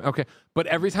what's gonna happen. Okay, but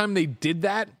every time they did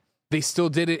that, they still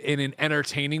did it in an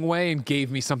entertaining way and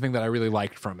gave me something that I really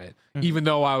liked from it. Even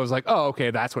though I was like, oh,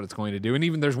 okay, that's what it's going to do. And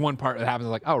even there's one part that happens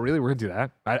like, oh, really? We're going to do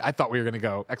that? I thought we were going to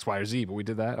go X, Y, or Z, but we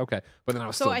did that? Okay. But then I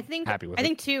was happy with it. I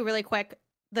think, too, really quick,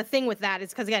 the thing with that is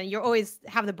because, again, you always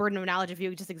have the burden of knowledge if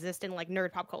you just exist in, like,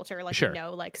 nerd pop culture. Like,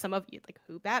 like, some of you, like,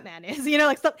 who Batman is,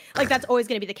 like, stuff. Like, that's always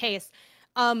going to be the case.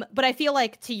 But I feel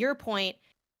like, to your point,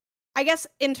 I guess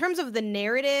in terms of the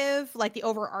narrative, like, the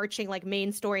overarching, like,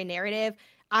 main story narrative,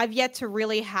 I've yet to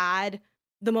really had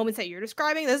the moments that you're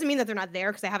describing. That doesn't mean that they're not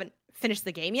there because I haven't finished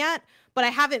the game yet, but I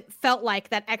haven't felt like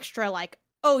that extra, like,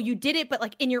 oh, you did it, but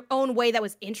like in your own way that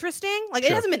was interesting. Like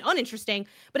it hasn't been uninteresting,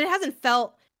 but it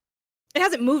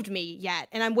hasn't moved me yet.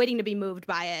 And I'm waiting to be moved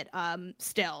by it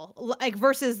still. Like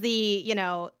versus the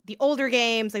older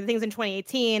games, like the things in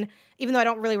 2018, even though I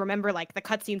don't really remember like the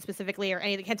cutscene specifically or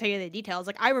anything, can't tell you the details.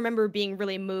 Like I remember being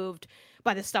really moved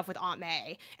by the stuff with Aunt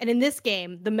May. And in this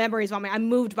game, the memories of Aunt May, I'm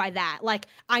moved by that. Like,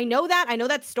 I know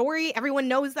that story. Everyone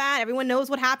knows that. Everyone knows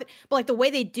what happened. But like the way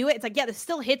they do it, it's like, yeah, this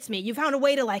still hits me. You found a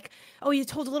way to like, oh, you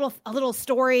told a little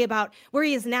story about where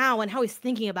he is now and how he's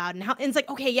thinking about it and it's like,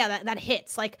 okay, yeah, that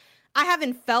hits. Like, I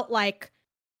haven't felt like,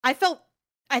 I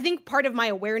think part of my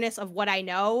awareness of what I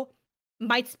know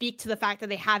might speak to the fact that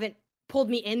they haven't pulled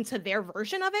me into their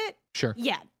version of it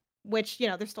yet, which,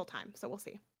 there's still time. So we'll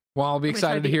see. Well, I'll be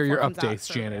excited to hear your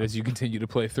updates, Janet, as you continue to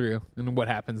play through and what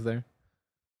happens there.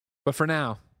 But for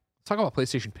now, let's talk about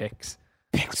PlayStation picks.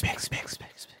 Picks.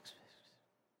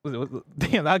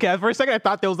 Damn. Okay. For a second, I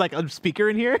thought there was like a speaker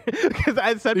in here because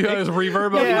I said there's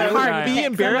reverb. Me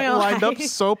and Barrett lined up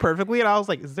so perfectly, and I was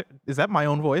like, "Is that my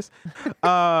own voice?"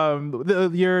 I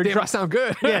sound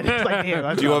good. Yeah. It's like,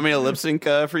 damn, do you want me to lip sync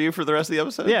for you for the rest of the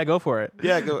episode? Yeah, go for it.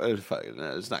 Yeah, go.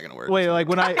 It's not gonna work. Wait, like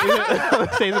when I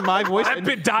say my voice, that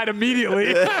bit died immediately.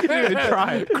 You didn't even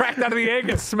try. Cracked out of the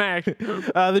egg and smacked.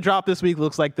 The drop this week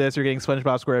looks like this. You're getting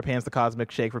SpongeBob SquarePants: The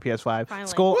Cosmic Shake for PS5, Finally.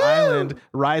 Skull Island: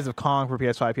 Rise of Kong for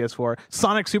PS5, PS4,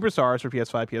 Sonic Superstars for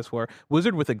PS5, PS4,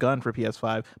 Wizard with a Gun for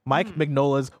PS5, Mike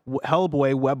Mignola's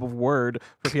Hellboy: Web of Word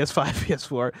for PS5,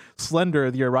 PS4,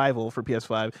 Slender: The Arrival for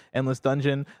PS5, Endless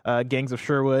Dungeon, Gangs of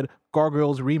Sherwood,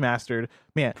 Gargoyles Remastered.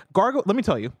 Man, let me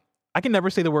tell you, I can never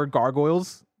say the word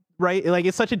gargoyles right. Like,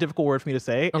 it's such a difficult word for me to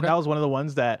say. Okay. And that was one of the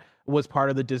ones that was part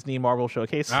of the Disney Marvel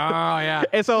showcase. Oh yeah.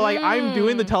 And so like I'm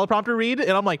doing the teleprompter read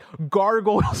and I'm like,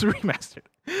 Gargoyles Remastered.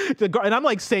 And I'm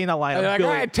like saying that line. Like, all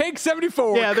right, take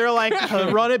 74. Yeah, they're like,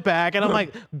 run it back. And I'm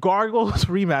like, Gargoyles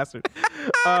Remastered.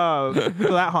 So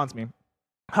that haunts me.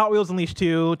 Hot Wheels Unleashed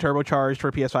 2, Turbocharged for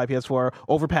PS5, PS4,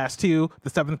 Overpass 2, The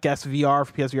Seventh Guest VR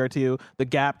for PSVR 2, The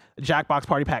Gap, Jackbox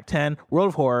Party Pack 10, World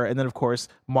of Horror, and then, of course,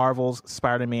 Marvel's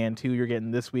Spider-Man 2 you're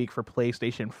getting this week for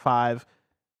PlayStation 5.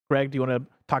 Greg, do you want to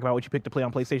talk about what you picked to play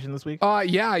on PlayStation this week?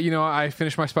 Yeah, I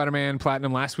finished my Spider-Man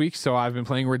Platinum last week, so I've been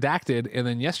playing Redacted, and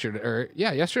then yesterday,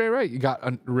 right? You got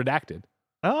Redacted.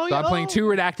 Oh, so yeah. I'm playing 2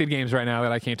 Redacted games right now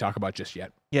that I can't talk about just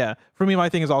yet. Yeah, for me, my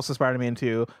thing is also Spider-Man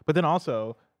 2, but then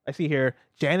also, I see here,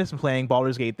 Janice been playing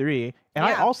Baldur's Gate 3, and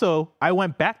I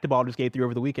went back to Baldur's Gate 3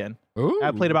 over the weekend. Ooh. I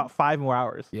played about 5 more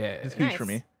hours. Yeah. It's huge for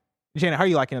me. Janet, how are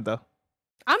you liking it, though?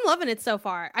 I'm loving it so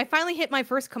far. I finally hit my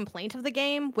first complaint of the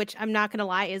game, which I'm not gonna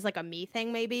lie is like a me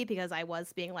thing maybe because I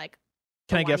was being like,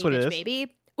 can I guess what it is?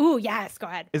 Maybe. Ooh, yes. Go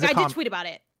ahead. Is it I did tweet about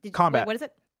it. Combat. Wait, what is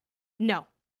it? No.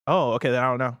 Oh, okay. Then I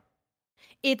don't know.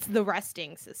 It's the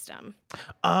resting system.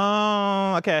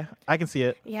 Oh, okay. I can see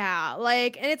it. Yeah,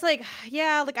 like, and it's like,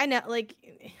 yeah, like I know, like,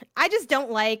 I just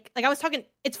don't like I was talking.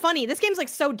 It's funny. This game's like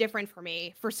so different for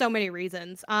me for so many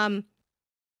reasons.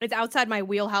 It's outside my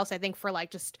wheelhouse. I think for like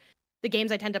just the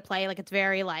games I tend to play, like it's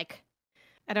very like,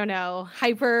 I don't know,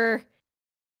 hyper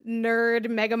nerd,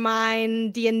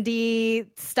 Megamind, D&D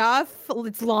stuff.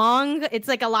 It's long. It's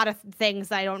like a lot of things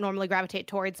that I don't normally gravitate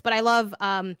towards, but I love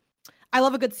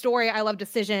a good story. I love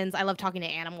decisions. I love talking to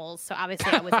animals. So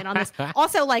obviously I was in on this.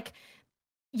 Also, like,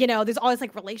 there's always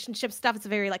like relationship stuff. It's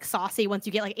very like saucy. Once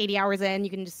you get like 80 hours in,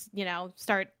 you can just,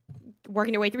 start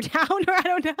working your way through town, or I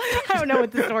don't know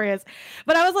what the story is.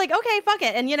 But I was like, okay, fuck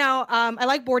it. And I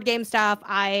like board game stuff.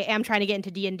 I am trying to get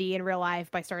into D&D in real life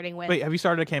by starting with. Wait, have you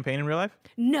started a campaign in real life?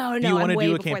 No. Do you want to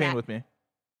do a campaign with me?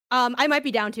 I might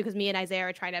be down to because me and Isaiah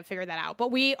are trying to figure that out.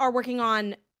 But we are working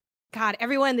on. God,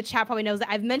 everyone in the chat probably knows that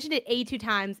I've mentioned it 82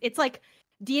 times. It's like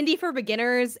D&D for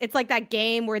beginners. It's like that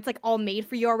game where it's like all made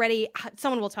for you already.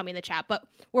 Someone will tell me in the chat, but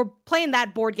we're playing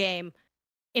that board game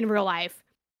in real life.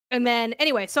 And then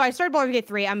anyway, so I started Baldur's Gate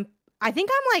 3. I think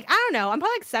I'm like, I don't know, I'm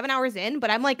probably like 7 hours in, but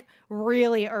I'm like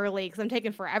really early because I'm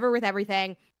taking forever with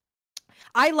everything.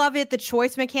 I love it. The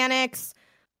choice mechanics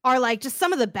are like just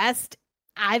some of the best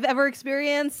I've ever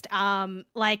experienced.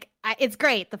 It's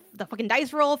great. The fucking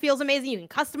dice roll feels amazing. You can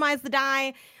customize the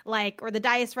die, or the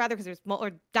dice rather, because there's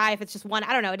or die if it's just one.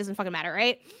 I don't know. It doesn't fucking matter,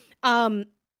 right?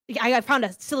 I found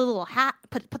a silly little hat.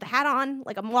 Put the hat on.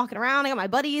 Like I'm walking around. I got my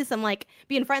buddies. I'm like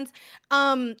being friends.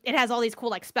 It has all these cool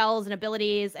like spells and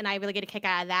abilities, and I really get a kick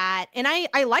out of that. And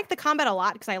I like the combat a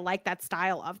lot because I like that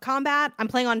style of combat. I'm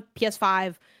playing on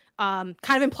PS5. Kind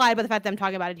of implied by the fact that I'm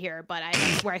talking about it here, but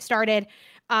that's where I started.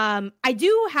 I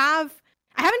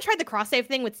haven't tried the cross save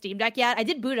thing with Steam Deck yet. I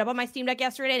did boot it up on my Steam Deck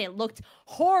yesterday and it looked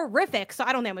horrific. So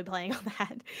I don't think I'm gonna be playing on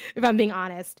that, if I'm being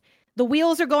honest. The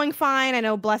wheels are going fine. I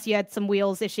know Bless you had some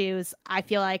wheels issues. I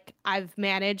feel like I've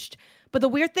managed. But the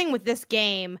weird thing with this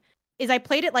game is I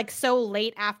played it like so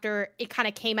late after it kind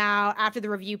of came out, after the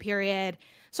review period.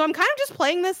 So I'm kind of just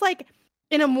playing this like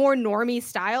in a more normie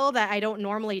style that I don't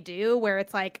normally do, where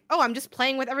it's like, oh, I'm just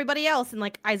playing with everybody else. And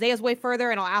like Isaiah's way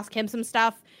further and I'll ask him some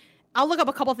stuff. I'll look up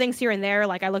a couple things here and there.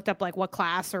 Like I looked up like what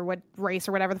class or what race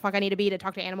or whatever the fuck I need to be to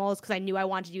talk to animals because I knew I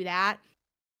wanted to do that.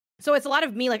 So it's a lot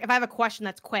of me, like if I have a question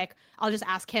that's quick, I'll just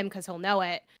ask him because he'll know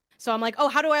it. So I'm like, oh,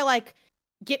 how do I like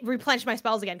replenish my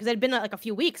spells again? Because it had been like a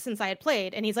few weeks since I had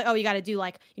played. And he's like, oh, you got to do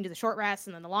like, you can do the short rest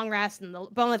and then the long rest.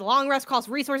 But only the long rest costs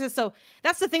resources. So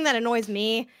that's the thing that annoys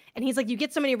me. And he's like, you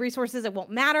get so many resources, it won't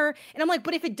matter. And I'm like,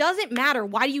 but if it doesn't matter,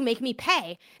 why do you make me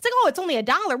pay? It's like, oh, it's only $1.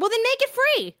 Well, then make it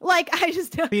free. Like, I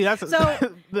just... See,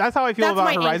 that's how I feel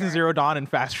about Horizon Zero Dawn and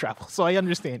fast travel. So I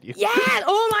understand you. Yeah.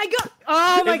 Oh my God.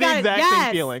 Oh my god, exact yes.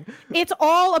 same feeling. It's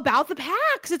all about the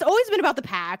packs. It's always been about the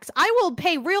packs. I will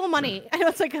pay real money. I know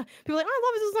it's like people are like,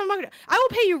 oh, I love this. I will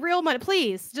pay you real money,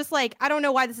 please. Just like I don't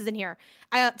know why this is in here.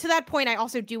 To that point, I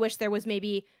also do wish there was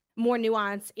maybe more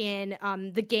nuance in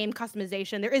the game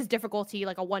customization. There is difficulty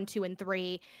like a 1, 2, and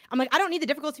 3. I'm like, I don't need the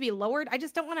difficulty to be lowered. I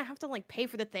just don't want to have to like pay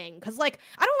for the thing because like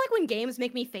I don't like when games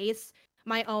make me face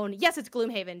my own. Yes, it's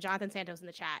Gloomhaven. Jonathan Santos in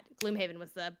the chat. Gloomhaven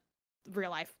was the real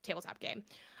life tabletop game.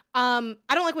 I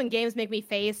don't like when games make me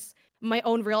face my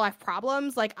own real life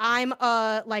problems. Like I'm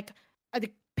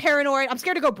paranoid. I'm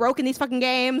scared to go broke in these fucking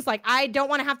games. Like I don't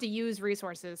want to have to use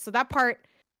resources. So that part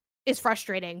is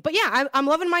frustrating. But yeah, I'm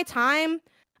loving my time.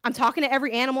 I'm talking to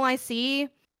every animal I see.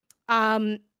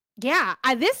 Yeah,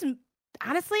 this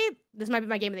might be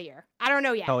my game of the year. I don't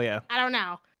know yet. Oh yeah. I don't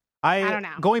know. I don't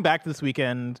know. Going back this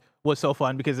weekend was so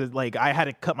fun because I had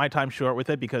to cut my time short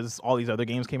with it because all these other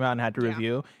games came out and had to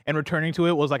review. And returning to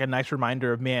it was like a nice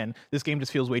reminder of, man, this game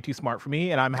just feels way too smart for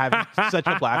me, and I'm having such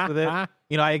a blast with it.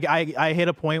 You know, I hit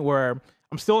a point where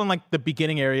I'm still in like the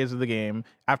beginning areas of the game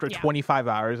after 25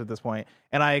 hours at this point,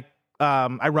 and I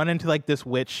run into like this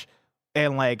witch.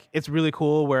 And like it's really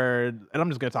cool and I'm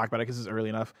just gonna talk about it because it's early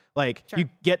enough. Like you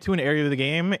get to an area of the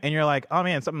game and you're like, oh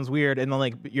man, something's weird, and then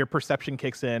like your perception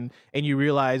kicks in and you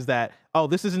realize that, oh,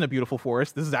 this isn't a beautiful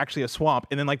forest, this is actually a swamp,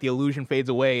 and then like the illusion fades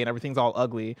away and everything's all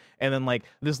ugly, and then like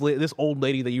this old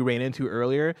lady that you ran into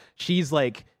earlier, she's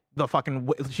like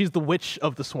she's the witch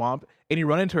of the swamp, and you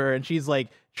run into her and she's like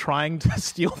trying to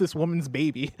steal this woman's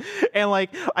baby, and like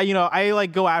I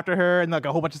like go after her and like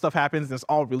a whole bunch of stuff happens and it's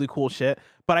all really cool shit,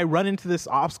 but I run into this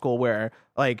obstacle where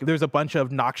like there's a bunch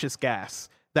of noxious gas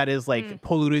that is like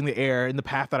polluting the air in the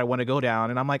path that I want to go down,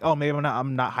 and I'm like, oh, maybe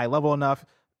I'm not high level enough.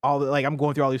 I'm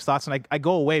going through all these thoughts, and I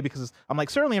go away because I'm like,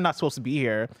 certainly I'm not supposed to be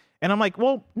here. And I'm like,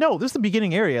 well, no, this is the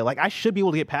beginning area. Like, I should be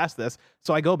able to get past this.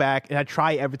 So I go back and I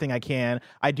try everything I can.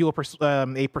 I do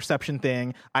a perception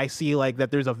thing. I see like that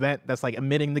there's a vent that's like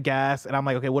emitting the gas, and I'm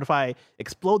like, okay, what if I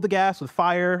explode the gas with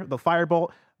fire, the firebolt?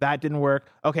 That didn't work.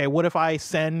 Okay, what if I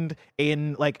send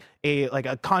in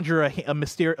conjure a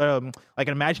mysterious like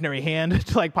an imaginary hand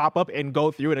to like pop up and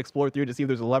go through and explore through to see if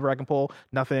there's a lever I can pull?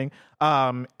 Nothing.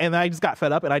 And then I just got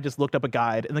fed up and I just looked up a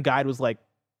guide, and the guide was like,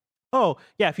 oh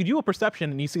yeah, if you do a perception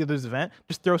and you see that there's a vent,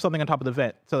 just throw something on top of the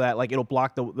vent so that like it'll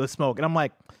block the smoke. And I'm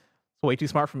like, it's way too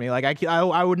smart for me. Like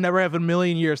I would never have in a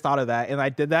million years thought of that, and I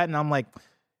did that, and I'm like,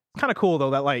 it's kind of cool though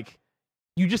that like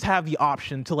you just have the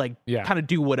option to like kind of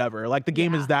do whatever. Like the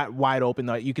game is that wide open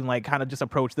that you can like kind of just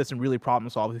approach this and really problem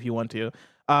solve if you want to.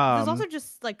 There's also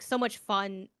just like so much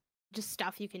fun, just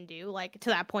stuff you can do like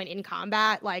to that point in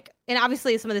combat. Like, and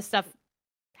obviously some of this stuff,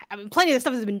 I mean, plenty of this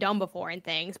stuff has been done before and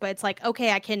things, but it's like,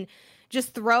 okay, I can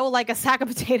just throw like a sack of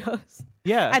potatoes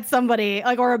at somebody,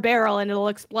 like, or a barrel, and it'll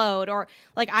explode. Or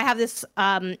like I have this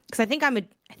because I think I'm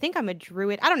a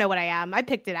druid. I don't know what I am. I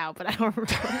picked it out, but I don't remember.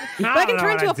 But I can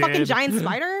turn into a fucking giant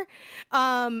spider.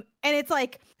 And it's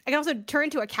like I can also turn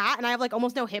into a cat, and I have like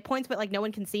almost no hit points, but like no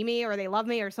one can see me or they love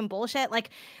me or some bullshit.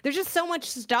 Like there's just so much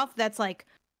stuff that's like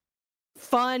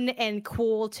fun and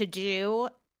cool to do.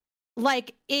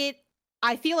 Like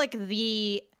I feel like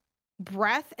the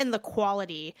breadth and the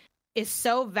quality is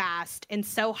so vast and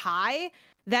so high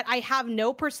that I have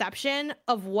no perception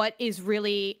of what is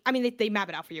really, I mean, they map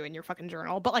it out for you in your fucking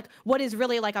journal, but like what is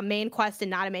really like a main quest and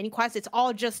not a main quest. It's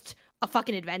all just a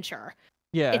fucking adventure.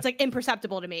 Yeah. It's like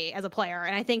imperceptible to me as a player.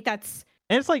 And I think that's,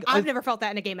 and it's like, I've never felt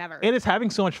that in a game ever. It is having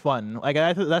so much fun. Like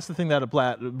that's the thing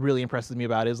that really impresses me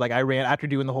about it, is like I ran, after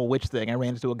doing the whole witch thing, I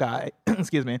ran into a guy,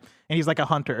 excuse me, and he's like a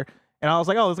hunter. And I was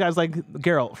like, oh, this guy's like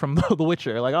Geralt from The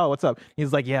Witcher. Like, oh, what's up?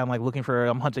 He's like, yeah, I'm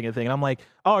hunting a thing. And I'm like,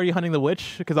 oh, are you hunting the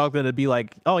witch? Because I was going to be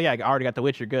like, oh, yeah, I already got the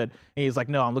witch. You're good. And he's like,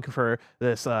 no, I'm looking for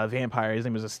this vampire. His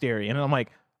name is Asterion. And I'm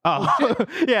like, oh,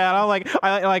 yeah. And I'm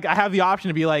like, I have the option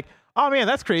to be like, oh, man,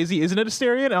 that's crazy. Isn't it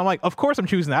Asterion? And I'm like, of course I'm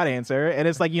choosing that answer. And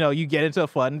it's like, you get into a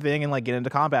fun thing and like get into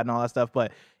combat and all that stuff.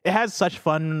 But it has such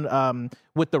fun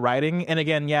with the writing. And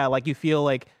again, yeah, like you feel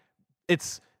like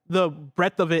it's, the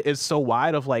breadth of it is so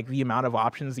wide of like the amount of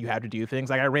options you have to do things.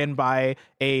 Like I ran by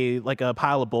a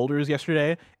pile of boulders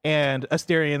yesterday, and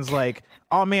Asterion's like,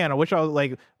 oh man, I wish I was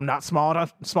like not small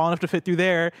enough to fit through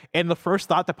there. And the first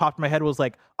thought that popped in my head was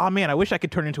like, oh man, I wish I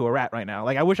could turn into a rat right now.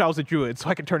 Like I wish I was a druid so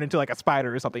I could turn into like a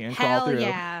spider or something and crawl through.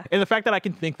 Yeah. And the fact that I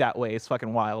can think that way is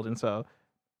fucking wild. And so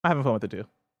I'm having fun with it too.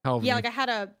 Yeah, like I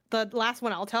had the last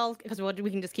one I'll tell, because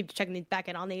we can just keep checking back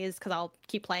in on these because I'll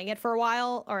keep playing it for a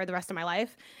while or the rest of my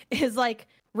life, is like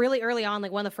really early on,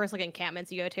 like one of the first like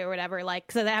encampments you go to or whatever,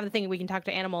 like, so they have the thing we can talk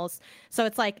to animals. So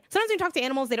it's like sometimes when you talk to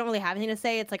animals, they don't really have anything to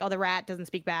say. It's like, oh, the rat doesn't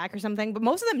speak back or something, but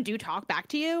most of them do talk back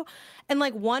to you. And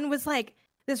like one was like,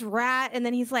 this rat, and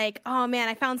then he's like, oh man,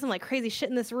 I found some like crazy shit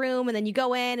in this room, and then you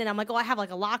go in and I'm like, oh, I have like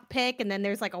a lock pick, and then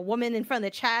there's like a woman in front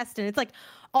of the chest, and it's like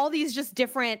all these just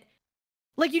different,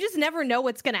 like you just never know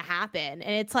what's gonna happen,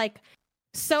 and it's like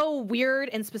so weird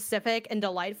and specific and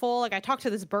delightful. Like I talked to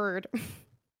this bird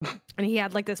and he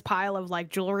had like this pile of like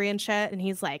jewelry and shit, and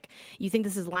he's like, you think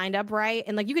this is lined up right?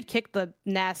 And like you could kick the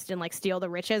nest and like steal the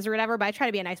riches or whatever, but I try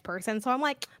to be a nice person, so I'm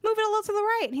like, move it a little to the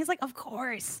right. And he's like, of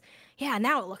course. Yeah,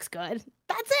 now it looks good.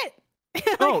 That's it.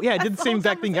 Like, oh yeah, I did the same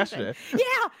exact thing yesterday.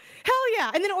 Yeah, hell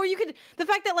yeah. And then, or you could, the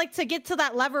fact that like to get to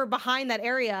that lever behind that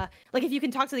area, like if you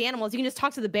can talk to the animals, you can just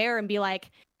talk to the bear and be like,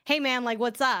 hey man, like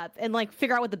what's up? And like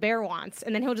figure out what the bear wants,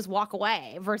 and then he'll just walk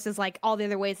away, versus like all the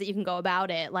other ways that you can go about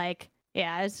it. Like,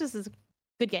 yeah, it's just a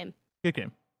good game. Good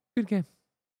game. Good game.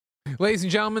 Ladies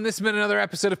and gentlemen, this has been another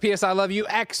episode of PS I Love You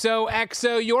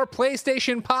XOXO, your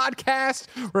PlayStation podcast.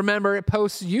 Remember, it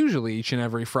posts usually each and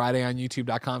every Friday on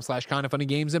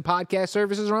youtube.com/kindafunnygames and podcast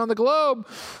services around the globe.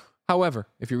 However,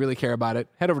 if you really care about it,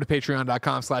 head over to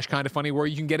patreon.com/kindafunny, where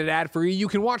you can get it ad-free. You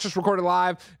can watch us record it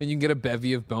live, and you can get a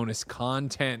bevy of bonus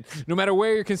content. No matter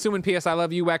where you're consuming PS I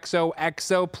Love You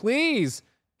XOXO, please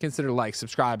consider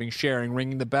subscribing, sharing,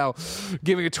 ringing the bell,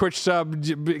 giving a Twitch sub,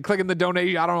 clicking the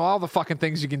donate. I don't know, all the fucking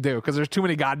things you can do, because there's too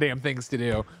many goddamn things to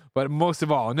do. But most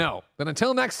of all, know that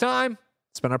until next time,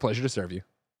 it's been our pleasure to serve you.